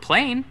miniature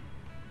plane.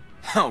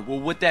 Well,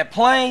 with that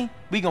plane,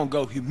 we gonna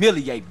go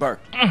humiliate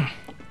Berkeley.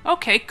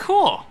 Okay,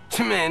 cool.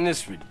 Man,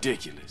 this is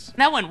ridiculous.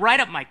 That went right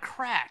up my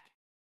crack.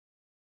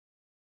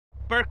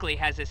 Berkeley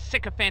has his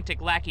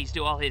sycophantic lackeys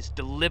do all his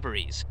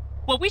deliveries.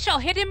 Well, we shall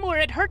hit him where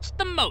it hurts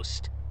the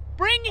most.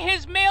 Bring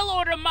his mail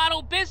order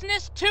model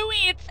business to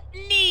its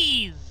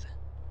knees.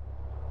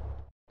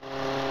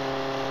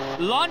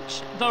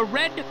 Launch the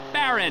Red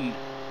Baron.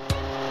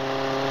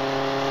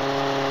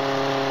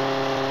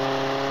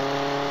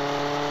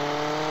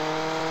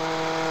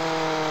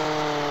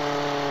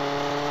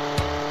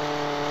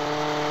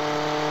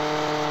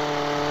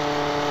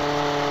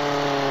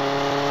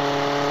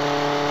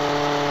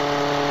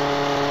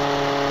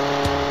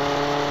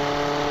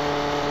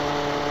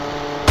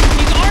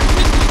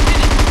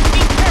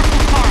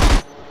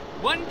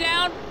 One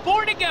down,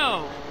 4 to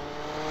go.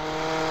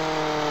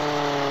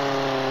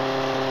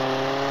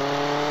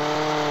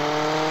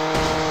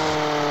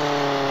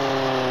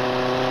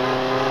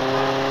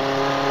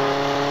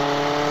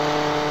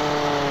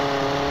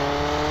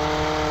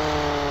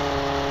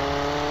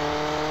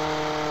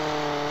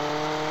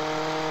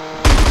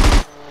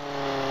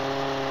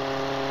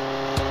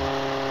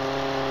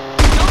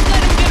 Don't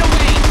let him get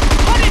away.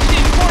 Punish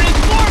him for his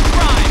war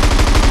crime.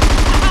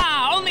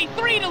 Aha, only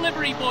 3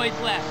 delivery boys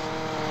left.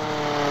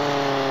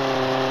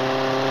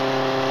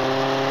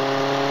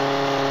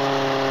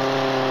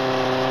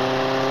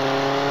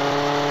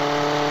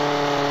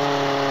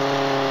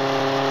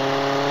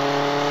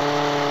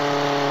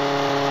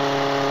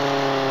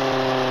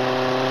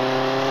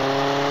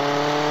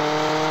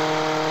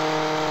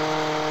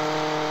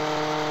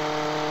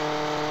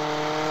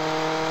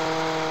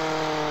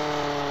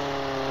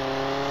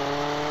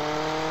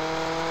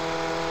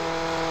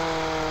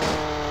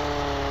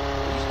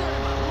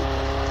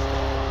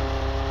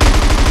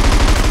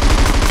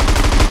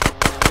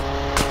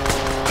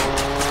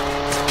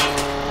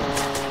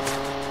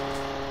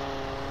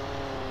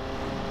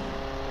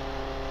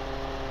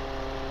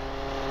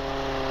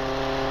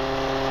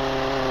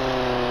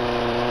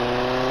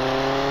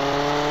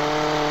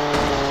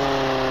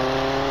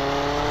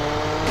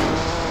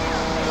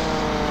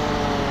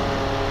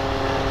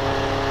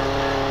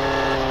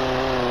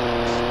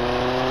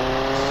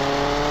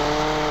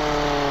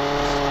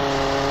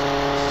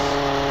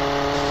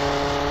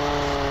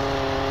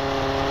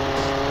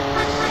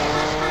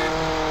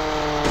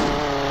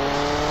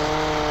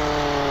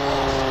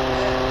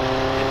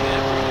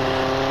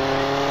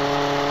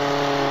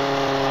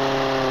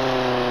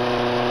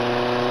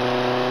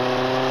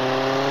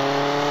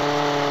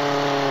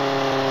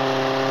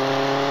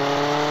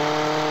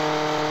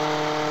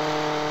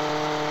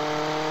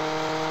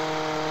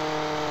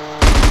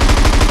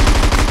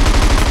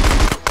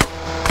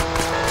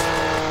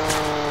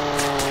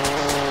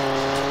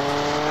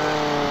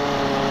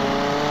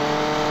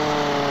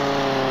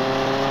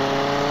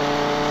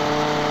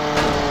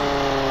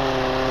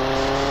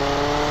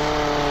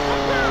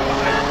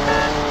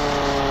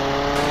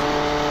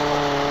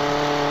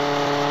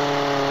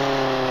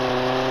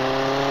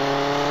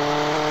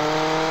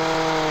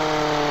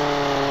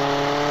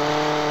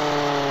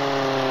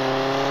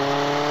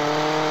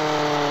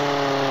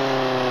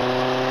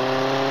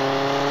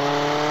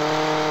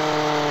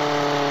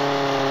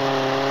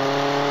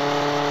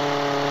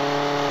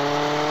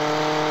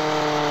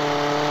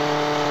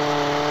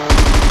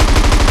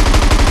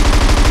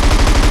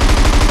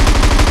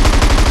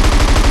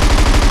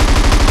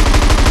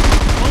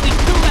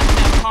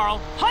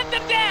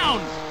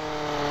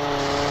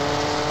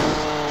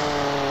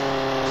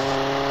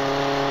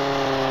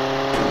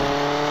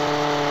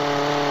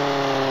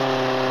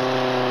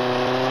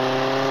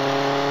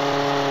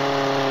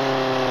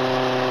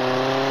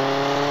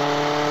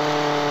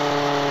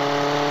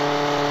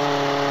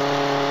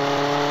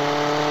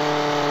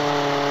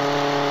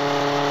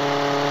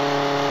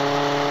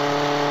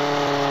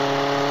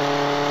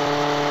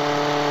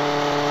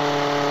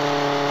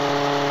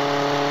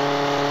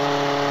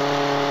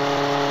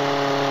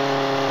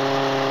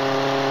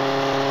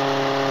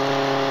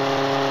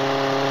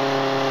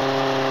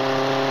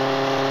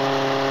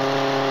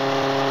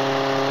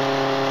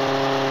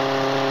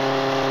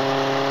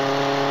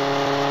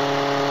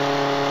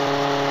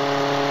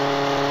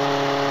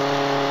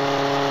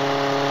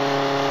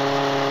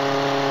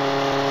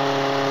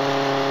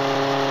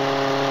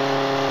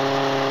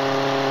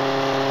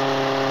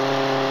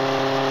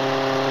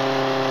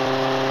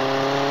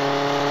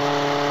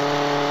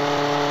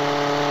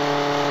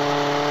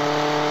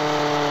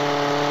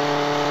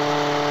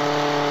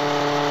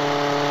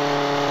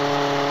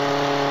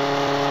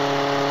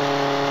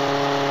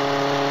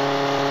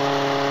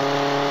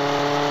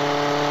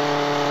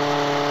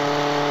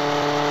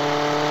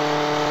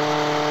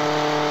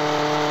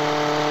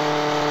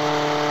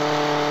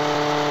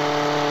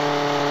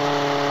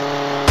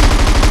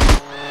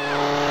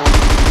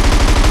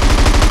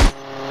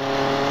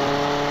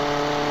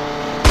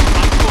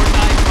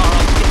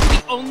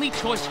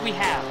 choice we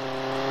have.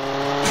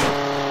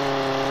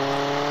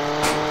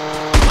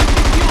 What's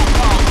your fuel,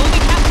 Carl? Only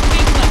half a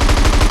tank left.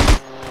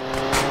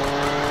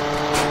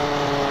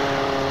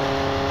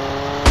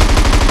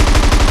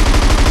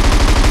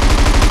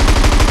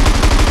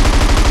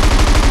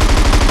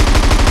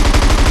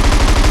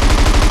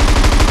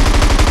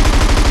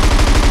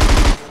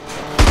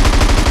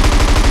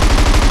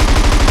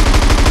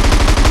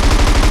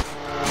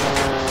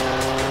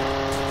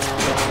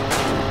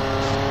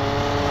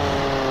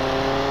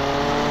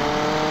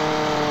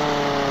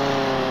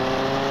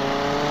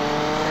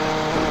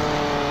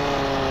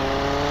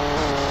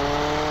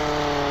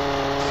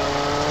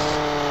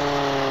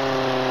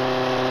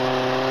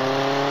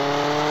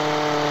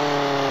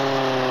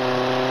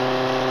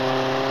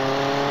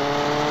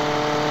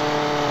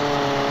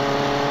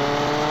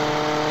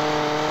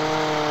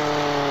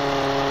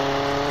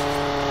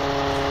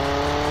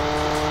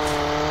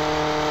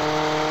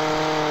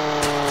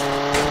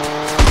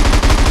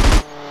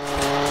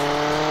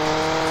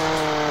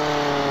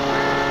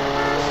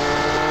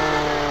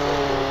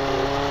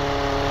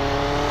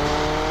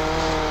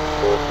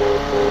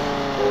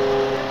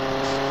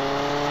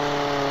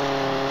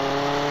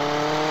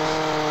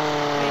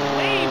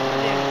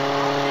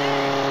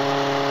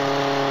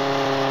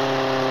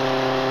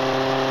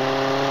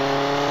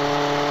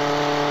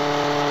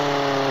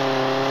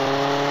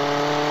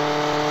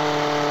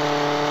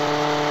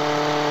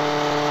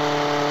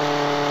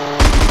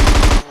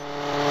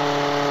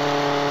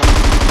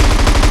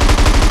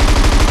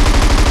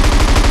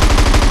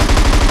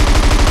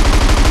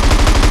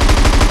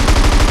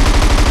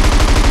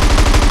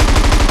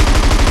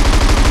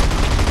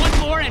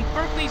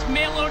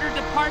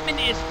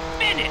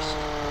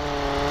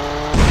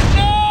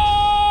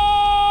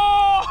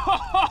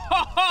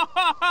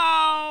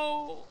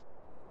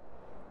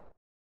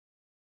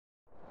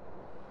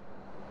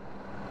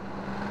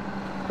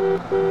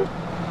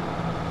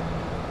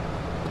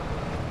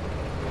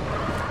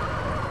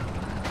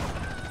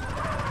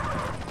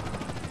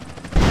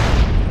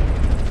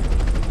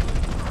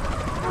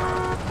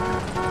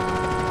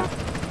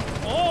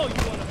 Oh,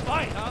 you wanna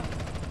fight, huh?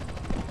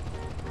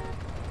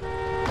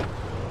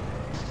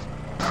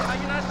 How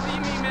you not see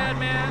me,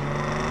 madman?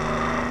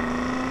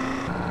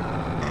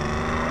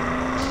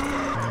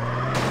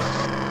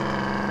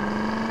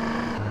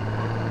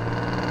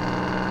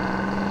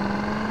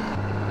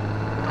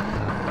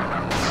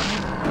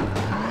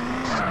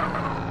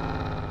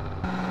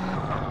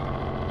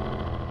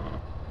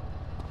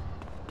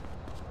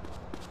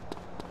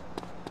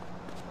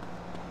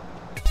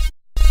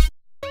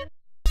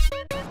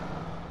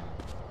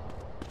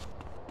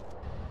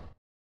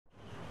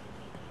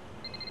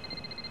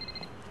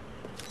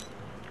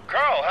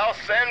 Carl, how's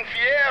San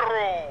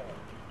Fierro?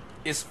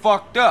 It's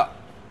fucked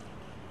up.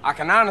 I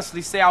can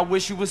honestly say I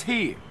wish you was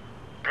here.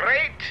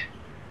 Great.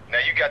 Now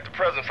you got the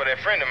present for that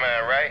friend of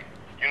mine, right?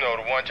 You know,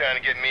 the one trying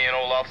to get me and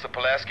old Officer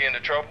Pulaski into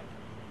trouble?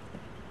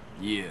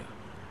 Yeah.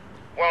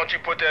 Why don't you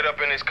put that up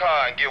in his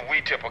car and give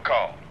Wee-Tip a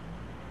call?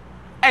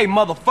 Hey,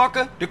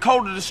 motherfucker, the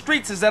code of the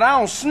streets is that I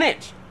don't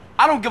snitch.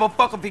 I don't give a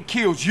fuck if he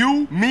kills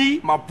you, me,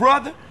 my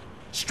brother.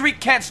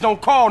 Street cats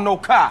don't call no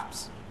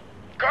cops.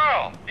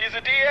 Carl, he's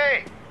a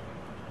DA.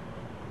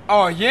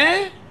 Oh,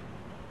 yeah?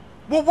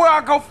 Well, where I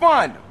go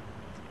find him?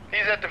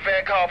 He's at the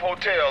Van Calf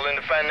Hotel in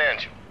the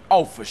Financial.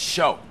 Oh, for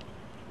sure.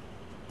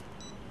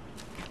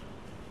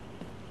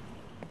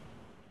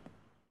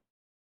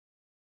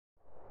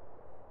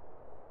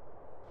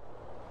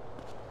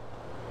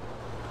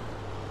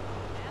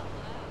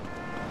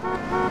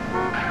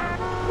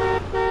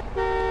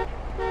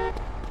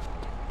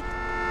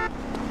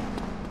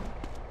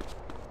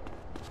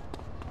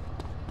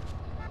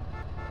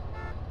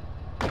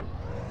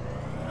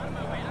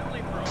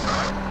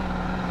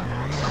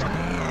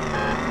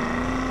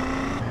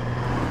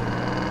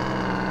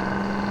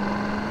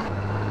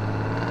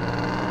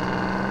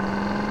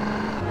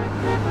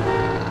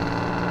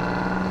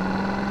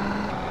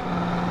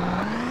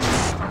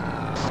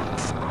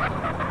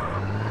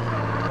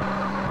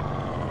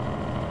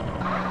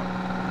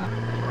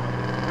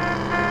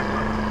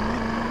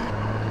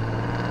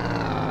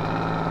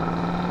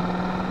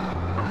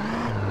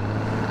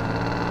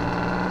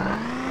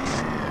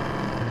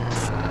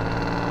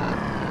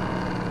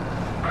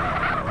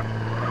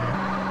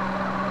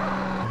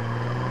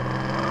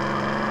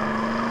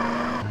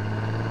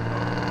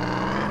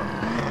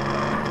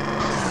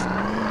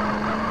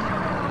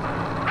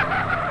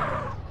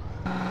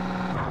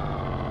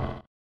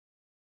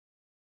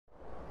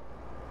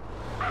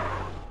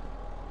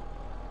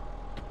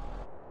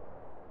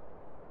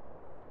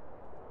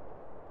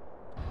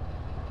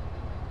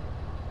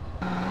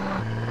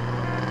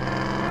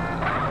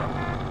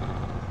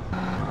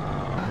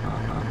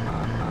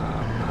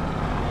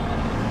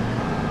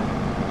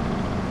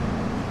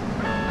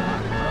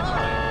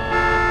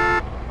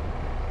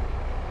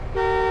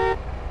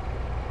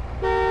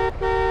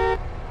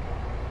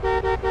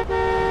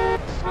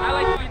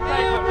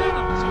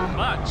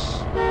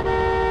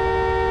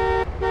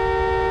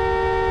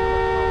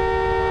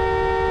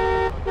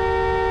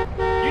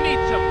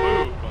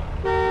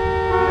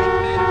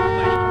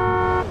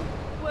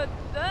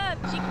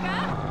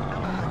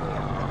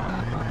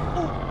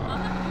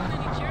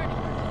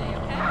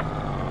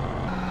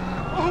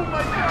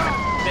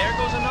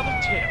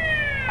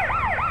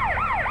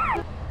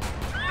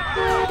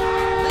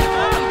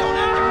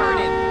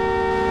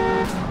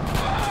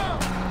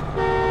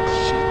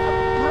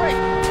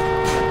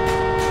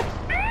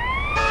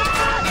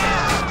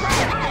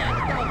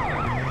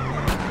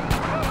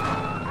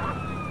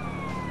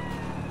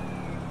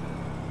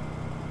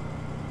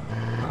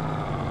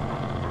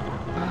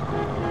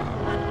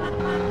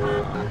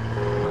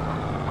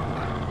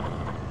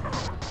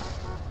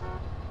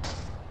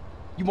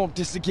 You want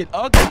this to get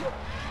ugly?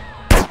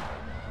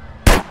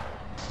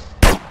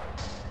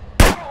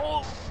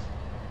 Oh.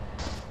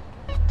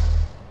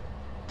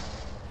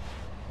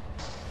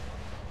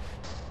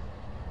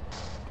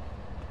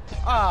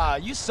 Ah,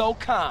 you so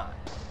kind.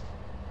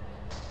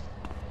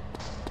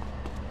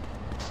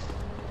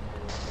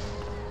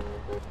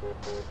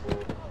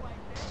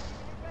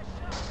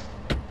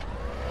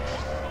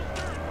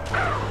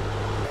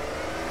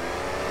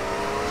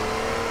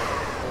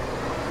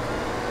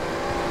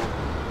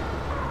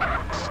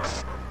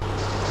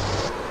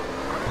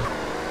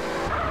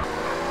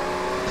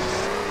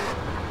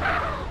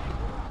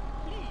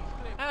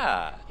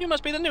 Ah, you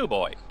must be the new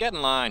boy. Get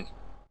in line.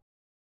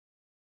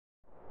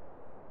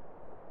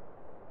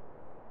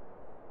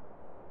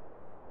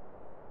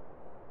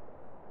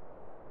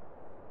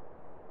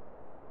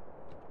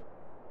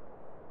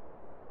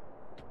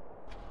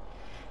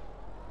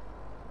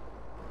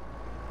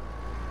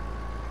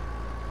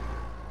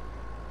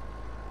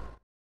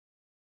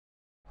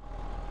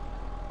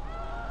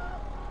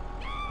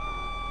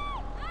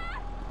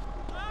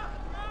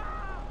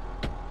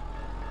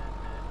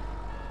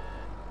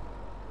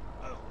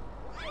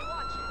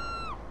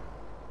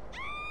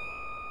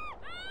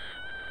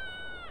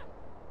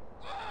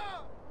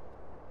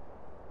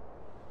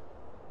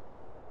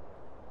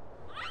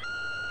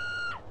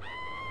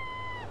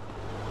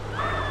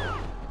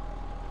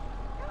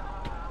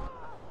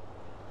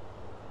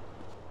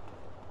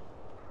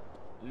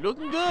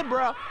 Looking good,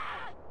 bro.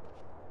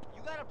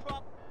 You got a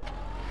problem?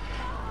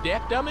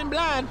 Deaf, dumb, and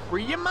blind.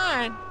 Free your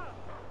mind.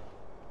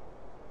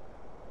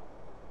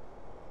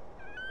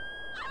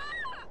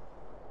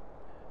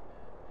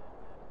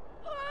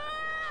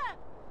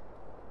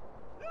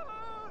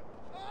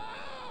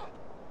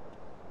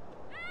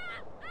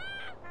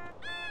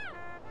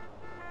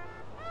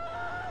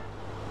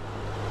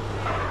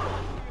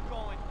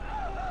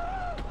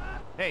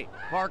 Hey,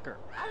 Parker.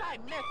 I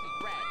like messy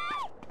rats.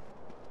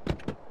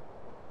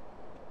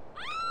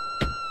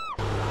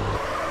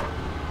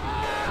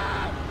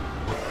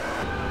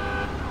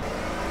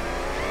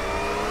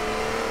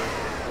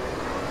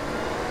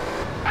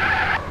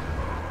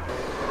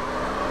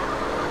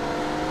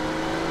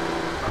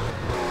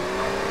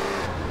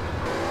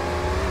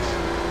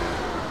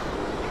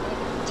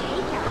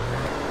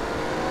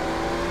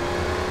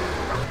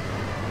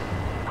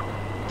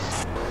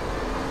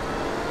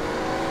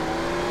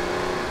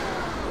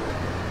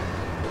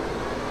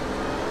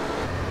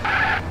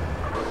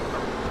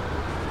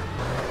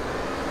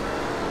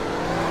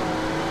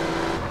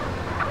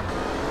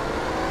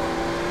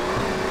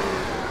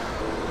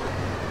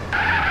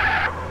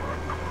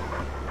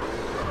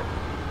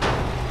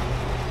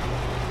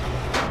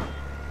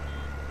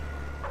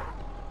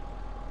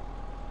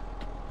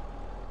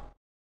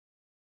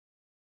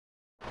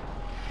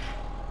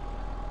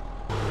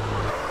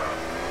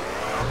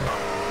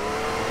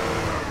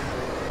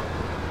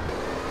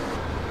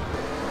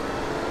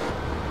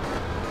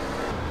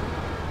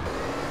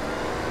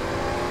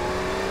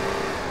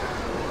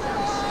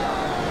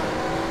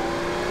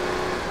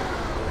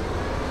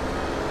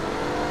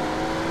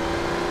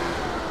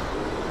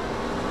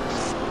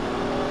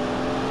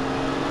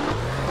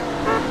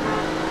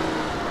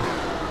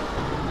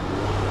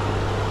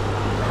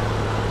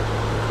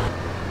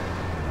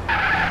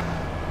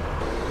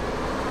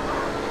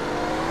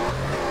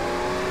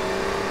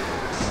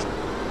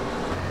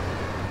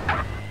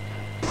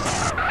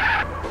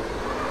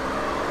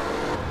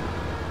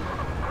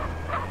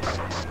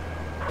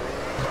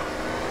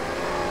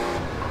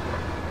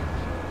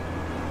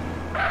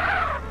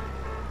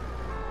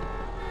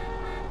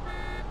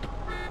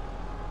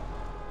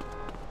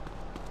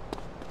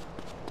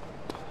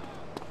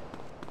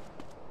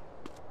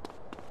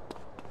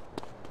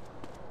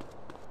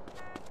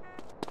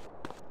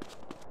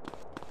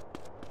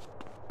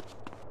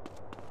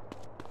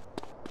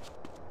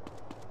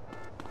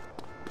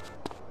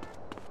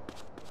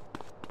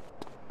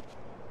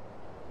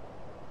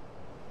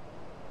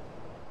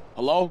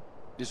 Hello?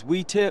 This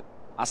we tip?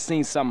 I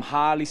seen something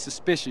highly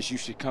suspicious you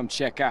should come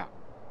check out.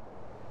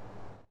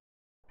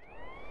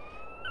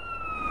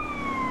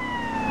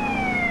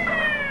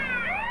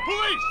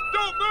 Police,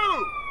 don't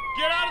move!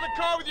 Get out of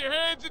the car with your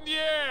hands in the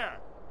air!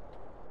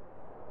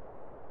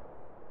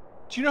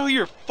 Do you know who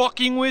you're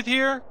fucking with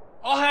here?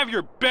 I'll have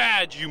your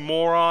badge, you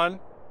moron!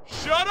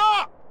 Shut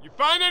up! You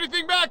find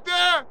anything back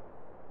there?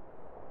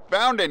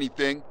 Found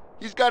anything?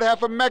 He's got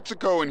half of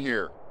Mexico in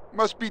here.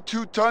 Must be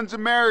 2 tons of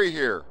Mary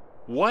here.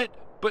 What?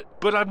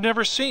 But I've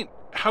never seen.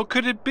 How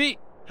could it be?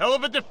 Hell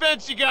of a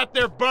defense you got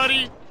there,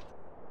 buddy!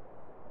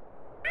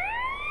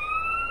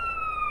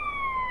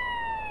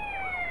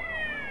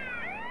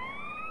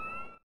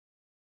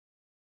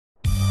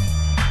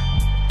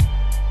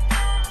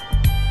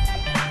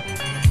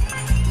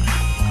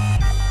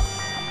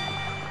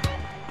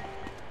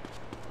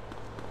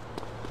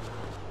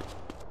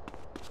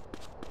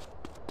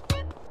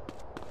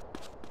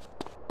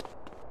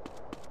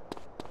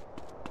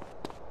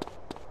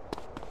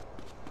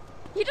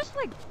 He just,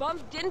 like,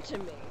 bumped into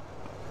me.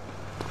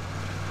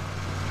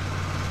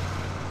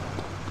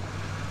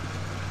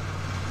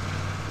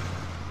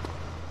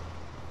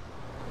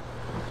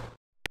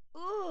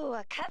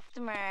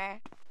 customer.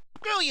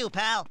 Screw you,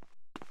 pal.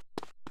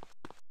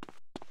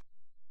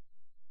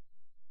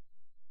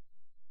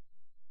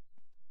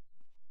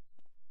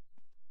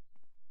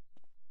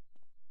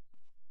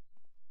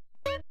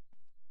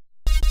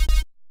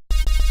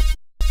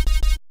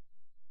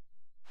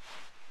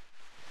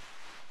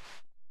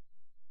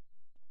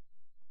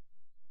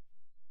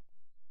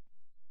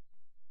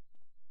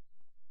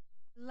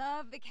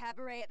 Love the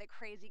cabaret at the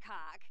Crazy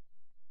Cock.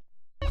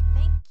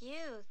 Thank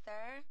you,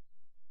 sir.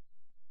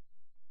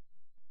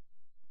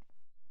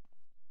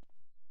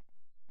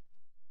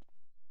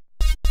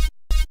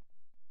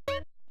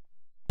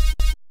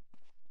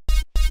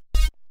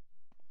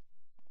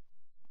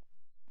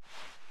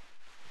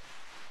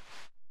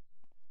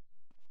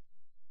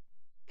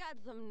 Got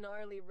some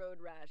gnarly road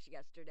rash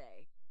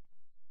yesterday.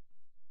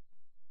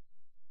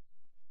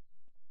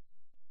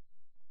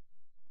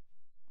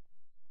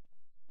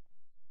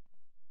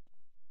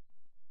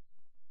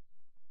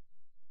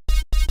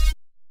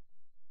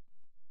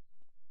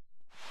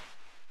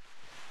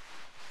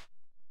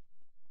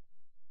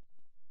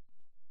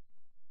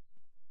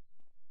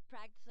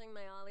 Practicing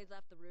my ollies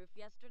off the roof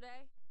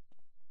yesterday?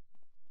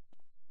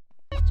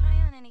 Try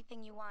on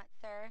anything you want,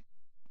 sir.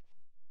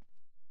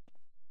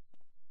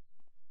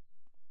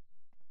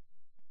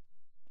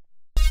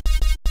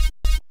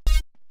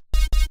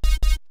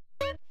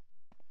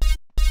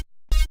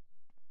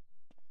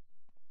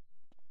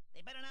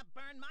 They better not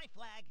burn my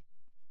flag.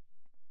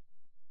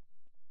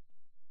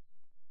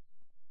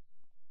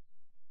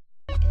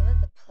 It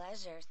was a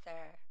pleasure,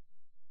 sir.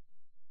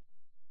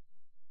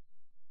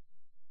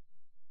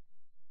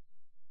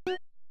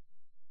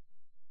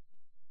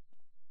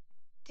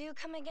 Do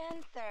come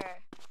again, sir.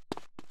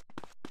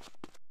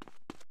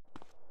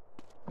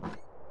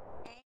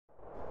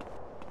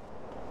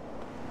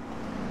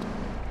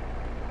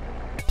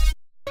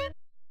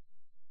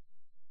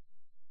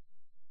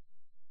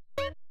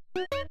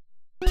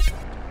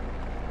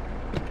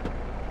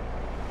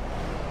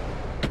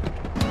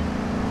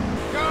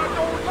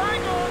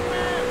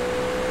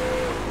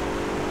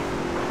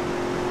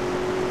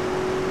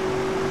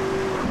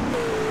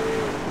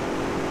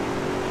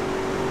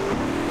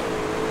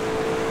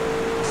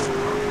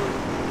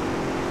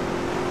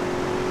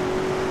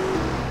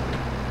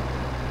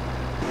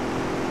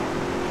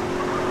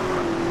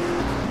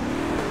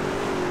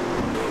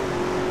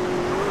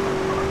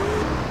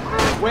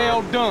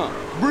 Well done.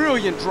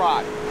 Brilliant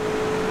drive.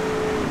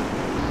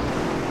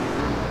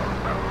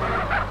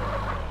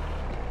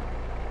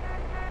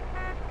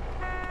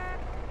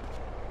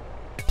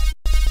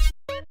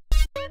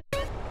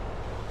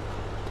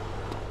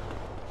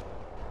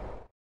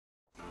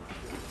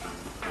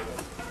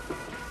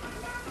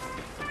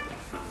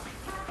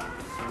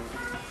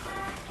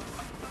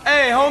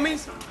 Hey,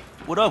 homies.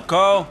 What up,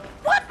 Carl?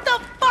 What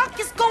the fuck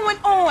is going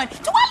on?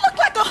 Do I look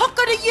like a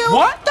hooker to you?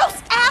 What?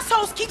 Those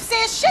assholes keep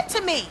saying shit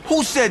to me.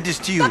 Who said this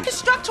to you? The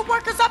construction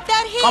workers up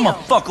that hill. I'ma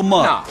fuck them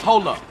up. Nah,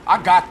 hold up.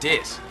 I got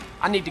this.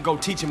 I need to go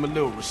teach him a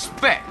little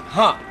respect,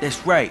 huh?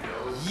 That's right.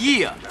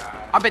 Yeah.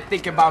 I've been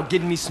thinking about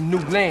getting me some new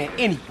land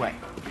anyway.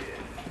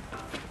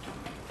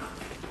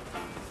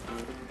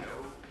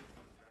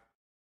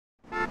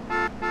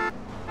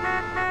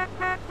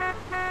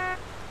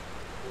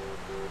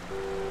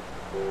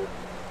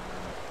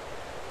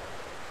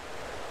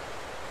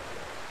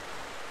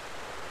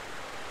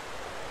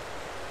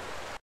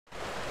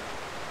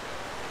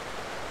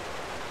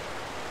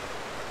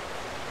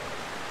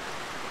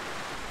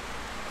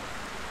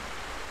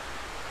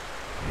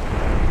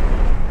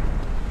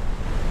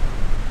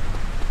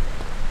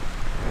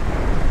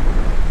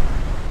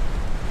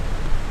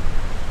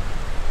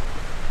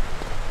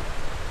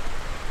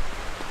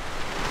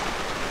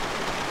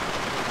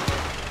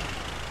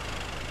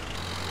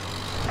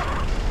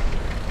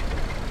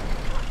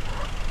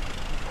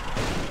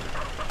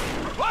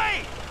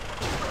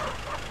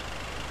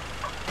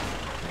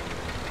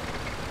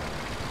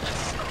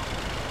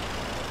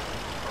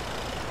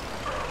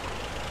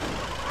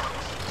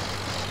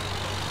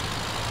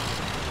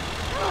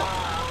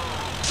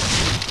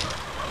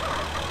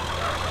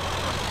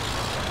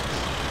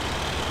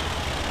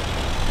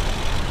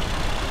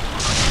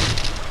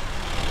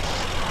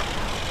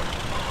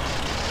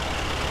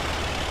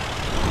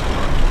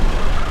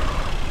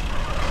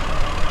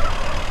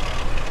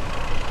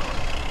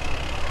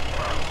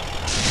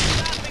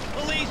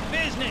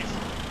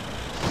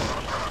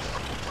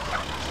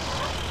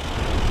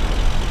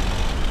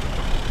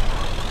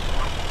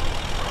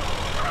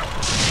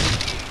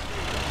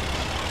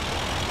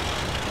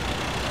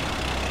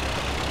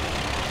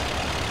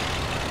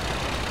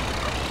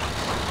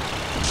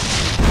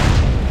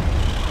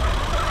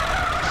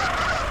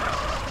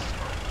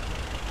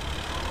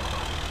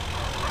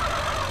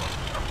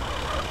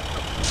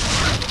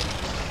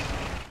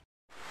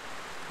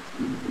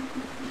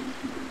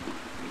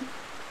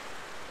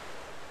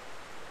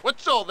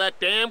 What's all that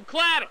damn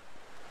clatter?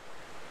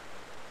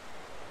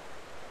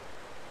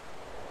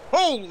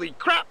 Holy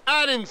crap,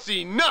 I didn't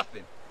see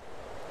nothing.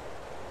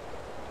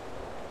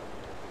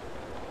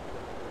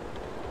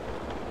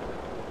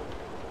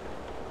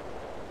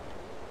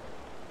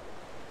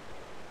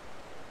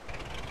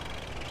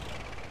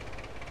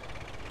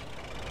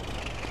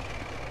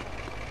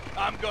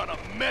 I'm gonna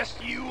mess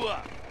you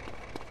up.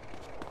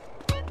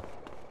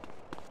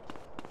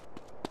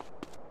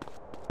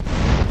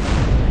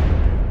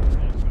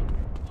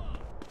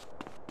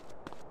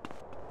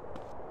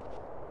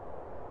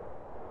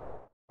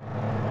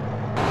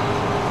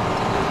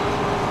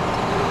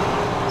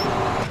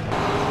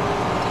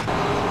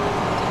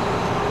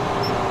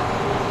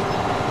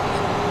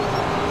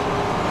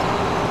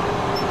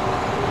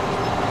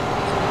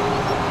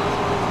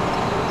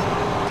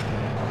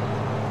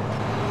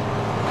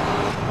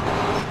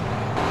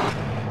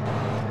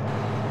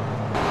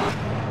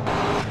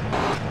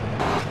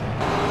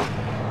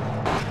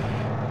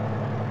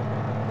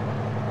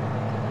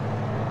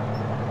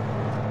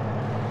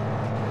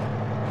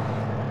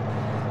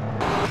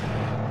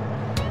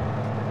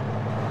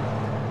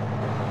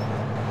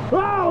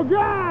 Oh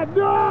God,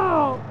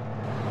 no!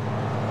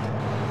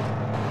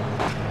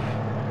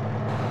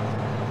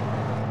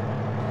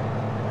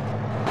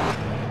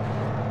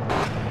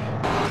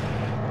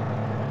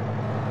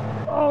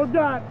 Oh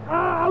God!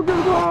 Ah, I'm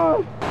gonna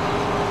fall!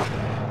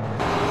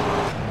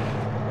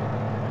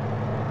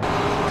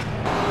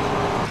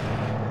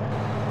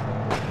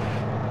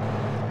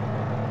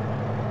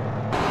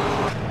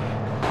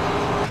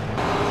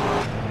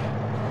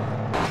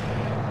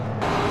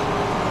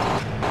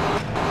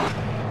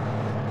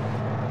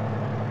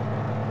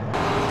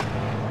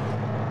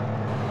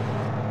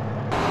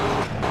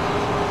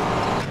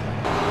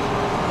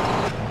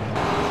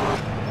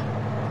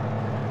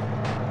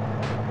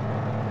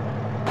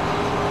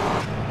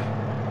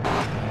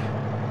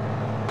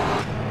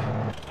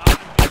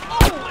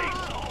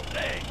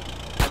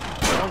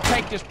 Don't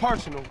take this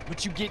personal,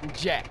 but you getting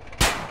jacked.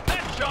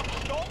 That chump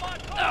stole my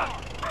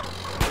car!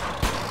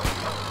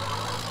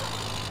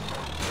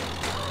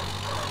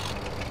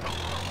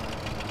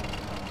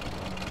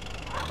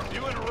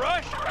 You in a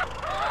rush?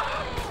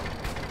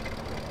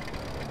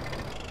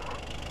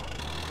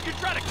 You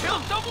trying to kill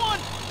someone?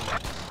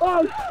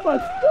 Oh, my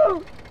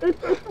suit!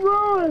 It's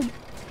ruined!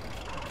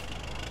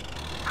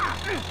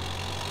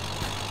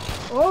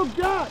 Oh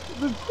God,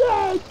 the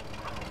dead!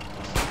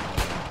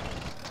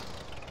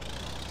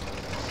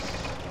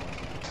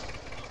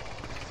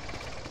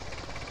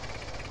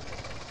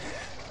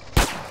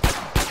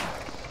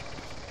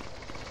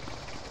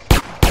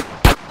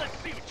 Let's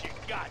see what you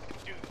got,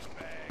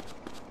 douchebag.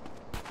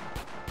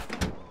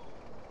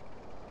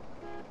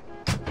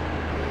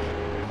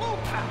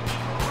 Move out!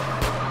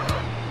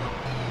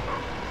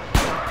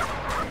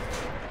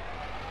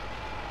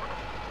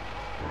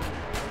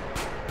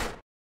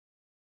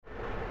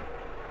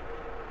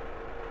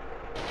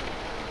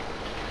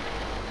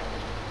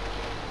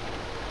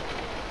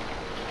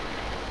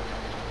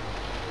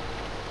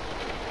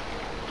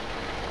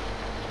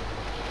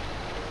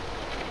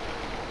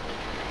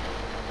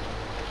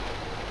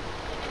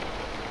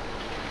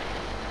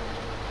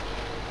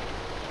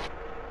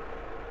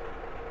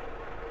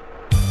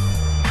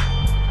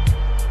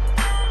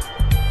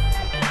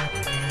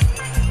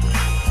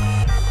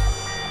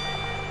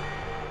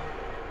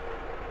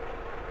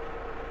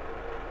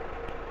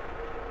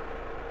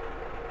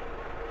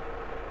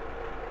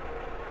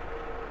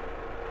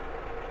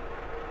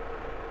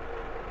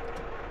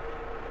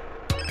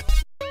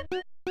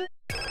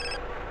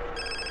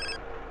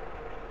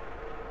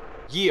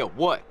 Yeah,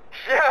 what?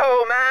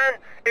 Yo, man,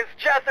 it's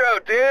Jethro,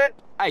 dude.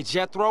 Hey,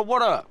 Jethro,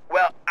 what up?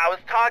 Well, I was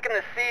talking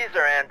to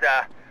Caesar and,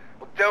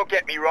 well, don't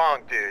get me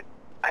wrong, dude.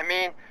 I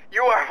mean,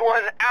 you are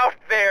one out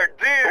there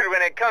dude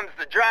when it comes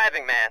to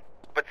driving, man.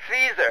 But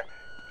Caesar,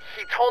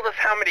 he told us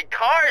how many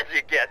cars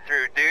you get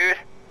through, dude.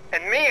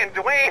 And me and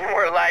Dwayne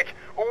were like,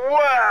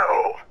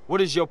 whoa! What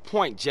is your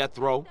point,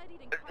 Jethro?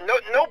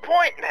 No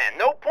point, man,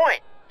 no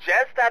point.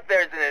 Just that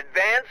there's an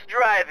advanced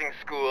driving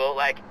school,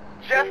 like,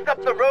 just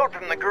up the road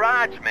from the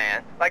garage,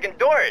 man. Like in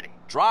Doherty.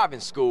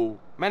 Driving school?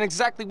 Man,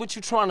 exactly what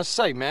you trying to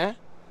say, man?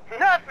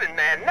 Nothing,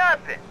 man,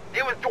 nothing.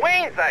 It was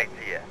Dwayne's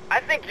idea.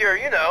 I think you're,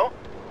 you know,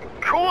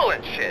 cool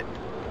and shit.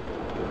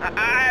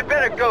 I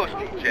better go,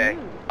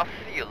 CJ. I'll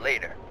see you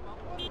later.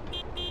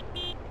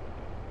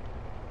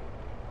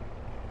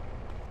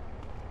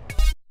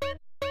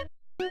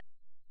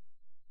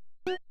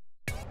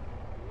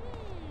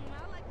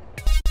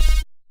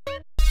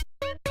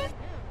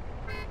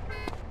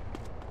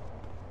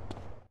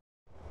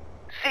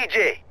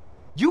 CJ.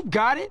 You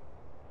got it?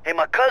 Hey,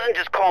 my cousin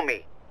just called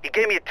me. He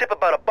gave me a tip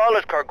about a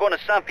baller's car going to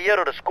San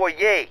Fierro to score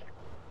yay.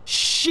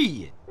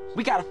 Shit.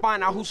 We gotta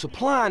find out who's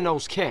supplying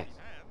those cats.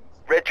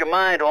 Read your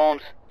mind,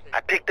 Holmes.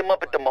 I picked them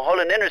up at the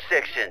Mulholland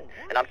intersection,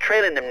 and I'm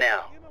trailing them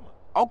now.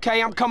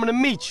 Okay, I'm coming to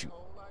meet you.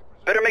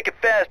 Better make it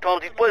fast,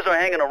 Holmes. These boys are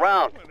hanging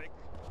around.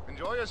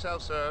 Enjoy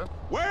yourself, sir.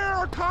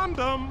 Wear a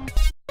condom!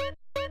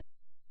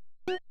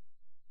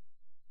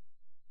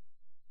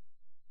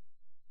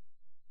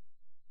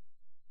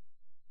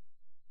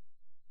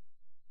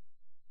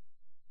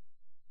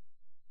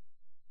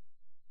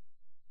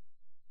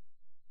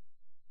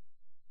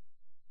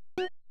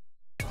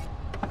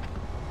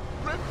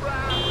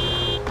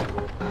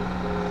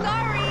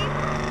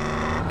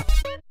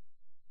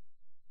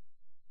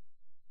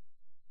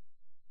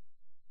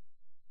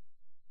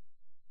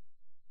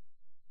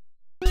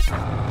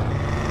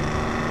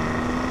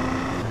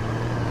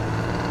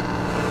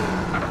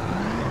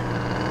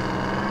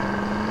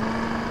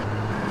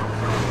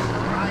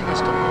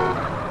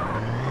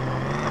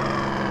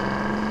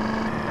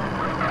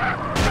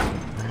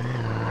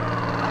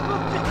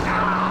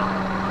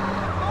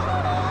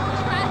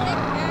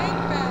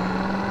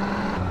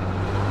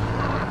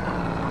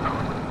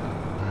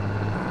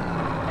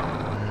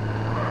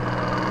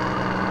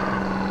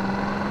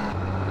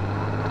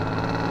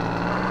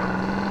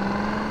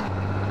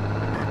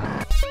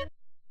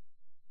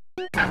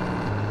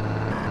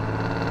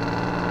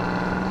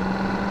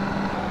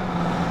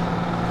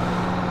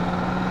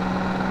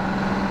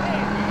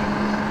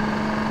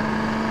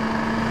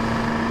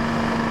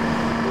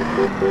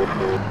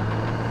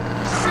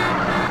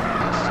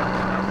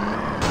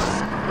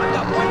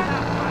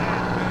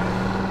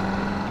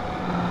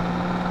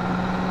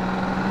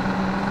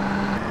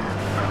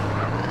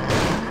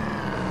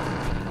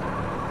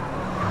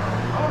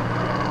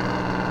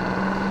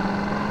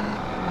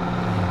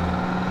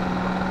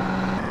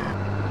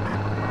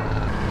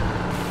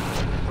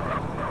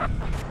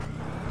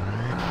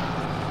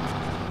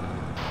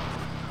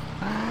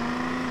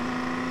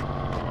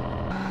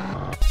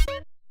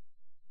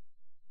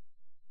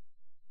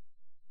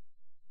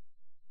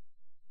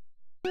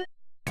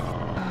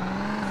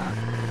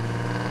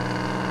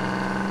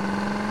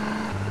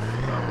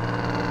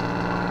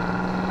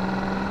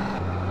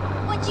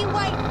 What you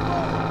waiting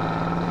for?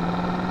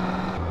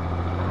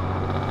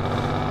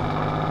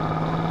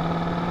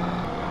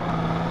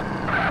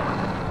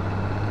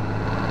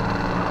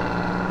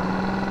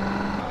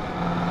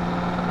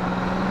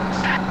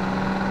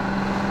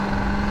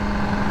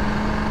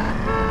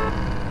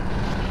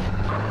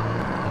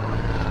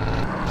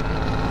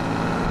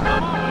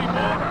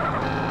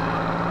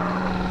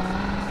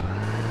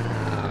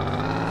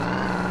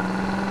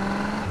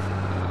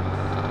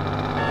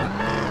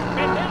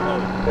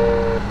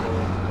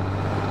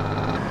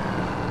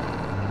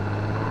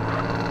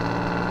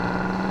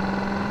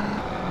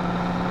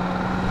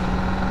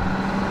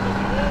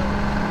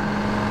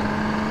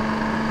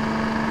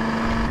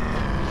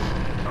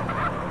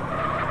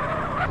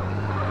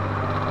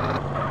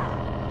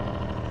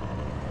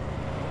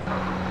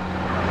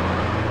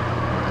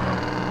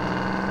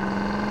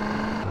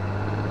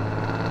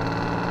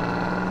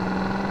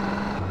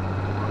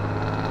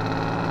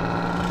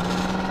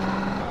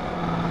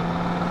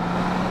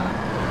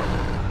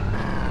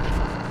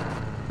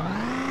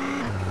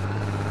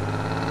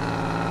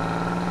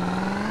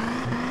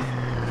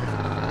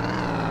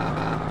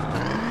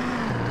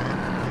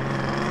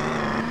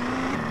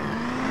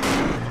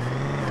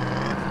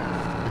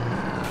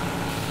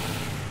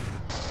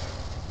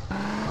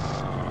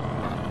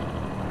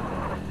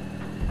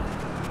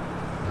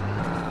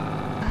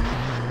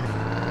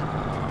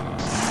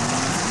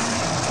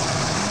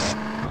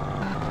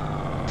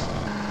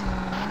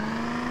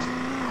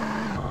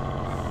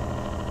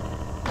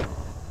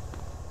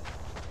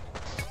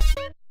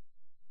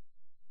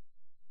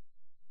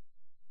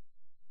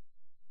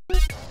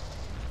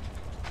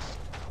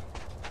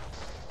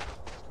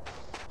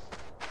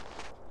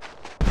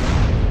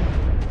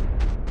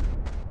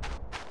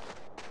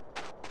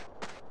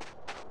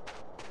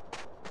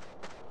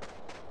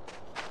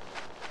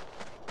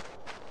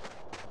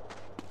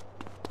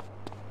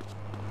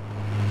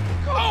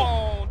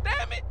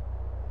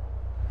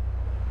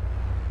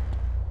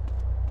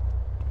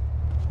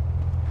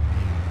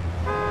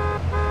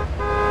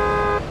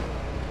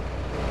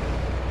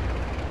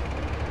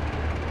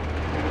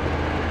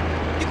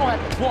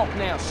 Walk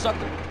now,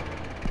 sucker.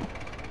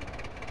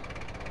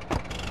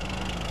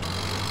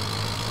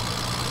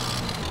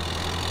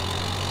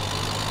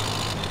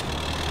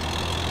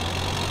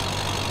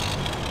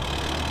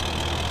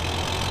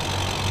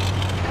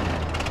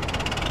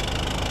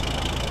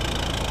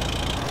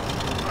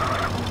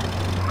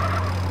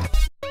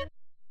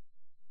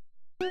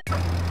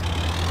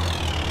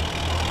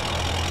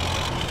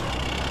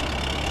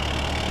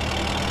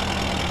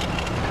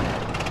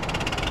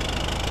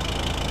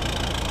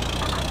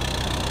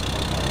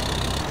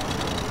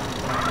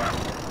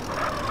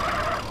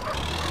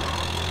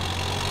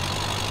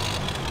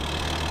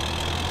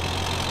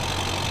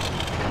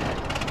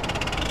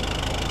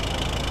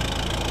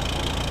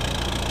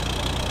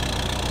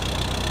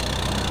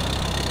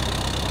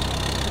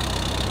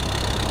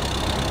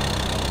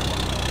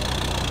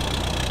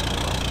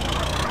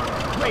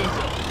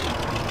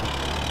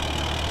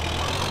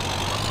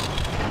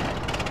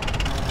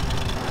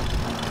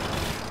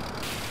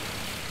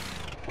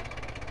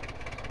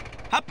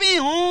 Happy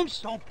Holmes!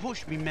 Don't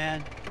push me,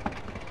 man.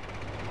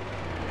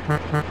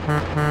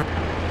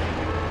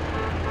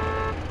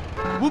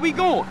 Where we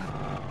going?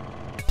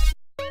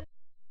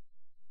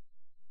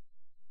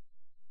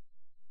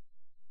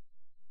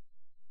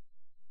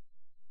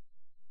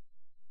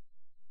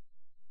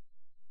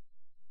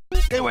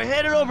 They were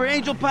headed over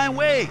Angel Pine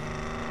Way.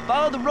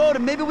 Follow the road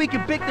and maybe we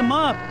can pick them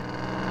up.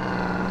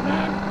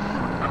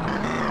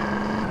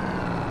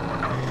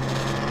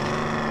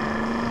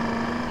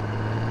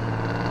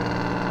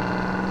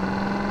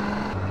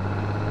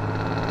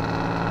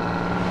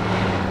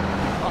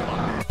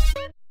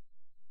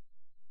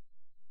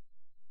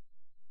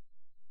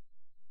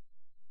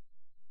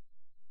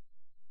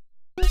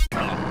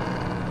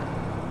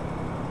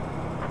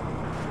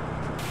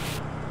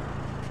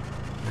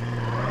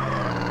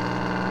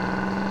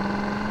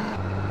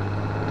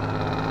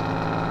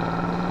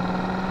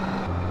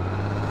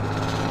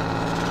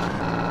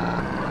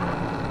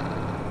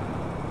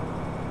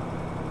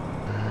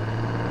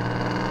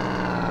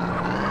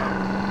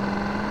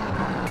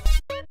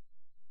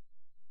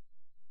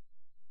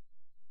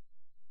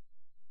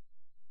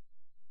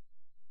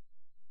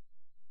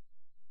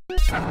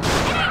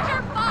 ain't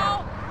your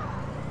fault!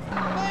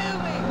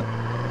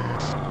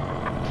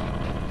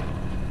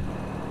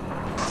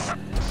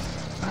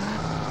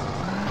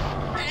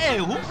 Hey,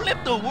 who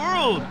flipped the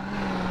world?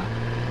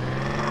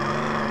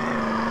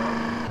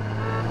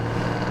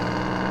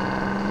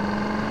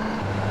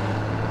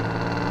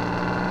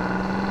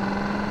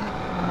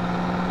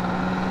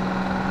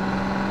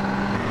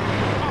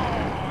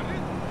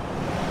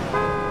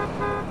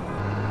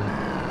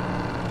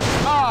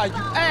 Ah, you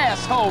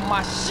asshole,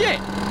 my shit!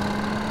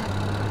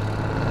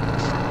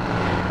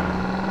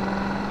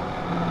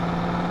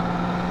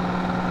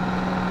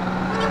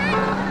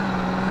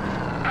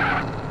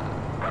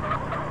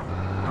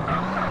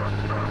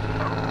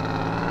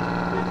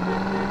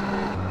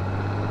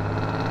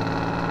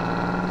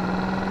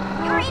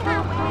 You're in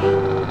our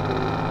way.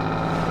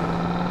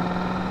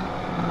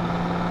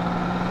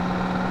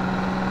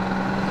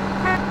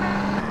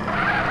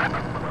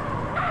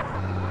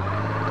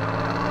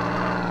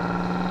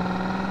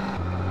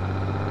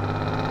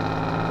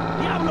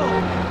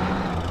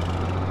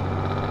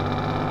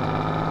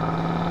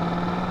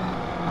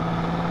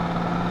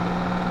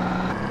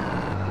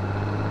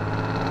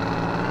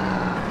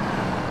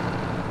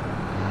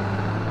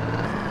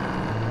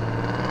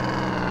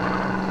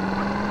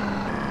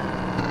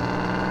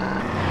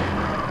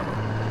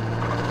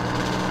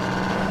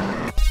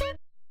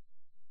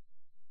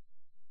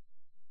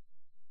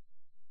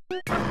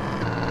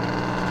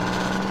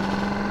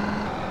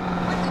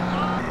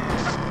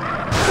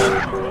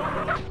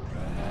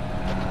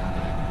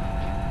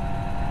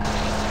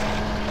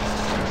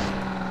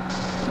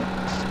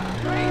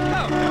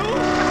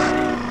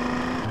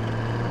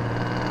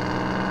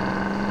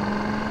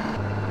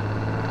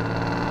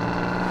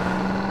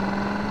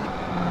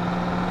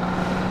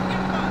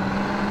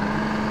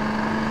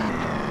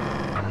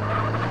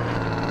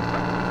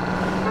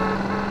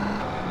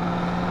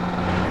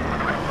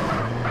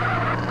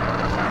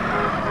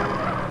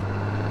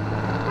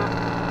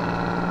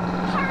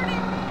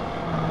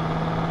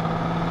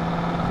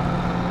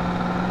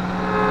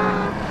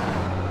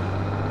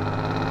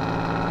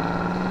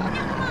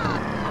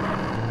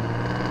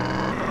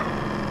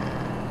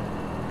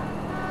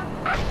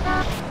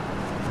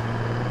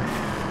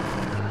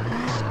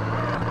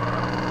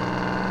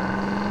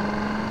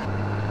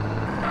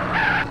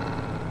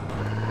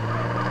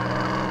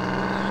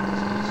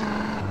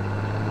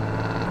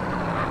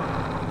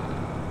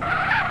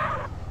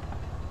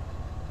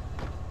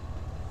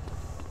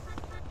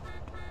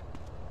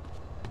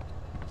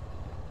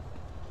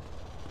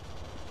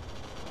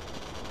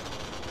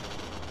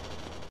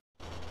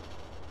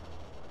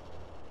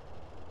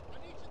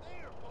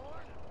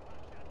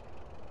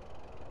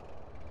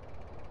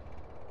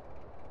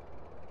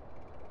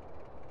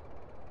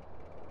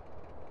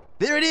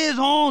 There it is,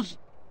 Holmes.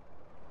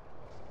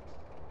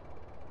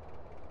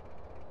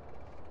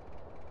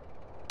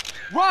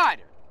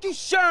 Ryder, you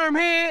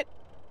shermhead!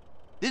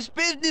 This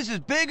business is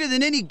bigger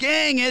than any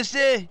gang,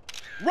 Esse.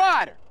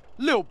 Ryder,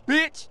 little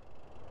bitch!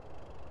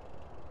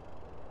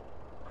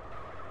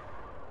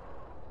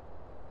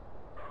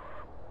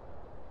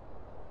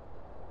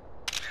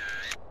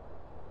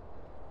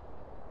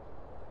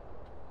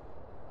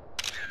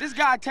 This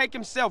guy take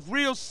himself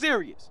real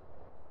serious.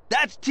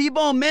 That's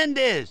T-Bone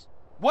Mendez.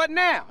 What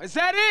now? Is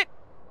that it?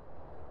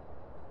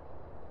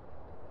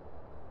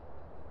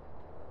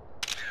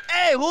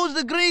 Hey, who's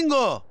the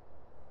gringo?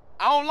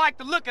 I don't like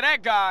the look of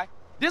that guy.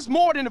 This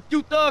more than a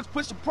few thugs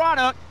pushing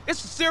product.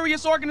 It's a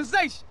serious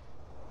organization.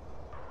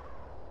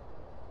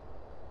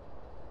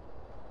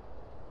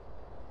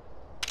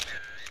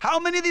 How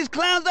many of these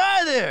clowns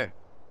are there?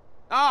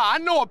 Ah, I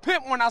know a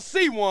pimp when I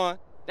see one.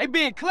 They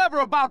being clever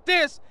about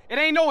this. It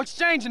ain't no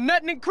exchanging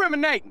nothing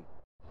incriminating.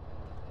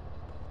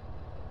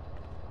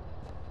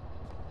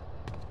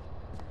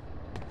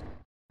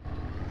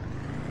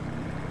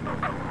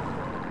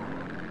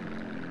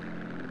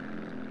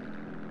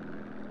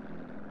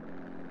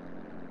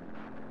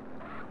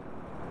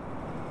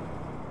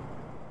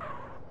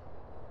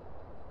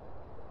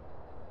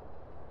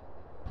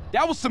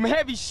 That was some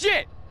heavy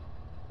shit.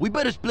 We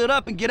better split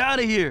up and get out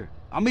of here.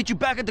 I'll meet you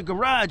back at the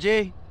garage,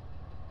 eh?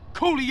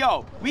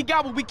 Coolio, we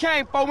got what we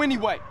came for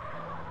anyway.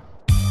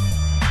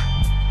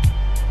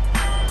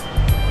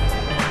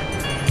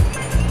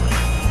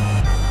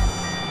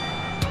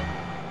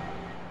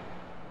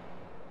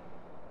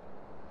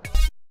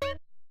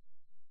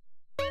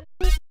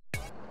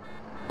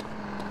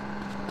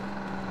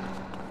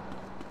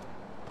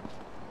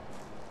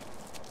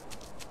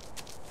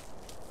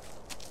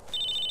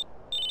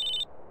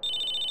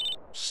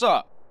 What's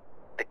up?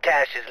 The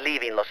cash is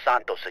leaving Los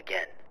Santos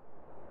again.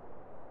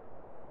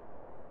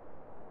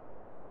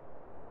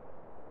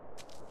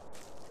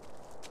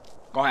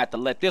 Gonna have to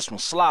let this one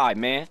slide,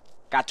 man.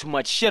 Got too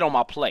much shit on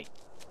my plate.